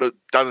dashed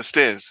down the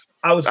stairs.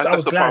 I was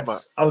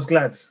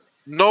glad.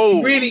 No,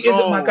 He really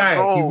isn't my guy.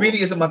 no. He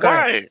really isn't my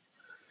guy.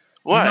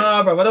 Why?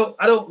 Nah, bro.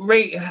 I don't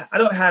rate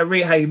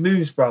how he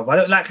moves, bro. I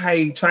don't like how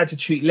he tried to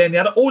treat Lenny.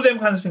 All them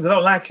kinds of things. I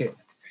don't like it.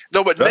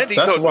 No, but Lenny.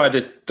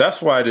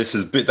 That's why this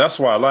is bit. That's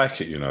why I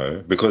like it, you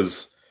know,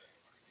 because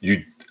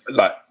you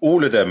like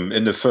all of them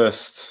in the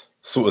first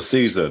sort of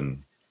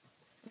season.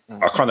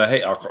 I kind of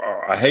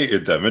I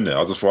hated them, innit?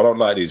 I just thought I don't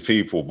like these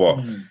people, but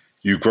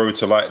you grow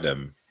to like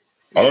them.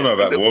 I don't know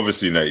about, well,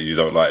 obviously, Nate, you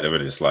don't like them,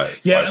 and it's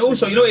like and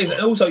also, you know, what it is,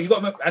 and also you got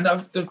to remember, and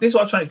this is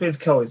what I'm trying to explain to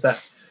Kel is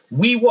that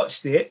we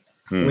watched it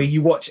where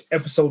you watch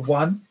episode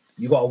 1,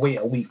 you got to wait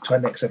a week to our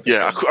next episode.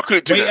 Yeah, I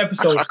couldn't do that.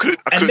 Episode, I couldn't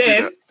and do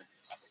then that.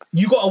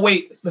 you got to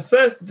wait.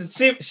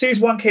 Series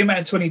 1 came out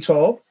in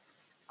 2012.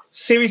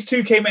 Series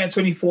 2 came out in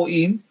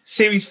 2014.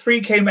 Series 3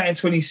 came out in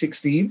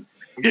 2016.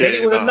 Then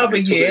it was another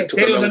year.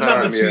 Then it was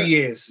another 2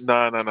 years. No,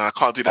 I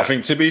can't do that. I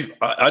think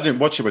I didn't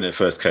watch it when it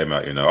first came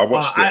out. You know, I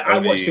watched it. I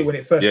watched it when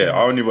it first. Yeah, came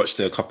out. I only watched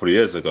it a couple of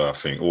years ago, I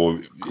think,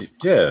 or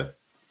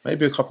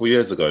maybe a couple of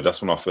years ago.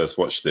 That's when I first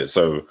watched it.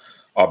 So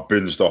I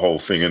binged the whole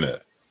thing in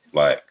it.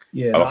 Like,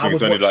 I don't think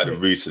it's only like the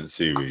recent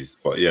series,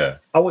 but yeah,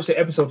 I watched it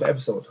episode to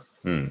episode.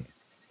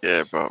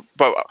 Yeah, bro.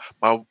 But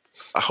I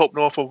hope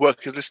no one from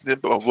work is listening,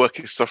 but my work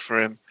is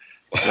suffering.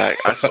 Like,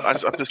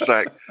 I'm just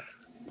like,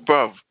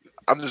 bro.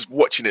 I'm just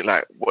watching it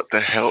like, what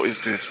the hell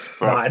is this,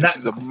 bro? This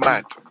is a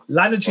mad.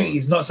 Line of Duty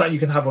is not something you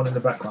can have on in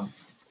the background.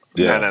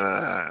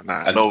 Yeah.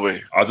 Nah, no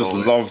way. I just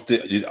loved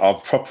it. I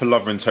proper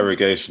love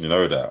interrogation, you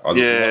know that? I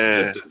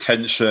just love the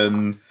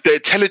tension. The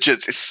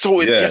intelligence is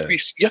so... You have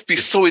to be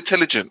so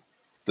intelligent.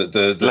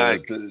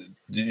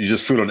 You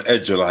just feel on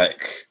edge. You're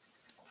like,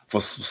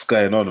 what's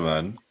going on,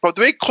 man? But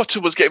the way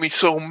Cotton was getting me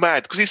so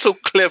mad, because he's so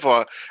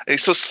clever and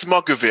he's so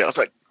smug with it. I was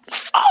like,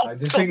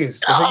 the thing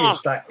is,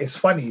 like, it's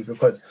funny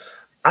because...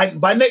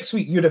 by next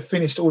week, you'd have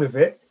finished all of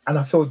it, and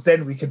I feel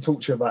then we can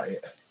talk to you about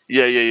it.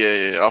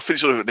 Yeah. I'll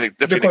finish all of it.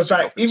 Because,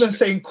 like, even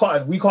saying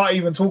Cotton, we can't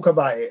even talk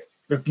about it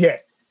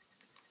yet.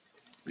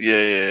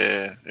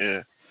 Yeah.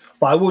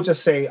 But I will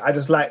just say, I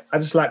just like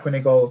when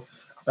they go,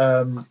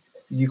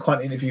 you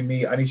can't interview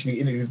me. I need to be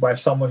interviewed by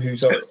someone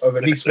who's of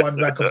at least one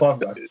rank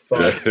above us.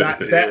 But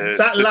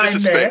that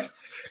line there.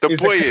 The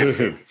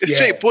boyage. It's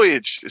straight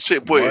boyage. It's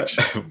straight boyage.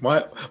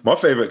 My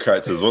favorite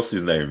character is, what's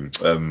his name?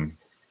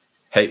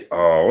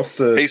 What's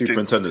the Hastings.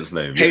 Superintendent's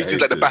name?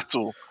 Hastings, like the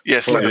battle.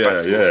 Yes, like the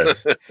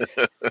battle.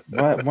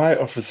 Yeah. My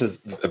officers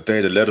obey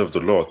the letter of the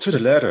law to the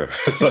letter.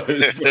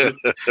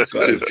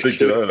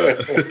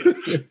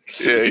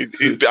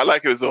 Yeah, I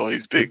like him as well.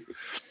 He's big.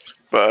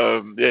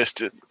 But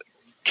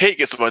Kate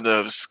gets on my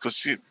nerves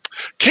because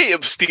Kate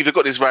and Steve have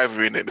got this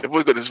rivalry in it. They've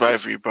always got this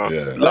rivalry, bro.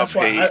 Yeah. That's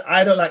why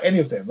I don't like any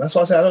of them. That's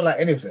why I say I don't like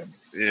any of them.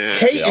 Yeah.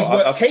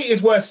 Kate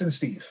is worse than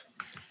Steve.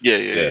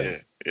 Yeah.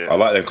 I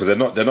like them because they're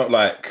not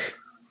like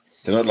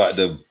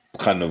the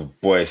kind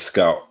of Boy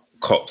Scout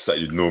cops that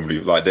you'd normally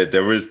like.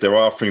 There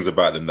are things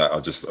about them that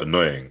are just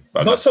annoying.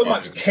 Not so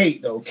much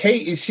Kate though.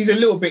 She's a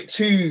little bit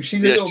too.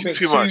 She's a little bit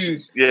too much.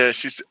 Yeah,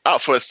 she's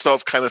out for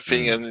herself kind of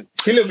thing, and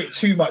she's a little bit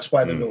too much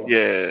by the law.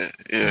 Yeah,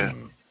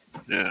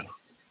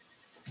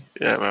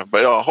 man.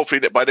 But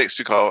hopefully by next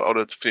week I'll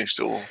have to finish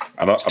it all.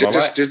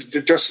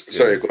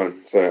 Sorry, go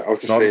on. Sorry, I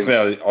was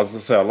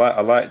just saying.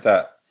 I like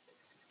that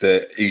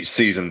each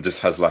season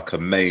just has like a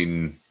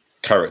main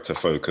character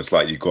focus.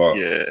 Like you got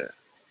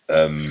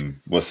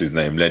what's his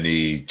name,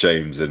 Lenny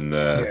James in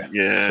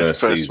the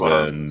first season.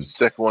 One.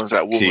 Second one's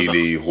that woman.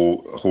 Keely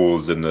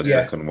Hawes in the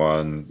second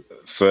one.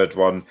 Third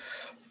one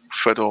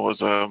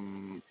was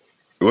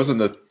it wasn't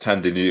the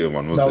Tandy Newton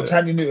one, was it? No,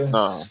 Tandy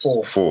Newton's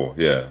 4. 4,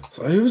 yeah.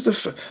 So who was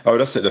that's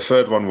it. The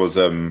third one was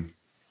that's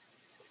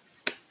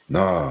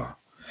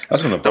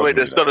gonna bother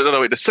me. No,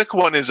 wait. The second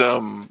one is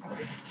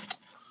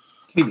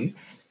Keely.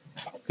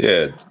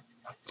 Yeah,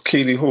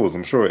 Keely Hawes.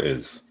 I'm sure it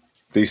is.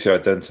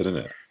 DCI Denton,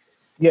 isn't it?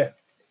 Yeah.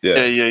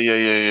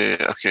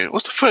 Okay,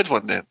 what's the third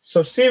one then?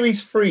 So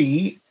series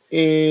 3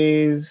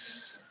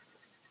 is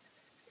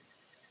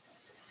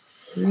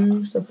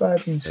who's the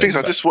bad in Things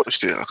I just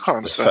watched it. I can't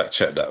understand. Fact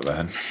check that,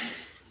 man.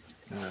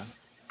 Yeah.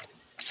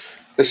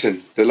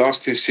 Listen, the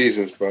last 2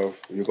 seasons, bro,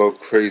 you go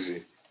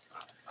crazy.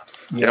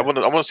 Yeah,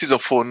 I'm on season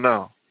 4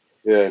 now.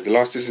 Yeah, the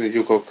last 2 seasons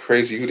you go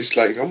crazy. You're just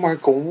like, oh my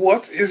god,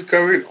 what is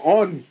going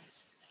on?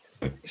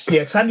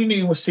 Yeah, Tandy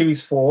Newton was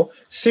series 4.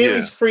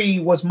 Series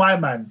 3 was my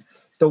man,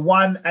 the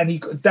one, and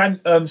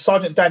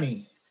Sergeant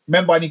Danny.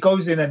 Remember, and he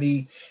goes in and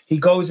he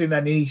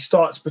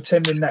starts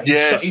pretending that he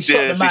shot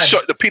the man. He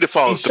shot the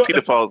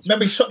pedophiles.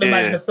 Remember, he shot the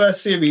man in the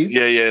first series.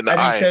 Yeah. And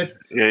he said,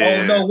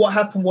 no, what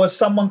happened was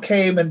someone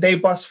came and they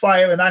bust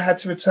fire and I had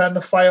to return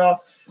the fire.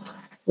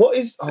 What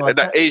is...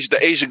 the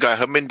Asian guy,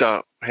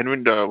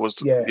 Henrinda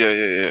was...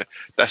 Yeah.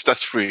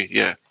 That's 3.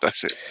 Yeah,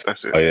 that's it.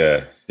 Oh,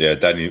 yeah. Yeah,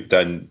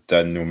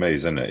 Daniel Mays,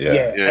 isn't it?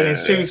 Yeah. And then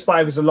series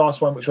 5 is the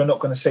last one, which we're not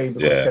going to say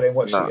because I didn't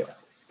watch it yet.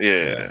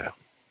 Yeah.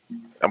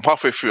 I'm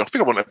halfway through. I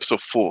think I'm on episode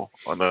 4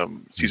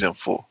 on season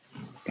 4.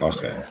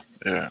 Okay.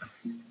 Yeah.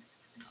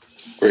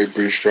 Great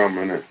British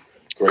drama, innit?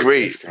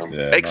 Great.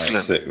 Yeah,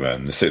 excellent. Sick,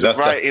 man. That's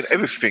right in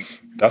everything.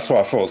 That's why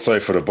I felt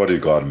sorry for the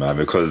bodyguard, man,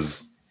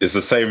 because it's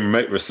the same.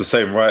 It's the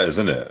same writers,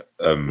 isn't it?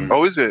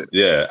 Oh, is it?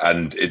 Yeah,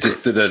 and it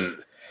just didn't.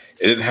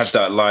 It didn't have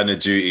that line of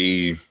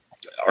duty.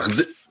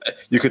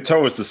 You could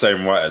tell it's the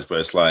same writers, but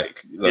it's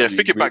like Yeah,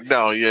 think it back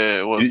now. Yeah,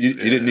 it was. You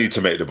didn't need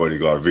to make the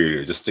Bodyguard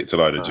really. Just stick to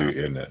line of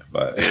duty in there.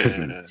 Like,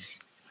 Yeah.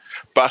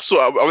 But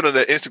I went on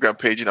their Instagram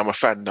page and I'm a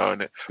fan now,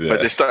 innit? Yeah.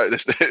 But they started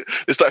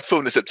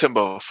filming in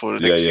September for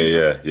the next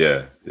season.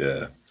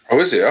 yeah. Oh,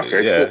 is it?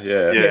 Okay, Yeah, cool.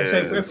 yeah. Yeah, so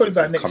we're probably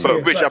about next Coming year.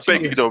 up. But Rich, I It's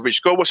like beg you, 2 years.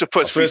 Rich, go watch the I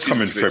first swear 3 it's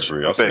coming in seasons.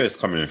 February. I Rich. swear it's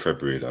coming in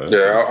February though.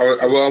 Yeah,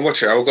 I'll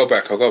watch it. I'll go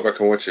back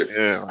and watch it.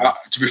 Yeah.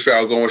 To be fair,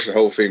 I'll go and watch the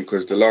whole thing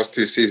because the last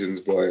 2 seasons,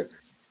 boy,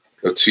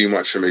 they're too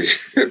much for me.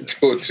 Too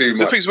The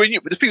much. thing is,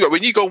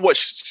 when you go and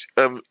watch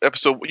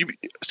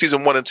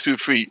season 1 and 2,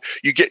 3,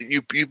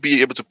 you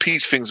be able to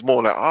piece things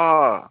more. Like,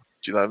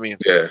 do you know what I mean?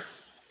 Yeah.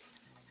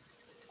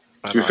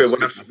 To be fair,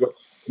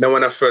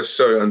 when I first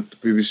saw it on the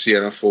BBC,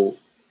 and I thought,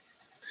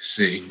 this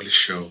is an English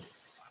show.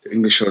 The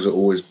English shows are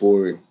always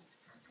boring.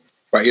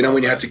 But you know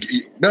when you had to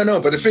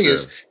but the thing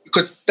is,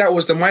 because that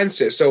was the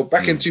mindset. So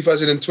back in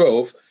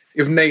 2012,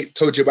 if Nate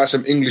told you about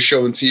some English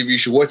show on TV, you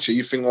should watch it.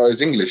 You think, oh,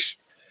 it's English.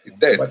 It's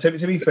dead. But to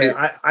be fair,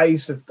 I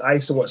used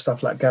to watch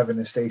stuff like Gavin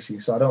and Stacey,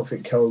 so I don't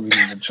think Kel really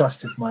even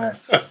trusted my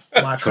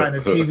kind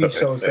of TV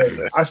shows.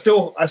 Then I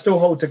still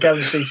hold to Gavin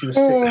and Stacey was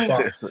sick,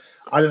 but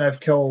I don't know if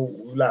Kel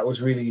was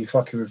really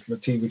fucking with the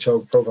TV show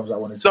programs I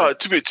wanted to. No,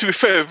 to be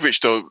fair, Rich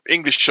though,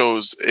 English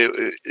shows,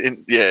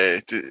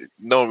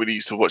 no one really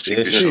used to watch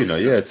English shows.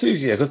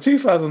 Because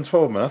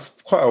 2012, man, that's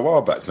quite a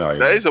while back now.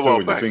 That is a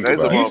while back. You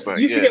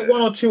used to get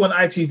 1 or 2 on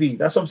ITV.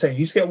 That's what I'm saying.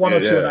 You used to get 1 or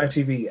 2 on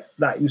ITV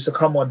that used to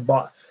come on,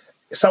 but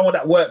someone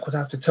at work would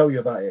have to tell you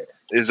about it.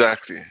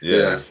 Exactly.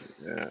 Yeah.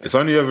 It's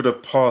only over the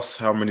past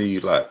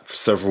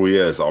several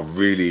years that I've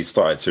really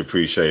started to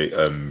appreciate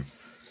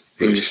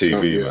English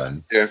TV,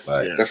 man. Yeah,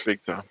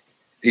 big time.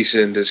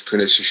 EastEnders,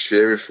 Coronation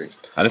Street, everything.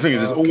 And the thing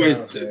is,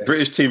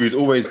 British TV's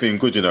always been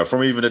good,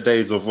 from even the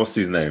days of what's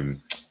his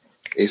name,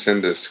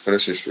 EastEnders,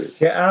 Coronation Street.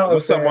 Get out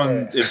what's of that there.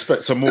 one?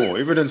 Inspector Moore,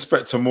 even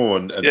Inspector Moore,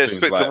 and things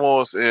Inspector like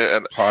Moore's,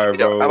 and Pyro.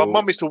 and my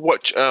mum used to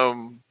watch.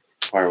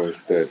 Pyro's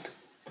dead.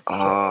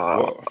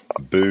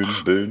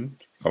 Boone.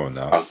 Come on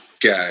now. Oh,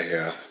 get out of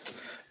here.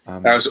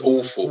 That was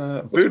awful.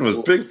 Boone was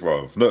big,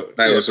 bro. Look,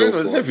 That was Boone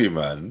awful. was heavy,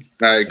 man.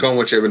 Nah, go and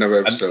watch every another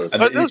episode.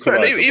 And the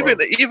Equalizer,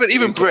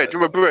 Even Bread.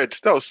 Remember Bread?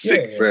 That was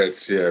sick.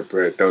 Yeah.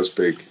 Bread. That was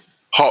big.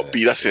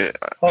 Heartbeat. That's it.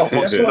 Oh,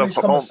 that's the one who's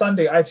come on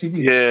Sunday, ITV.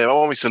 Yeah, my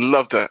mum used to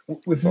love that.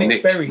 With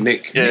Nick Berry.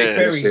 Nick Berry,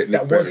 that's it,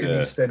 Nick that was in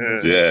Berry.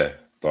 EastEnders. Yeah,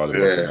 darling.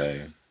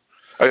 Yeah.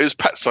 Oh, it was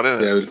Pat's son,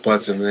 isn't it? Yeah, with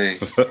Buds and May.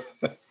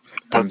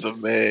 Buds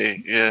of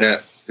May.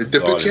 Yeah. The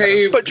Darling.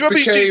 Bouquet, But do you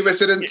remember Bouquet you-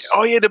 residents.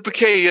 Oh yeah, the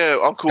Bouquet. Yeah,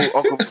 Uncle.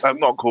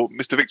 Not Uncle.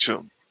 Mr. Victor.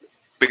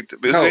 What's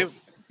his No. name?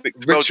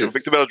 Victor Meldrum. Richard.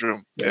 Victor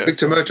Meldrum. Yeah.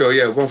 Victor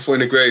Murdo, 1 foot in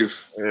the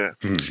grave. Yeah.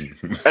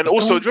 And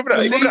also, do you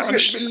remember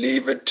that?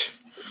 Believe it.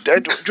 Do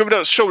you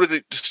remember that show with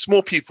the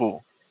small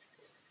people?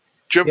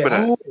 Do you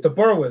remember that? The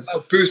Borrowers.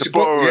 Oh, Bootsy The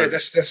Borrowers. Yeah,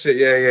 that's it.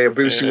 Yeah,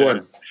 Bootsy Yeah.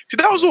 1. See,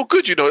 that was all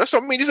good, That's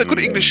what I mean. These are good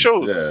English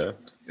shows. Yeah.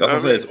 That's what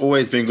I'm saying. It's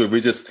always been good. We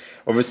just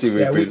obviously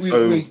we've been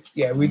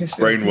we just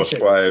brainwashed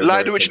appreciate by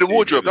Lie to Richard the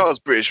Wardrobe. That was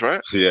British,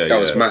 right? That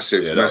was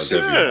massive, Yeah, that was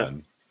massive. heavy, Yeah.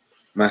 man.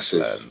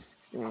 Massive.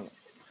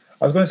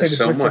 I was going to say There's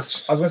so British.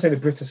 much. I was going to say the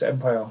British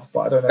Empire, but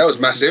I don't know. That was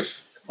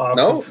massive.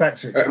 No,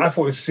 thanks, Rich. I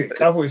thought it was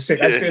sick. I was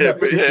sick. I still know.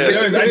 Yeah. I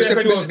didn't know if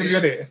anyone was going to be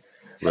on it.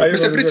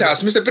 Mr.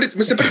 Brittas. Is that the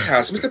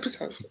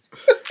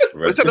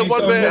Right.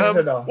 one on where? Leisure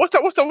Centre.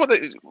 What's that one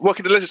that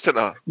working in the Leisure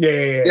Centre?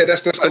 Yeah.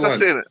 That's the That's one.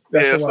 it.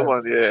 That's the the one.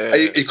 one. Yeah.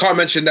 You can't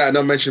mention that and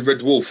not mention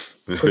Red Wolf.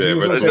 Because he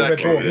was Red also Wolf. Red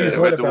Dwarf. He was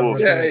Red hologram Dwarf.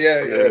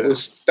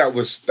 Red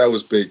Dwarf. That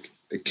was big.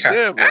 The cat.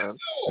 Yeah,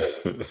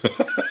 man.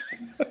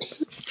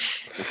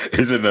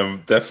 He's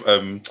in Death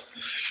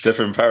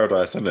in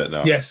Paradise, isn't it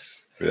now?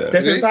 Yes. Yeah.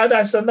 Death in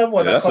Paradise, another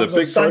one Yeah, that that's a comes on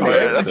big Sunday.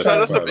 program. every Yeah, time.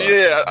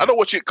 that's I don't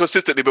watch it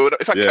consistently, but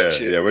if I catch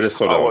it, when it's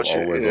on, I'll I'll watch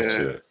it, always yeah.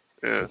 watch it.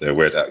 Yeah. Their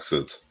weird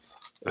accent.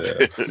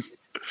 Yeah.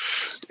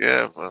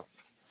 yeah, man.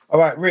 All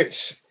right,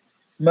 Rich.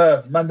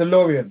 Merv,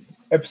 Mandalorian,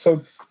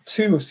 episode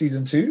 2 of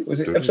season 2. Was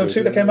it episode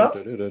 2 that came out?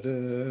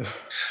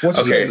 What's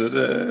Okay.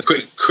 it?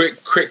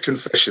 Quick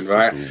confession,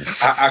 right?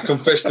 I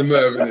confessed to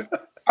Mervyn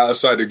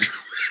outside the group.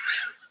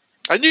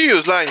 I knew you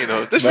was lying,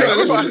 Man, I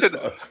listen,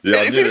 said, yeah,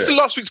 I if knew you listen it.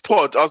 to last week's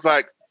pod, I was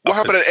like, what I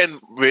happened could at the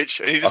end, Rich?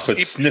 And he I just, could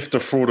he, sniff the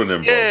fraud on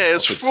him, bro. Yeah,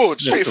 it's I could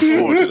fraud, sniff straight the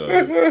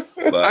fraud.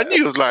 you know. I knew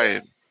he was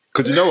lying.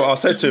 Because you know what? I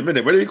said to him,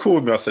 minute when he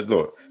called me, I said,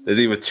 look, there's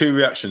either 2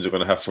 reactions you're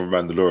going to have from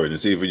Mandalorian.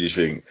 It's either you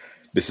think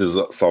this is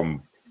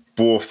some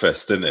bore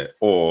fest, isn't it?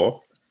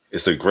 Or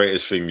it's the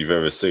greatest thing you've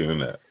ever seen,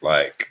 isn't it?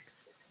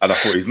 And I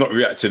thought he's not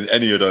reacting to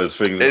any of those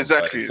things.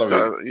 Exactly.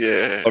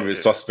 Something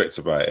suspect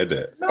about it,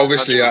 isn't it?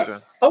 Obviously,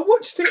 100%. I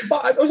watched it,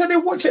 but I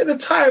didn't watch it at the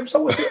time. So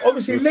I watched it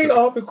obviously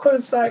later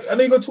because, I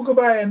know you're going to talk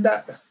about it and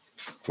that.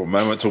 But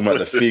man, we're talking about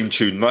the theme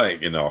tune night,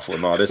 I thought,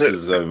 no, this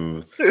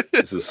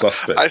is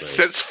suspect. I bro.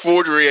 sense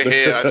forgery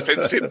here. I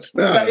sense it.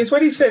 It's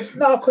when he said,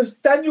 no, because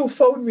Daniel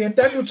phoned me and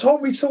Daniel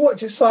told me to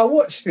watch it, so I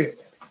watched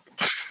it.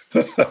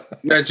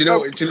 no, do you know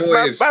what it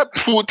is? Man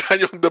pulled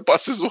Daniel on the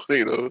bus as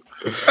well,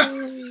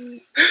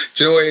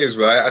 Do you know what it is,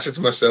 right? I said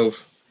to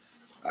myself,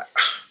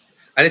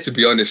 I need to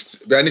be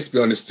honest. But I need to be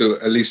honest to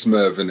at least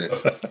Merv, innit?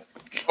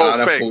 Oh,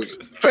 And I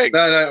thanks.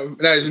 no.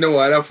 You know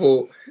what? And I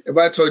thought if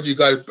I told you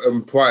guys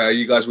prior,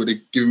 you guys would have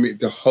given me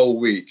the whole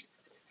week.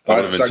 I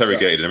would have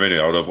interrogated him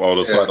anyway. I would have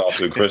started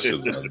asking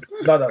questions, man.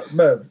 No,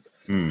 Merv.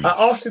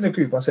 I asked in the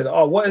group. I said,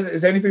 "Oh, what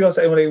is there anything else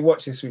that anyone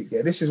watch this week?"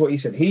 Yeah, this is what he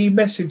said. He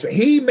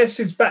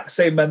messaged back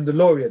saying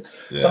Mandalorian.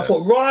 So I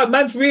thought, right,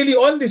 man's really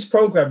on this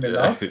program, you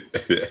know.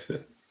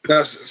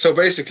 So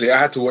basically, I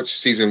had to watch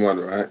season 1,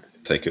 right?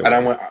 Take it. And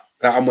I'm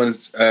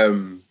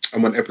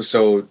on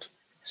episode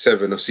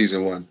 7 of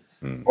season 1.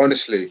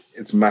 Honestly,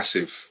 it's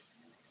massive.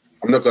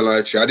 I'm not gonna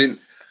lie to you.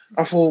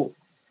 I thought,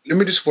 let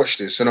me just watch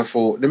this, and I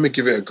thought, let me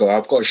give it a go.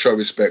 I've got to show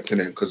respect in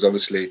it because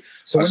obviously.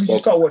 So when did you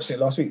start watching it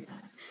last week?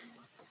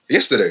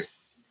 Yesterday.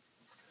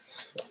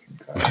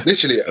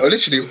 Literally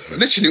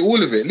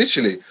all of it.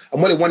 Literally,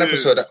 I'm only one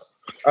episode.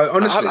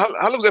 Honestly,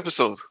 how long the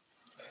episode?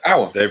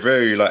 Hour. They're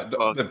very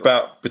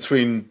about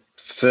between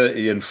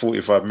 30 and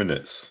 45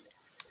 minutes.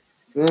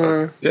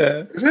 Yeah.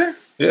 Is it?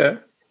 Yeah.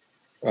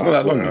 It's not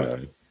that long, you know.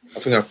 I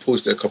think I've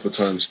paused it a couple of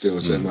times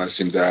still, so it might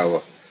seem the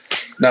hour.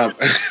 No, do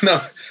you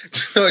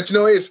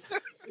know what it is?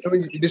 I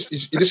mean,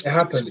 it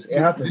happens. It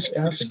happens.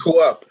 It's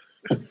caught up.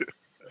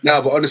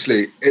 No, but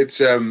honestly,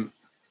 it's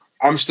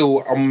I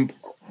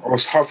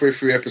was halfway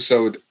through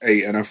episode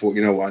 8, and I thought,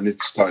 you know what, I need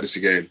to start this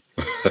again.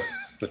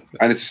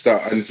 I need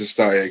to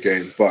start it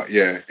again. But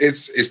yeah,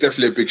 it's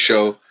definitely a big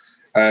show.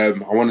 I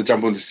want to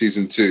jump onto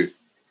season 2,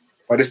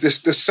 but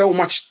there's so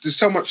much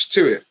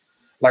to it.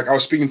 Like I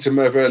was speaking to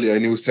Merv earlier,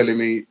 and he was telling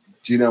me,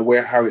 do you know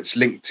how it's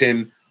linked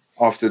in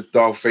after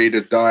Darth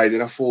Vader died?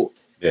 And I thought,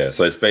 yeah,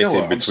 so it's basically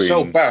I'm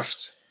so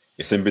baffed.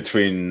 It's in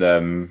between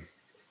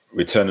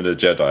Return of the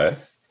Jedi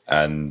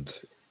and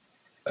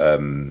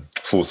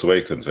Force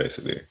Awakens,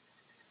 basically.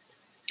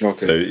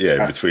 Okay. So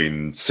yeah,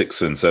 between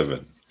 6 and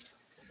 7.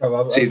 I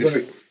was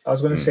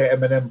going to say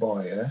Eminem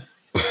bar, yeah.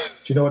 Do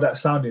you know what that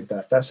sounded?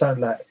 That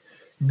sounded like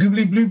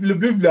goobly blue blah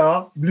blah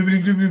blah blue blue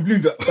blue blue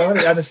blue. I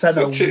don't understand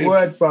that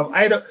word, bro.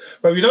 I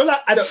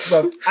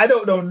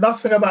don't know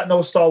nothing about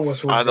no Star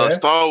Wars. I know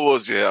Star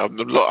Wars. Yeah,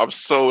 I'm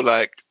so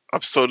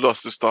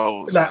lost with Star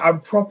Wars. Like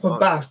I'm proper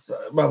baffed,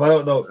 bro. I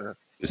don't know.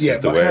 This is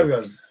the way. Carry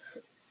on.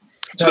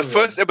 So the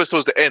first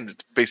episode's the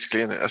end,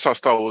 basically, isn't it? That's how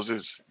Star Wars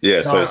is.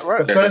 Yeah. No,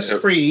 So the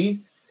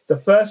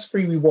first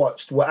three we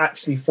watched were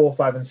actually 4,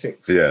 5, and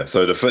 6. Yeah.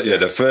 So the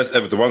first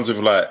ever, the ones with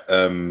like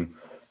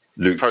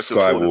Luke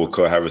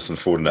Skywalker, Harrison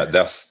Ford, and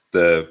that's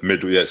the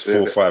middle. Yeah, it's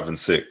 4, 5, and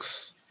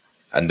 6,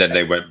 and then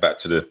they went back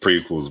to the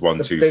prequels 1,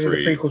 2, 3. They did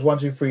the prequels 1,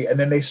 2, 3, and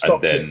then they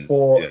stopped it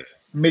for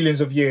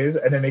millions of years,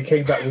 and then they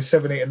came back with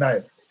 7, 8, and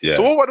 9. Yeah.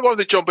 So what about the one with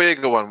the John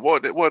Boyega one?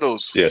 What are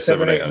those? Yeah,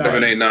 7,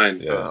 8,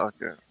 9. Yeah.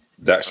 Okay.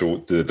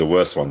 The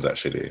worst ones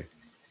actually.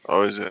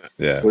 Oh, is it?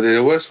 Yeah. Were they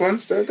the worst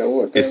ones?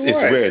 It's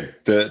weird.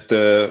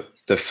 The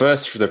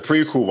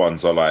prequel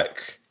ones are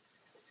like,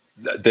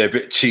 they're a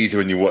bit cheesy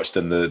when you watch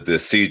them. The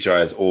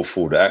CGI is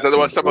awful. The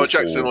one Samuel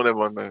Jackson on them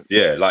one.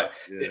 Yeah, like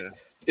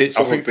it's.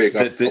 I think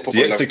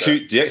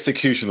the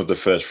execution of the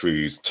first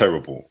 3 is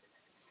terrible,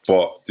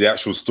 but the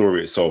actual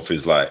story itself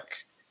is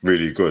like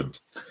really good.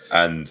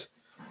 And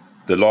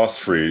the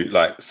last 3,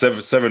 like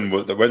 7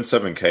 when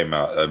 7 came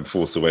out,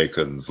 Force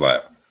Awakens,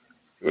 like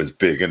it was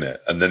big, innit?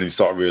 And then you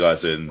start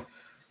realizing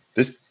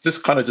this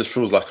kind of just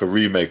feels like a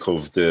remake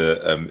of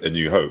the A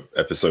New Hope,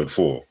 episode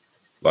 4,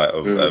 like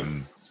of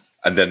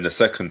and then the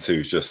second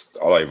 2 just,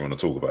 I don't even want to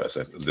talk about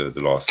it.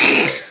 The last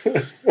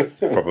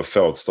proper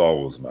failed Star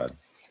Wars, man.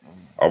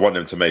 I want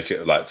them to make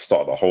it like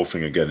start the whole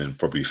thing again in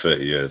probably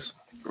 30 years.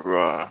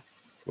 Right.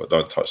 But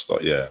don't touch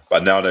that, yeah.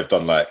 But now they've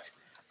done like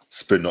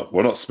spin-off,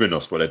 well not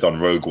spin-offs, but they've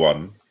done Rogue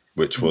One,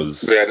 which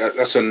was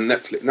that's on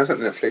Netflix. That's on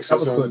Netflix.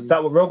 That was good.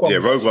 That was Rogue One. Yeah,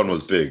 Rogue One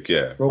was big.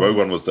 Yeah, Rogue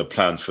One was the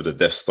plan for the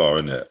Death Star,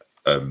 innit?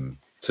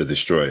 To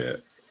destroy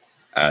it,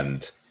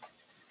 and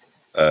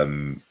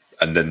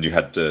then you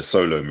had the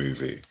Solo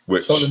movie,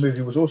 which Solo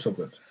movie was also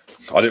good.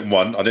 I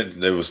didn't.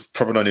 There was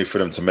probably no need for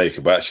them to make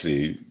it, but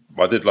actually,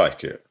 I did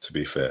like it. To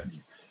be fair,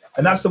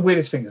 and that's the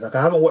weirdest thing is like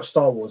I haven't watched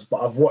Star Wars,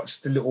 but I've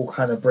watched the little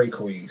kind of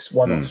breakaways,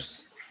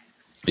 one-offs.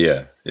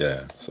 Yeah.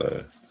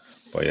 So,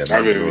 but yeah,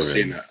 I've never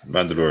seen that.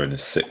 Mandalorian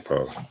is sick,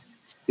 bro.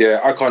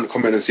 Yeah, I can't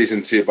comment on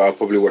season 2, but I'll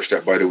probably watch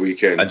that by the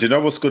weekend. And do you know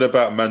what's good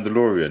about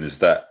Mandalorian is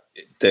that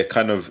they're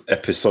kind of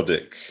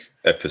episodic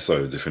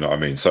episodes, if you know what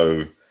I mean.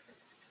 So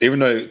even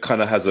though it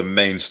kind of has a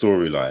main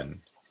storyline,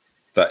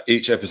 that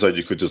each episode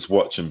you could just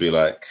watch and be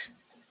like,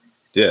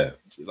 yeah,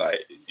 like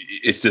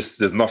it's just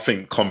there's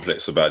nothing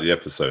complex about the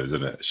episodes,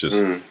 isn't it? It's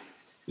just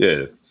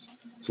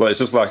it's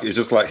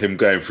just like him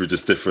going through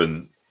just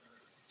different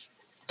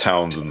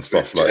towns and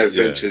stuff like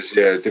adventures,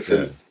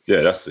 different.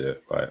 Yeah, that's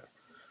it. Like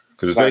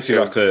because it's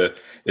basically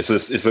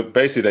it's a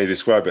basically they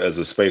describe it as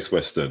a space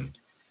western.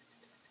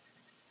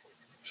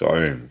 So I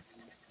mean,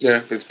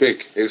 yeah, it's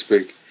big. It's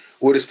big.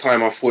 All this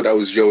time I thought that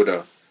was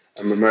Yoda,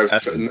 and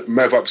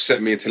Merv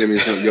upset me and telling me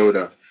it's not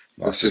Yoda.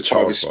 It's just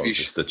part of his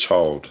speech. It's the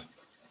child.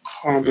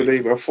 Can't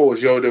believe it. I thought it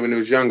was Yoda when he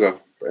was younger.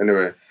 But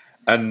anyway,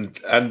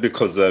 and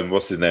because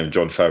what's his name,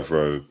 John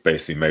Favreau,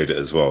 basically made it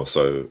as well.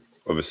 So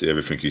obviously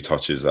everything he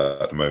touches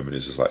at the moment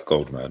is just like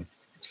gold, man.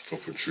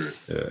 Proper true.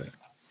 Yeah.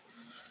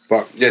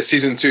 But yeah,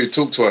 season 2.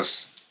 Talk to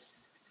us.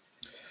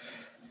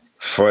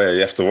 Yeah,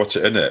 you have to watch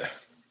it, innit?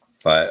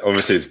 Like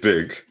obviously it's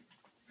big.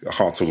 I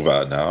can't talk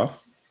about it now.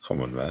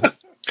 Come on, man.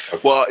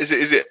 Well, is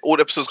it all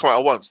the episodes come out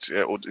at once?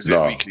 Yeah, or is it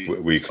weekly?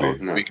 Weekly. Oh,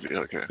 no. Weekly,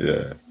 okay.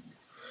 Yeah.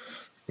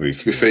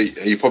 To be fair,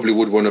 you probably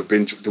would want to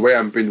binge. The way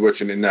I'm binge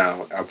watching it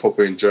now, I'm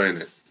probably enjoying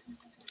it.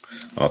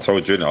 I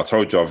told you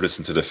I've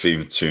listened to the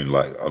theme tune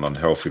like an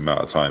unhealthy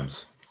amount of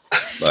times.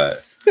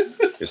 Like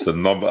it's the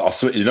number. I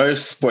swear, you know, if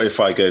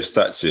Spotify gave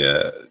stats,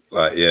 yeah.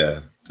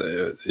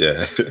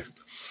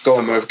 Go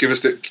on, Merv. Give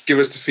us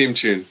the theme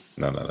tune.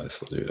 No, let's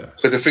not do that.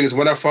 Because the thing is,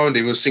 when I found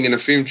him, he was singing a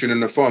theme tune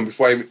on the phone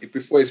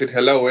before he said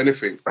hello or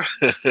anything.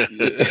 Yeah,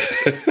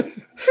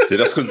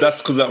 that's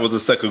because that was the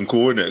second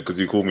call, innit? Because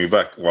you called me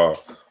back. Wow,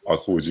 I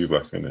called you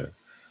back, innit?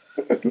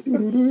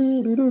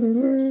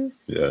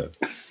 Yeah.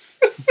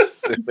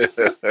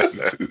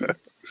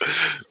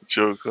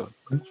 Joker.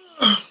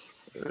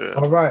 Yeah.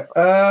 All right,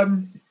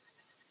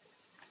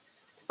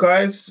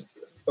 guys.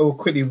 We'll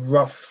quickly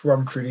run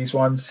through these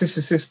ones.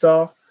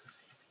 Sister.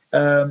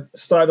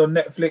 Started on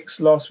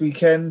Netflix last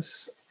weekend,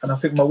 and I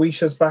think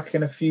Moesha's back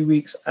in a few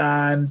weeks.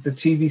 And the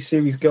TV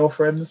series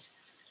Girlfriends.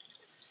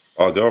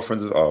 Oh,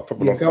 Girlfriends.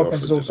 Probably love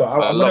Girlfriends also.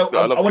 I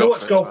want to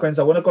watch Girlfriends.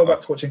 I want to go back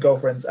to watching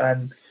Girlfriends,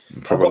 and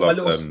probably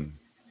love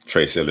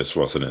Tracy Ellis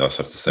Ross, and I just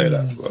have to say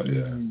that. But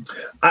yeah,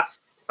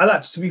 I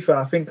like. To be fair,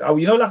 I think I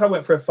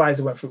went through a phase.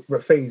 I went through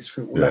a phase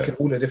through like in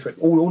all the different,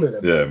 all of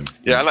them.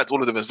 Yeah, I liked all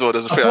of them as well.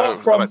 There's a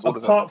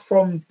apart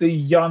from the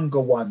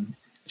younger one,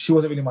 she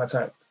wasn't really my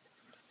type.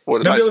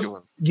 What, the light skin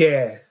one?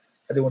 Yeah,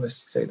 I didn't want to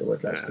say the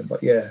word light skin,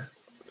 but yeah.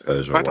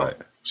 Persia White.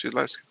 She's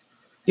light skin.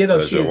 Yeah, no,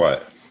 Persia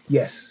White.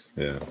 Yes.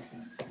 Yeah.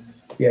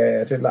 Yeah,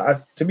 I did like.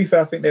 To be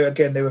fair, I think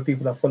they were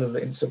people I followed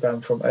on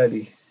Instagram from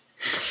early.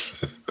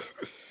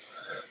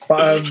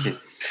 But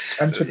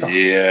and Twitter.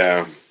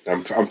 Yeah,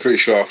 I'm pretty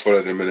sure I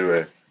follow them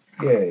anyway.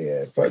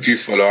 Yeah. But if you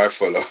follow, I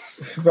follow.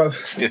 Bro,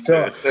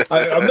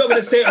 I'm not going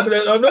to say. I'm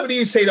not going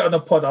to say that on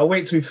the pod. I'll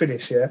wait till we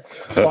finish. Yeah,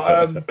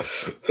 but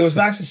it was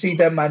nice to see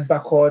them man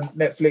back on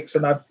Netflix,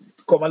 and I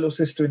got my little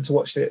sister in to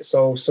watch it.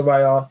 So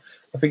Soraya,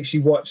 I think she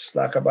watched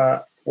like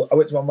about. I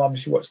went to my mum.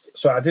 She watched.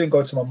 Sorry, I didn't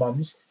go to my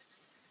mum's.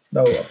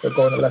 No, I'm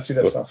going to do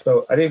that stuff.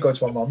 No, I didn't go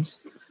to my mum's.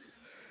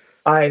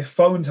 I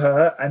phoned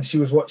her, and she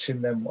was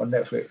watching them on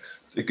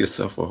Netflix. Take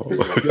yourself a hole.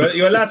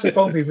 You're allowed to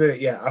phone people.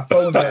 Yeah, I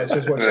phoned her. She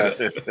was watching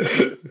it.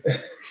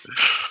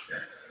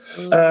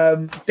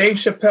 Dave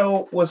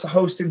Chappelle was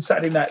hosting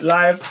Saturday Night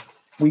Live.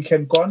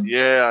 Weekend gone.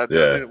 Yeah, I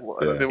didn't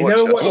watch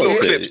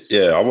it.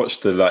 Yeah, I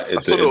watched the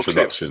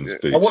introduction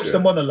speech. I watched the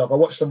monologue.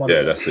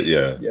 Yeah, that's it.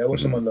 Yeah, I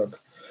watched the monologue.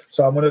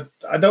 So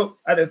at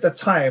the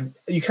time,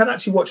 you can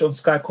actually watch it on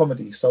Sky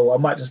Comedy. So I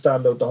might just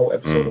download the whole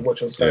episode and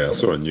watch it on Sky Comedy. I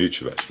saw it on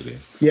YouTube actually.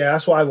 Yeah,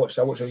 that's what I watched.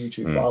 I watched it on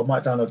YouTube, but I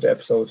might download the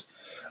episodes.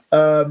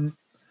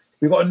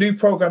 We've got a new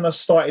program that's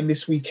starting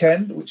this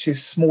weekend, which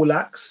is Small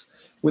Axe,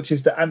 which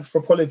is the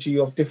anthropology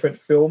of different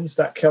films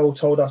that Kel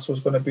told us was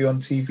going to be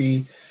on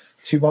TV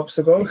 2 months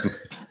ago.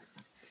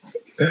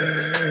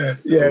 They're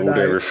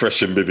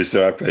refreshing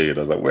BBC iPlayer. I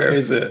was like, where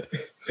is it?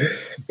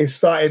 It's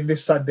starting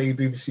this Sunday,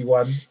 BBC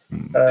One.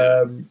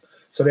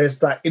 So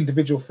there's like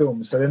individual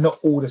films, so they're not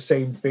all the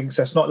same thing.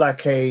 So it's not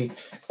like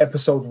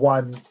episode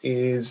 1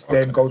 is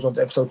then goes on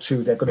to episode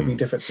 2. They're going to be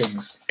different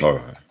things. All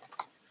right.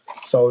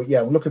 So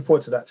yeah, I'm looking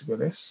forward to that, to be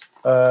honest.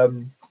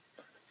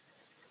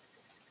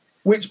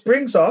 Which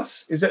brings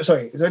us, is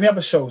there any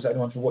other shows that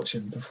anyone's been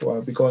watching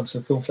before we go on to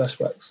the film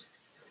flashbacks?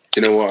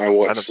 You know what I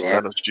watched?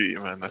 Man of Duty,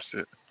 man, that's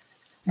it.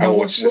 I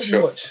watched a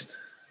show.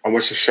 I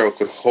watched a show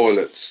called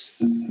Harlots.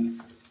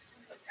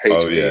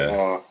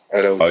 HARLOTS.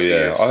 Oh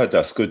yeah, I heard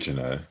that's good. You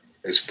know,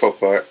 it's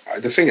proper.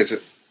 The thing is,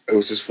 it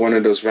was just one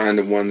of those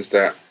random ones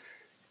that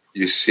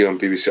you see on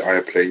BBC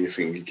iPlayer and you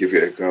think you give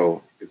it a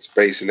go. It's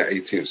based in the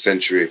 18th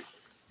century.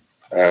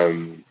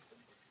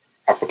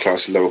 Upper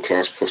class, lower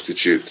class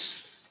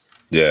prostitutes.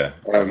 Yeah.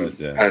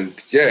 And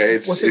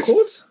it's what's it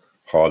called?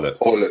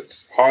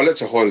 Harlots.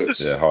 Harlots or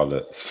Harlots? Yeah,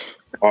 Harlots.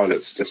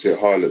 Harlots. That's it.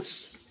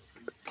 Harlots.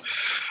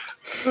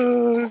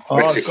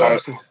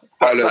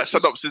 That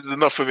synopsis is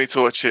enough for me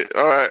to watch it.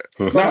 All right.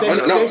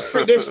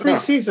 There's 3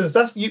 seasons.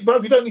 That's you, bro.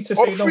 You don't need to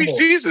say no more. 3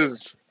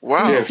 seasons.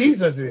 Wow. 3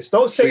 seasons of this.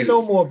 Don't say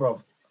no more,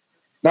 bro.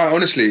 No,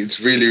 honestly,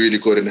 it's really, really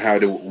good in how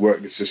they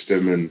work the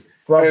system and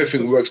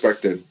everything works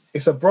back then.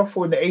 It's a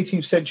brothel in the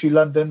 18th century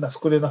London. That's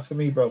good enough for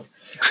me, bro.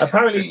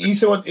 Apparently, it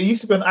used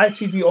to be on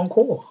ITV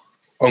Encore.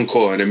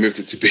 Encore, and they moved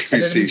it to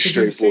BBC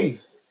straight forward.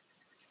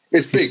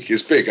 It's big.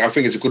 I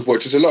think it's a good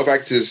watch. There's a lot of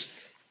actors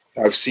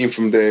I've seen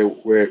from there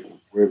where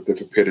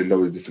they've appeared in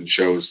loads of different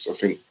shows. I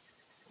think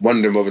one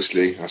of them,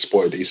 obviously, I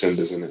spotted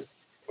EastEnders in it.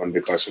 One of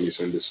the guys from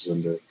EastEnders is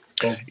on there.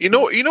 You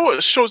know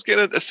what show's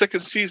getting a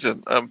second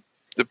season?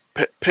 The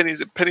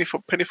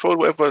Pennyfold,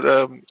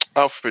 whatever.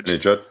 Alfred. Penny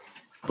Dread.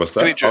 What's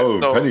that?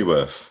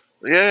 Pennyworth.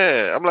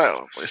 Yeah, I'm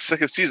like,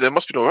 second season. It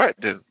must be all right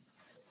then.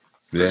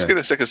 It's getting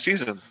a second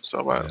season. So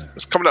I'm like,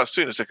 it's coming out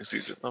soon, the second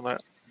season. I'm like,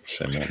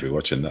 Shame I won't be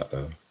watching that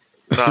though.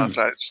 nah, it's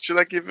like, should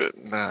I give it?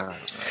 Nah.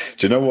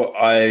 Do you know what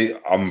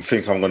I'm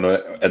think I'm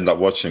gonna end up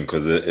watching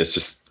because it's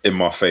just in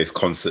my face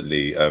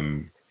constantly.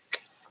 The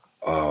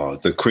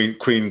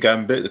Queen's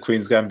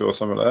Gambit or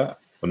something like that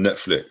on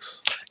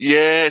Netflix.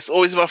 Yeah, it's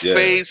always in my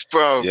face,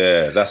 bro.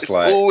 Yeah, that's it's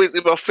like always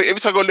in my face. Every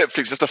time I go on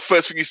Netflix, that's the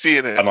first thing you see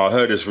in it. And I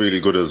heard it's really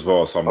good as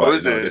well. So I'm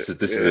like, this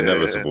is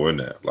inevitable,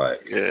 isn't it?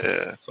 Like,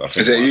 So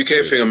is it a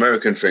UK thing,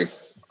 American thing?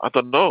 I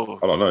don't know.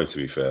 To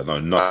be fair, no,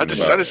 nothing. I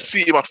just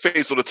see it in my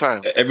face all the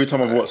time. Every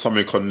time I've watched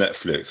something on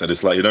Netflix, and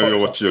it's like, you're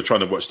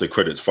trying to watch the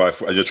credits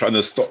and you're trying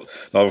to stop.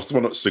 I just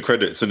want to watch the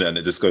credits, innit? And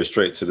it just goes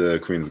straight to the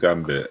Queen's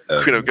Gambit.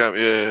 Queen of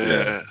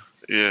Gambit,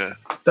 yeah.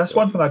 That's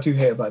one thing I do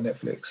hate about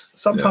Netflix.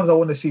 Sometimes I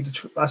want to see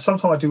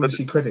sometimes I do want to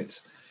see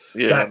credits.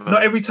 Yeah, like,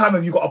 not every time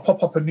have you got to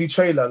pop up a new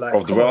trailer. Like,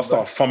 the way I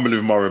start fumbling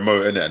with my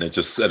remote, innit? And I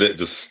just I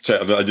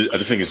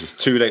think it's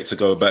just too late to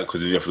go back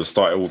because you have to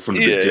start it all from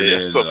the beginning.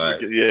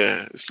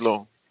 It's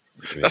long. Yeah.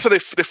 That's how they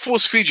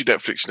force feed you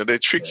Netflix. They're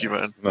tricky,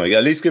 man. No,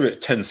 at least give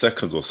it 10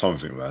 seconds or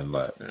something, man.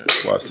 Like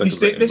 5 seconds.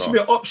 There should be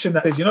an option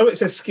that says, it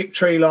says skip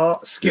trailer,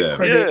 skip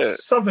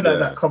credits, something like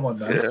that. Come on,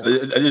 man.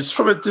 It's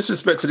from a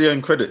disrespect to the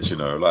end credits,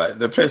 like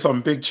they play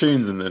some big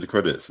tunes in the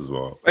credits as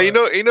well. And you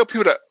know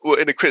people that were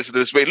in the credits of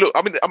this way. Look,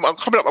 I mean, I'm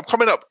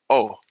coming up.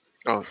 Oh.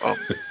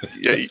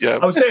 Yeah.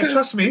 I was there.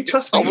 Trust me.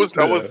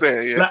 I was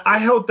there. Yeah. Like, I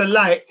held the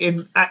light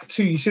in Act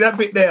 2. You see that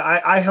bit there?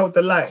 I held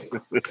the light.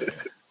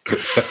 I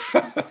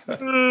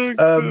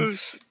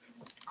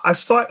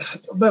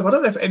don't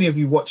know if any of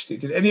you watched it.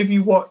 Did any of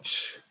you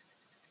watch?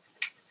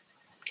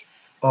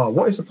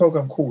 What is the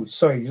program called?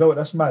 Sorry, you know what?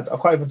 That's mad. I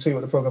can't even tell you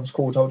what the program's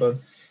called. Hold on.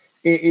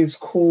 It is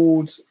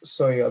called.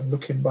 Sorry, I'm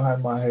looking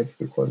behind my head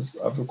because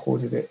I've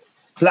recorded it.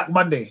 Black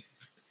Monday,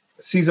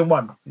 season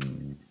 1.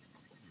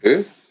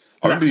 Who?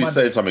 I remember you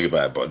saying something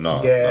about it, but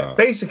no. Yeah, no.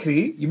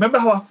 Basically, you remember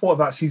how I thought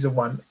about season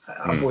 1?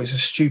 I thought it's a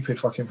stupid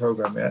fucking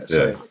program, yeah? It's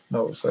a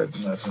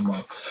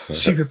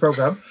stupid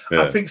program.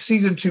 I think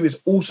season 2 is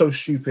also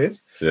stupid,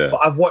 but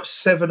I've watched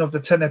 7 of the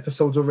 10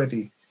 episodes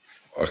already.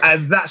 Okay.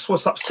 And that's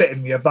what's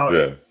upsetting me about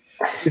it.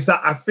 Is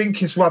that I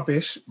think it's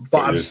rubbish,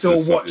 but I'm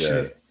still watching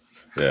it.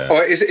 Yeah. Oh,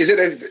 is it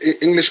an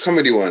English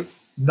comedy one?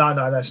 No,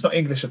 it's not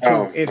English at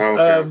all.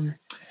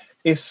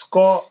 It's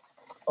got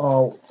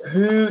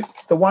the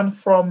one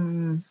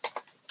from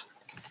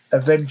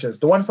Avengers,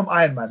 the one from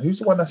Iron Man. Who's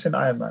the one that's in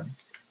Iron Man?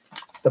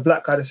 The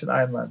black guy that's in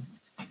Iron Man.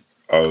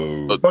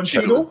 Oh, Don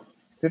Cheadle.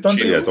 Don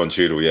Cheadle? Yeah, Don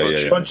Cheadle.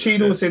 Yeah. Don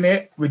Cheadle's in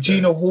it.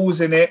 Regina Hall's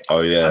in it.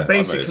 Oh yeah. And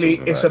basically,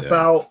 it's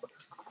about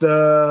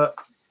the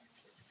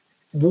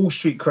Wall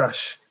Street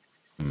crash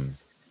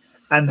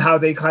and how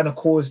they kind of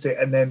caused it.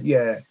 And then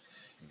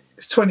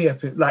it's 20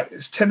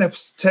 it's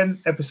 10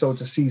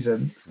 episodes a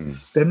season.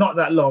 They're not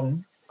that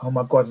long. Oh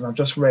my God, and I've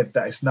just read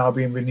that it's now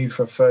being renewed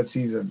for a 3rd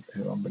season.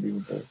 It's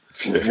unbelievable.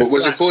 What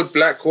was it called?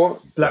 Black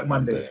what? Black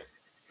Monday.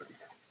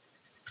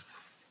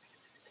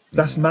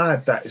 That's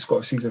mad that it's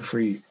got a season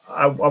 3.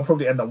 I'll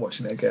probably end up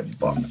watching it again,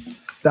 but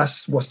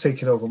that's what's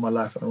taking over my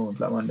life at the moment,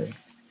 Black Monday.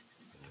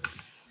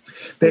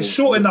 They're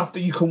short enough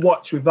that you can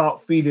watch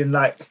without feeling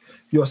like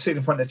you're sitting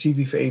in front of the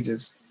TV for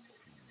ages.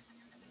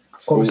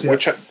 Obviously,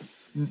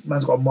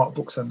 man's got Mark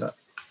Books and that.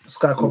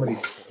 Sky Comedy.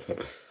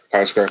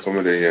 Sky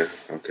Comedy, yeah.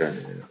 Okay.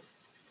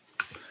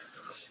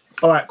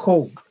 All right,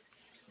 cool.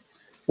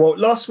 Well,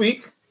 last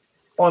week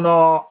on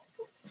our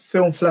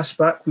film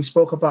flashback, we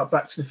spoke about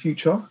Back to the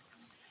Future.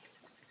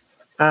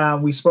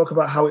 And we spoke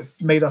about how it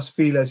made us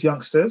feel as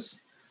youngsters.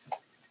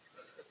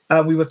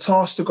 And we were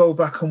tasked to go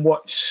back and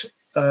watch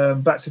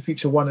Back to the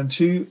Future 1 and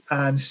 2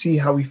 and see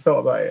how we felt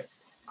about it.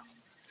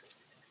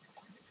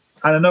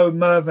 And I know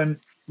Merv and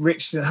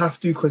Rich didn't have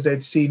to because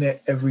they'd seen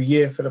it every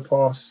year for the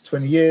past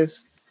 20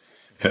 years.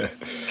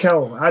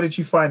 Kel, how did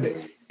you find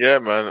it? Yeah,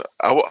 man.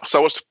 I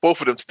watched both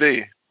of them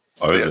today.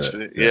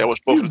 Actually. Yeah, I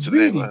watched both of them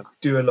today, man.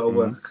 Do a lot of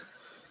work.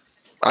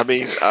 I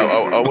mean,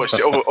 I watched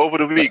it over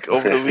the week.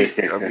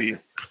 I mean,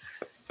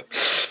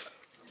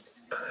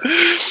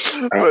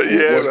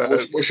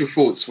 but what's your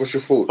thoughts?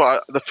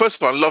 But the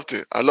first one, I loved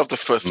it. I loved the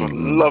first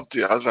one. Loved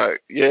it. I was like,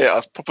 I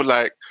was proper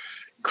like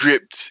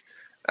gripped,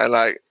 and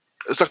like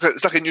it's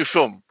like a new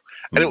film.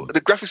 And the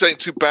graphics ain't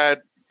too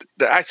bad.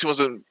 The acting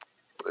wasn't.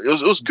 It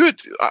was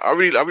good. I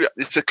really.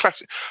 It's a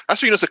classic.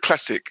 That's when it's a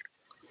classic.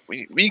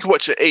 When you can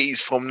watch the 80s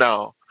from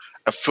now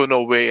and feel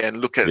no way and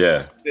look at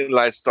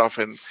light stuff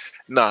and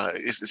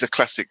it's a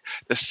classic.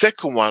 The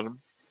second one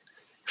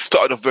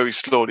started off very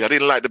slowly. I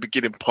didn't like the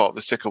beginning part of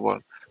the second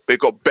one, but it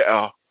got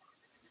better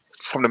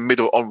from the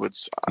middle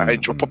onwards. I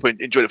enjoyed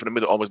it from the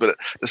middle onwards, but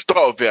the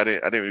start of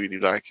it, I didn't really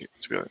like it,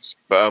 to be honest.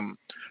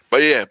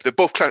 But yeah, they're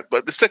both classic.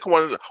 But the second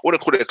one, I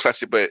wouldn't call it a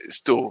classic, but it's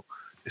still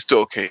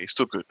okay. It's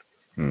still good.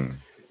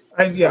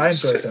 I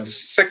enjoyed them.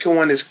 Second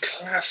one is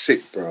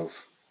classic, bro.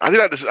 I did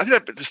like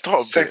the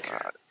start of it.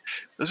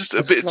 It was just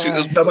a bit too.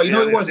 No, but you know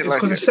what it was? It's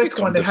because the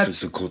second one they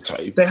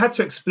had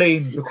to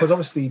explain, because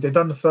obviously they've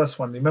done the first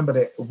one. Remember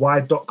that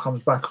why Doc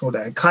comes back and all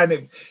that. And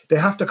they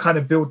have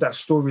to build that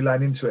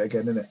storyline into it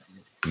again, innit?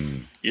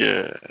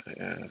 Yeah,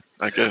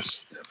 I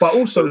guess. But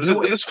also,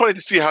 It's funny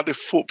to see how they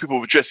thought people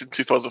were dressed in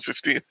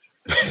 2015.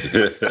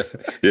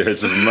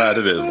 It's just mad,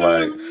 isn't it? It's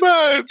like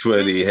Mad.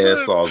 20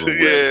 hairstyles and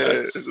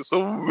weird hats. It's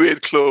some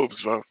weird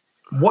clothes, man.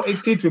 what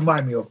it did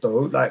remind me of, though,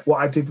 like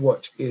what I did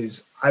watch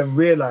is I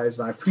realized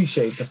and I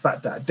appreciate the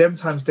fact that at them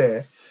times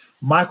there,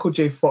 Michael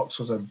J. Fox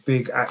was a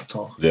big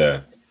actor.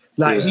 Yeah.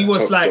 Like he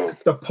was like dog.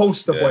 the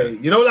poster boy.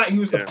 You know, like he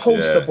was the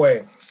poster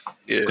boy.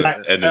 Yeah. Like,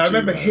 and I Energy,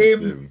 remember man.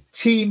 him, in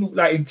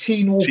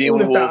Teen Wolf, Teen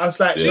all of that. Wolf. I was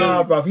like, Yeah.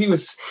 nah, bruv. He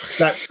was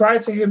like, prior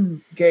to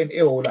him getting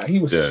ill, like he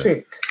was Yeah.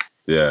 sick.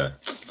 Yeah.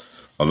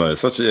 I know.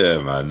 It's such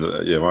a, man.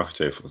 Yeah, Michael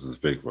J. Fox is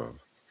big, bro.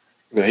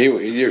 No,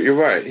 you're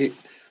right.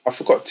 I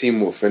forgot Teen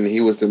Wolf, and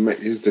he was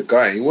the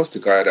guy. He was the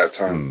guy at that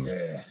time.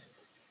 Yeah.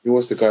 He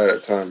was the guy at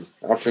that time.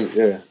 I think,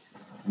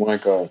 my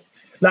God.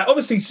 Like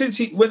obviously,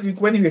 since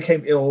when he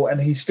became ill,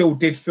 and he still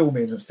did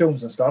films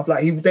and stuff.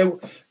 Like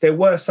there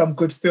were some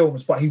good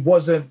films, but he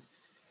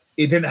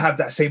didn't have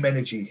that same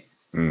energy.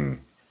 Yeah,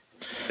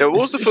 what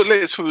was the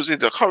latest film he was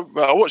in? I can't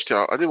remember. I watched it.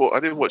 I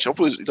didn't watch it. I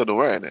thought he was done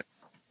alright in it.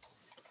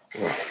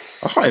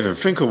 I can't even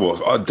think of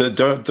what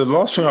the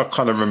last thing I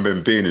kind of remember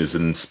him being is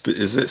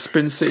it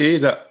Spin City,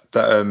 that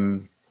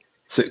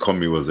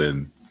sitcom he was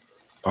in.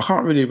 I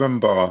can't really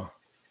remember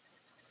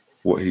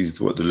what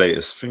the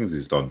latest things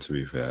he's done, to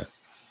be fair.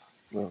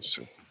 No,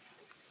 so.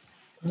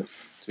 To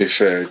be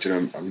fair, do you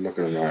know, I'm not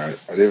going to lie.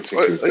 I didn't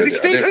think he was dead. I didn't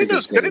think he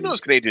was I didn't know dead. it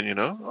was Canadian, you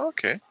know?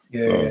 Okay.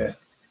 Yeah.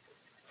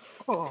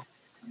 Oh.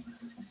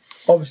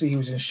 Obviously, he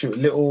was in Stuart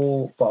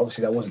Little, but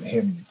obviously that wasn't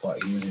him.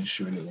 But he was in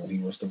Stuart Little. He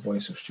was the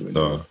voice of Stuart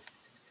Little. No.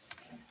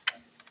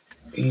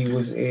 He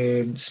was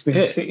in Spin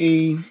Yeah.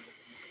 City.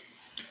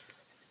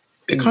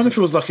 It kind of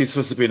feels like he's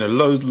supposed to be in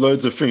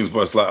loads of things,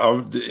 but it's like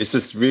it's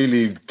just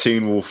really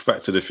Teen Wolf,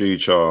 Back to the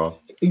Future.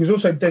 He was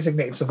also in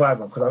Designated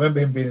Survivor because I remember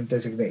him being in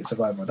Designated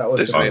Survivor. That was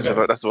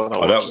That's the one I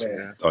watched.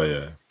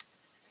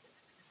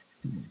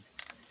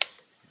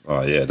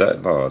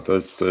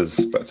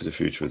 Those Back to the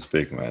Future was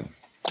big, man.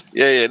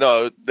 Yeah,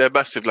 no, they're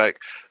massive. Like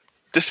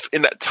this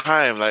in that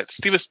time, like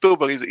Steven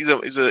Spielberg, he's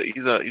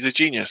a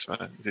genius,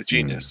 man. He's a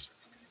genius.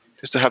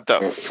 Just to have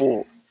that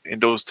thought in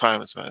those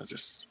times, man, it's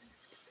just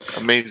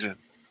amazing.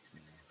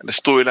 And the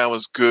storyline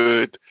was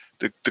good.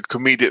 The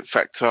comedic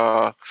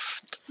factor,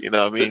 you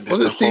know what I mean? Was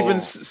it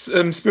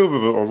Steven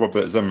Spielberg or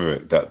Robert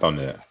Zemerick that done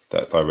it,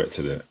 that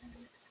directed it?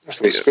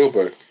 It was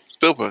Spielberg.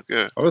 Spielberg,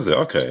 yeah. Oh, was it?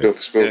 Okay.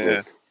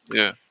 Spielberg.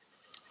 Yeah.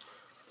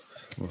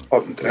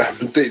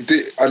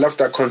 I love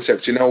that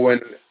concept. You know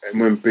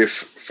when Biff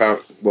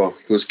found,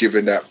 he was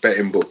given that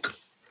betting book.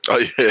 Oh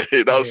yeah,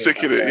 that was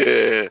sick in it.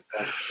 Yeah.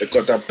 They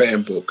got that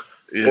betting book.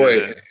 Yeah. Boy,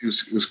 it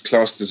was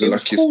classed as the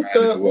luckiest man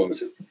in the world.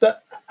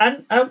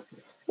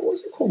 What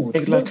was it called?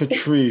 Big like a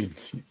tree.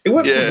 It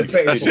went Yeah, from the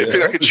betting that's it. book.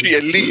 Feel like a tree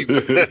and leave.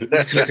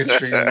 Like a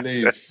tree and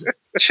leaf.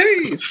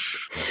 Cheese.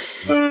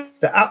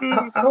 The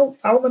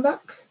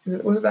Almanac?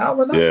 Was it the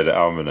Almanac? Yeah, the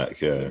Almanac,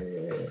 yeah.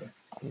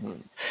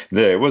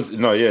 Yeah, it was.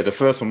 No, yeah, the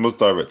first one was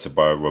directed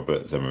by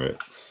Robert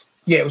Zemeckis.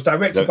 Yeah, it was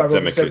directed by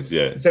Robert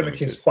Zemeckis,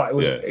 Zemeckis, but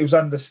it was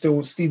under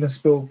still Steven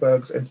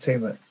Spielberg's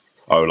entertainment.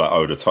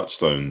 The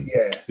Touchstone.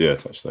 Yeah,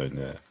 Touchstone.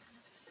 Yeah.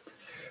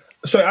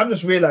 So I'm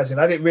just realizing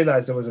I didn't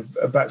realize there was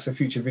a Back to the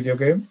Future video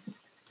game,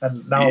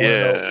 and now I want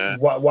to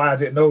know why I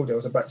didn't know there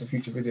was a Back to the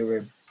Future video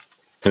game.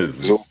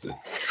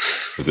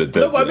 Was it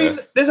No, but I mean,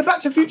 there's a Back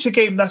to the Future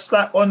game that's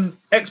like on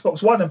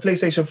Xbox One and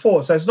PlayStation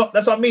 4. So it's not.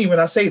 That's what I mean when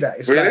I say that.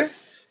 It's Really?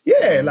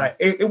 like, like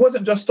it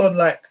wasn't just on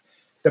like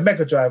the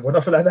Mega Drive or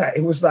nothing like that.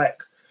 It was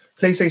like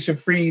PlayStation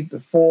 3,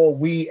 4,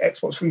 Wii,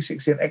 Xbox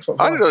 360, and Xbox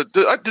I One. don't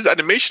know. There's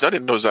animation. I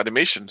didn't know there's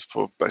animation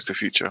for Back to the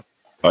Future.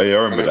 Oh yeah, I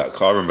remember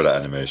that. I remember that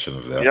animation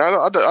of that. Yeah,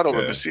 I don't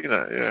remember seeing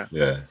that. Yeah.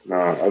 Yeah.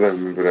 No, I don't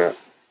remember that.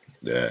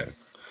 Yeah.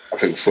 I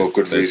think for a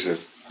good reason.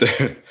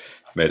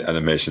 Made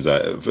animations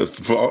out.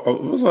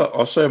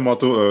 I'll show my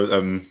daughter. I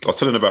was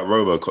telling her about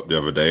RoboCop the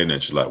other day,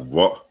 and she's like,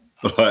 "What?"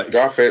 Like,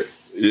 Drop it.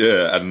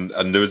 yeah, and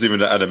there was even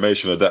the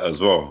animation of that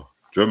as well.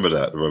 Do you remember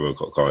that, the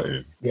RoboCop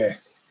cartoon? Yeah.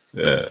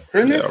 Yeah.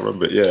 Really? Yeah, I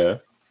remember it. Yeah.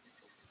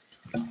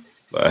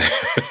 Like,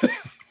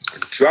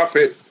 Drop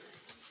it.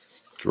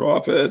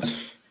 drop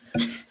it.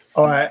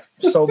 All right.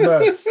 So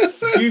Merv,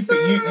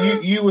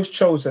 you was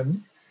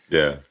chosen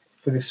Yeah.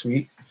 for this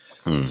week.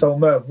 So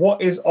Merv, what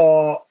is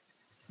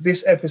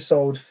this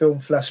episode film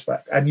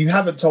flashback? And you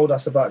haven't told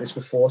us about this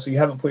before, so you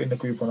haven't put it in the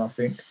group one, I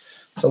think.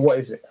 So what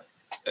is it?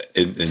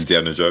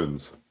 Indiana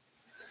Jones.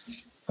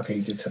 Okay,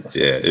 you did tell us.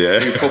 Yeah. I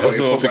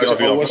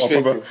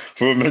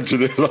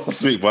mentioned it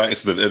last week by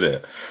accident,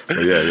 innit?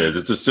 But yeah.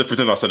 Just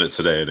pretend I sent it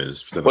today,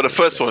 innit? Well, the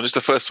first one. It's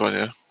the first one,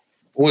 yeah.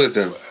 All of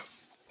them.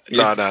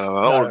 No,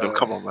 all of them.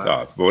 Come on,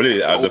 man.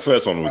 The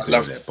first one was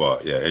doing it,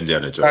 but yeah,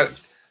 Indiana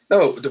Jones.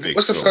 No,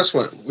 what's the first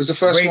one? Was the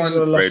first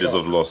one Raiders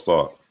of Lost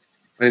Ark?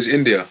 And it's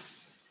India.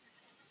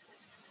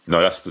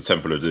 No, that's the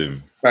Temple of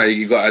Doom. Right,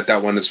 you got to add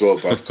that one as well,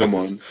 bruv. Come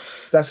on.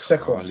 That's the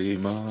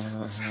second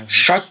one.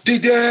 Shut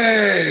it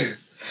there.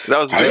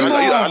 That was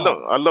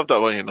I love that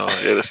one, you know.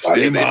 Yeah, the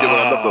Indian one,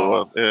 I love that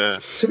one. Yeah.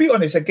 To be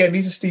honest, again,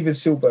 these are Steven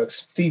Spielberg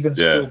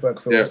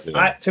films.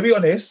 Yeah. To be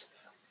honest,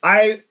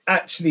 I'm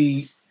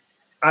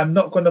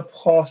not going to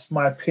pass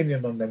my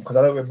opinion on them because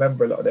I don't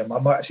remember a lot of them.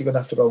 I'm actually going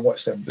to have to go and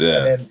watch them.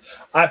 Yeah. And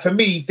then, for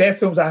me, they're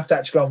films I have to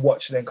actually go and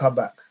watch and then come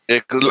back. Yeah,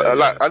 because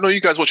I know you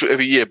guys watch it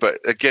every year, but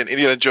again,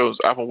 Indiana Jones,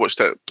 I haven't watched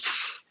that.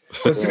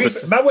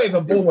 Man, weren't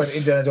even born when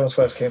Indiana Jones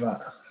first came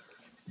out.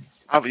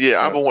 I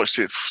haven't watched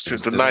it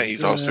since the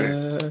 90s, I would say.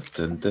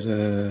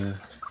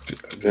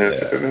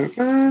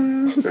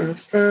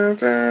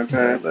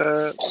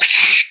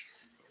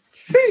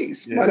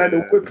 Please, man had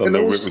the whip.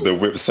 And with the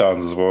whip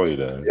sounds as well, you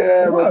know.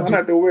 Yeah, man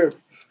had the whip.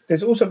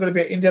 There's also going to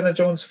be an Indiana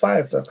Jones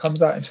 5 that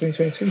comes out in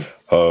 2022.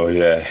 Oh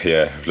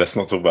yeah. Let's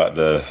not talk about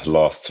the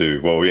last two.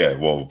 Well, yeah.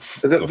 Well,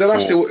 the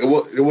last two,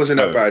 it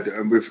wasn't that bad.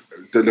 And with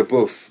the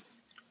LaBeouf.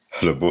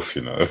 LaBeouf,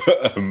 you know.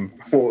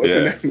 What was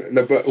yeah. it?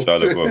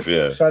 LaBeouf,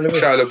 yeah. Shia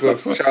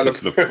LaBeouf.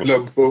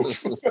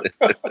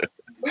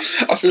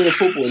 I was feeling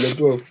football,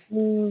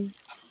 LaBeouf.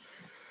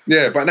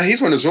 Yeah, but now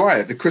his one was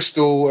alright. The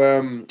Crystal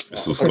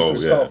Skull,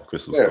 yeah.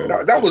 Crystal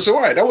Skull. That was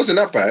alright. That wasn't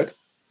that bad.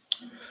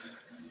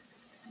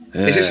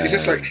 Yeah. It's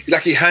just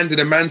like he handed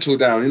the mantle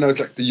down. You know, it's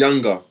like the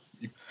younger.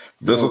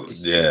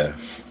 Yeah.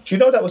 Do you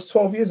know that was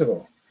 12 years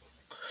ago?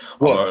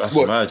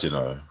 That's mad, you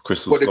know.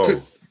 Crystal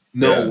Skull.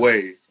 No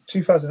way.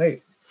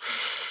 2008.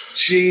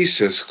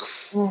 Jesus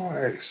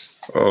Christ.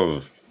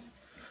 Oh.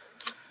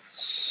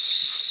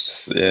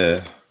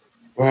 Yeah.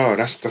 Wow,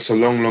 that's a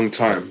long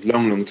time.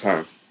 Long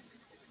time.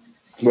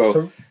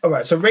 Well,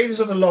 so Raiders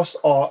of the Lost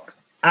Ark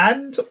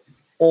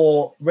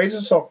or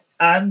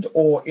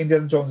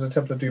Indiana Jones and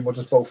Temple of Doom, or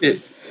just both? Yeah,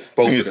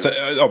 both. It's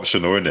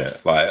optional, isn't it?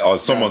 Like,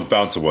 someone's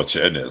bound to watch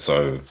it, isn't it?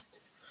 So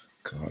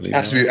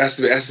has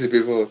to be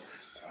before.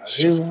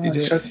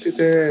 Shut it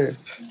there.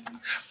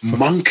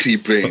 Monkey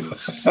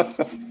brains.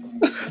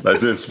 Like,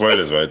 doing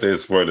spoilers, right? Doing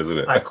spoilers, isn't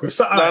it? I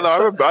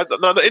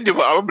remember the Indian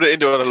one. I remember the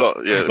Indian one a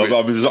lot. Yeah.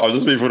 I was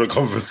just being for the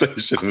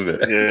conversation, isn't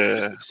it?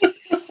 Yeah.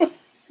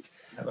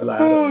 I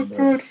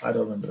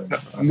don't remember them.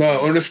 No,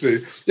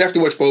 honestly, you have to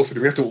watch both of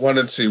them. You have to 1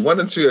 and 2. 1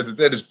 and 2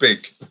 they're this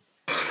big.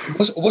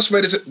 What's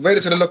Raiders of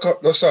the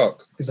Lost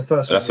Ark? It's the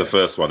first one. That's the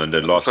first one, and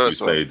then Last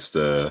Crusade's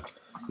the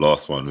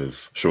last one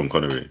with Sean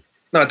Connery.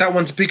 No, that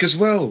one's big as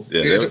well.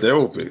 Yeah, they're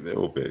all big. They're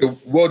all big. The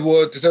World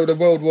War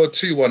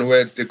II one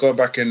where they're going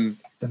back in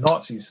the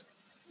Nazis.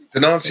 The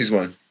Nazis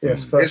one.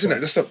 Yes, isn't it?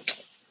 That's the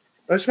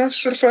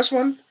first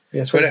one.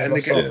 Yes,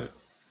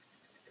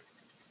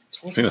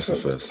 I think that's the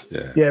first.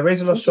 Yeah. Yeah,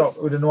 Raiders of the Lost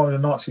Ark with the one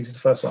with the Nazis is the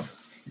first one.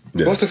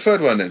 Yeah. What's the third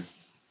one then?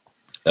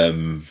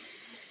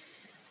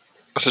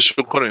 That's a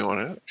Sean Connery one,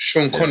 yeah?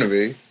 Sean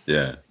Connery.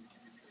 Yeah.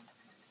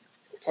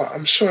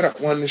 I'm sure that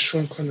one is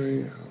Sean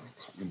Connery. I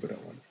can't remember that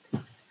one.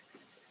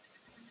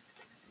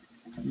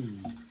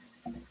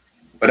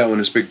 But that one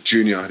is Big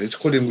Junior. It's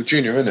called him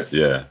Junior, isn't it?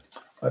 Yeah.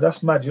 Oh,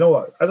 that's mad. You know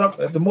what?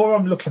 The more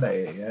I'm looking at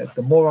it,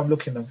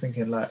 I'm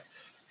thinking like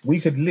we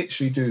could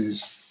literally do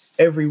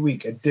every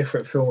week a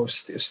different film of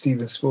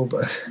Steven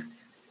Spielberg.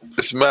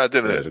 It's mad,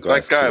 isn't it?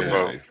 That guy,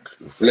 bro.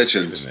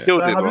 Legend.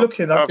 Killed it, I'm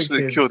looking, I'm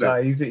absolutely thinking, killed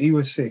it. He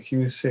was sick.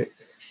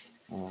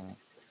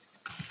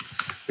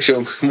 Sure,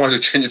 might as well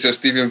change it to a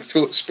Steven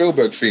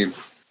Spielberg theme.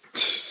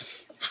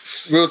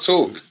 Real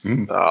talk.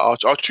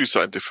 I'll choose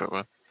something different,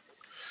 man.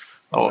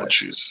 I'll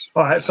choose.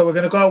 All right, so we're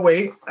going to go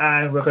away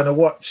and we're going to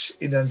watch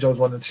Indiana Jones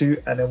 1 and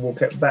 2, and then we'll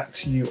get back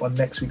to you on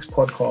next week's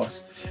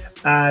podcast.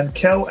 And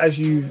Kel, as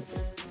you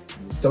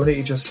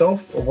donated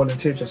yourself, or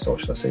volunteered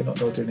yourself, should I say, not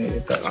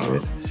donated, that's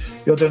weird.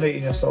 You're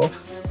donating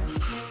yourself.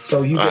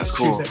 So you get to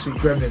choose next week,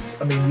 Gremlins.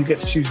 I mean, you get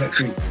to choose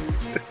next week.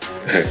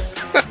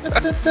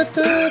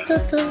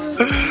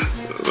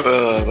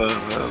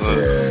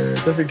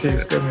 Just in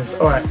case, Gremlins.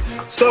 All right,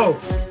 so,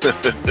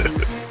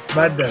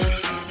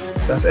 madness.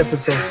 That's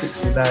episode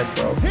 69,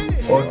 bro.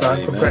 Well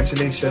done.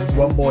 Congratulations.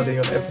 One more than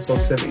you're on episode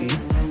 70.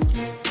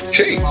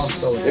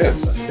 Jeez.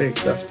 Yes.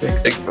 That's big.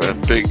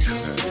 Big.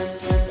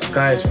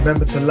 Guys,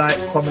 remember to like,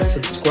 comment,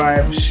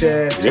 subscribe,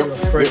 share, tell your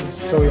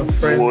friends.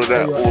 All of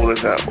that.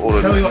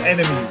 Tell your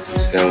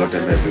enemies. Tell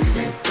them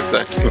everything.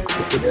 Exactly.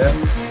 Yeah.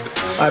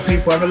 All right,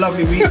 people, have a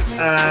lovely week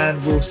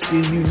and we'll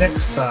see you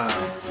next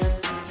time.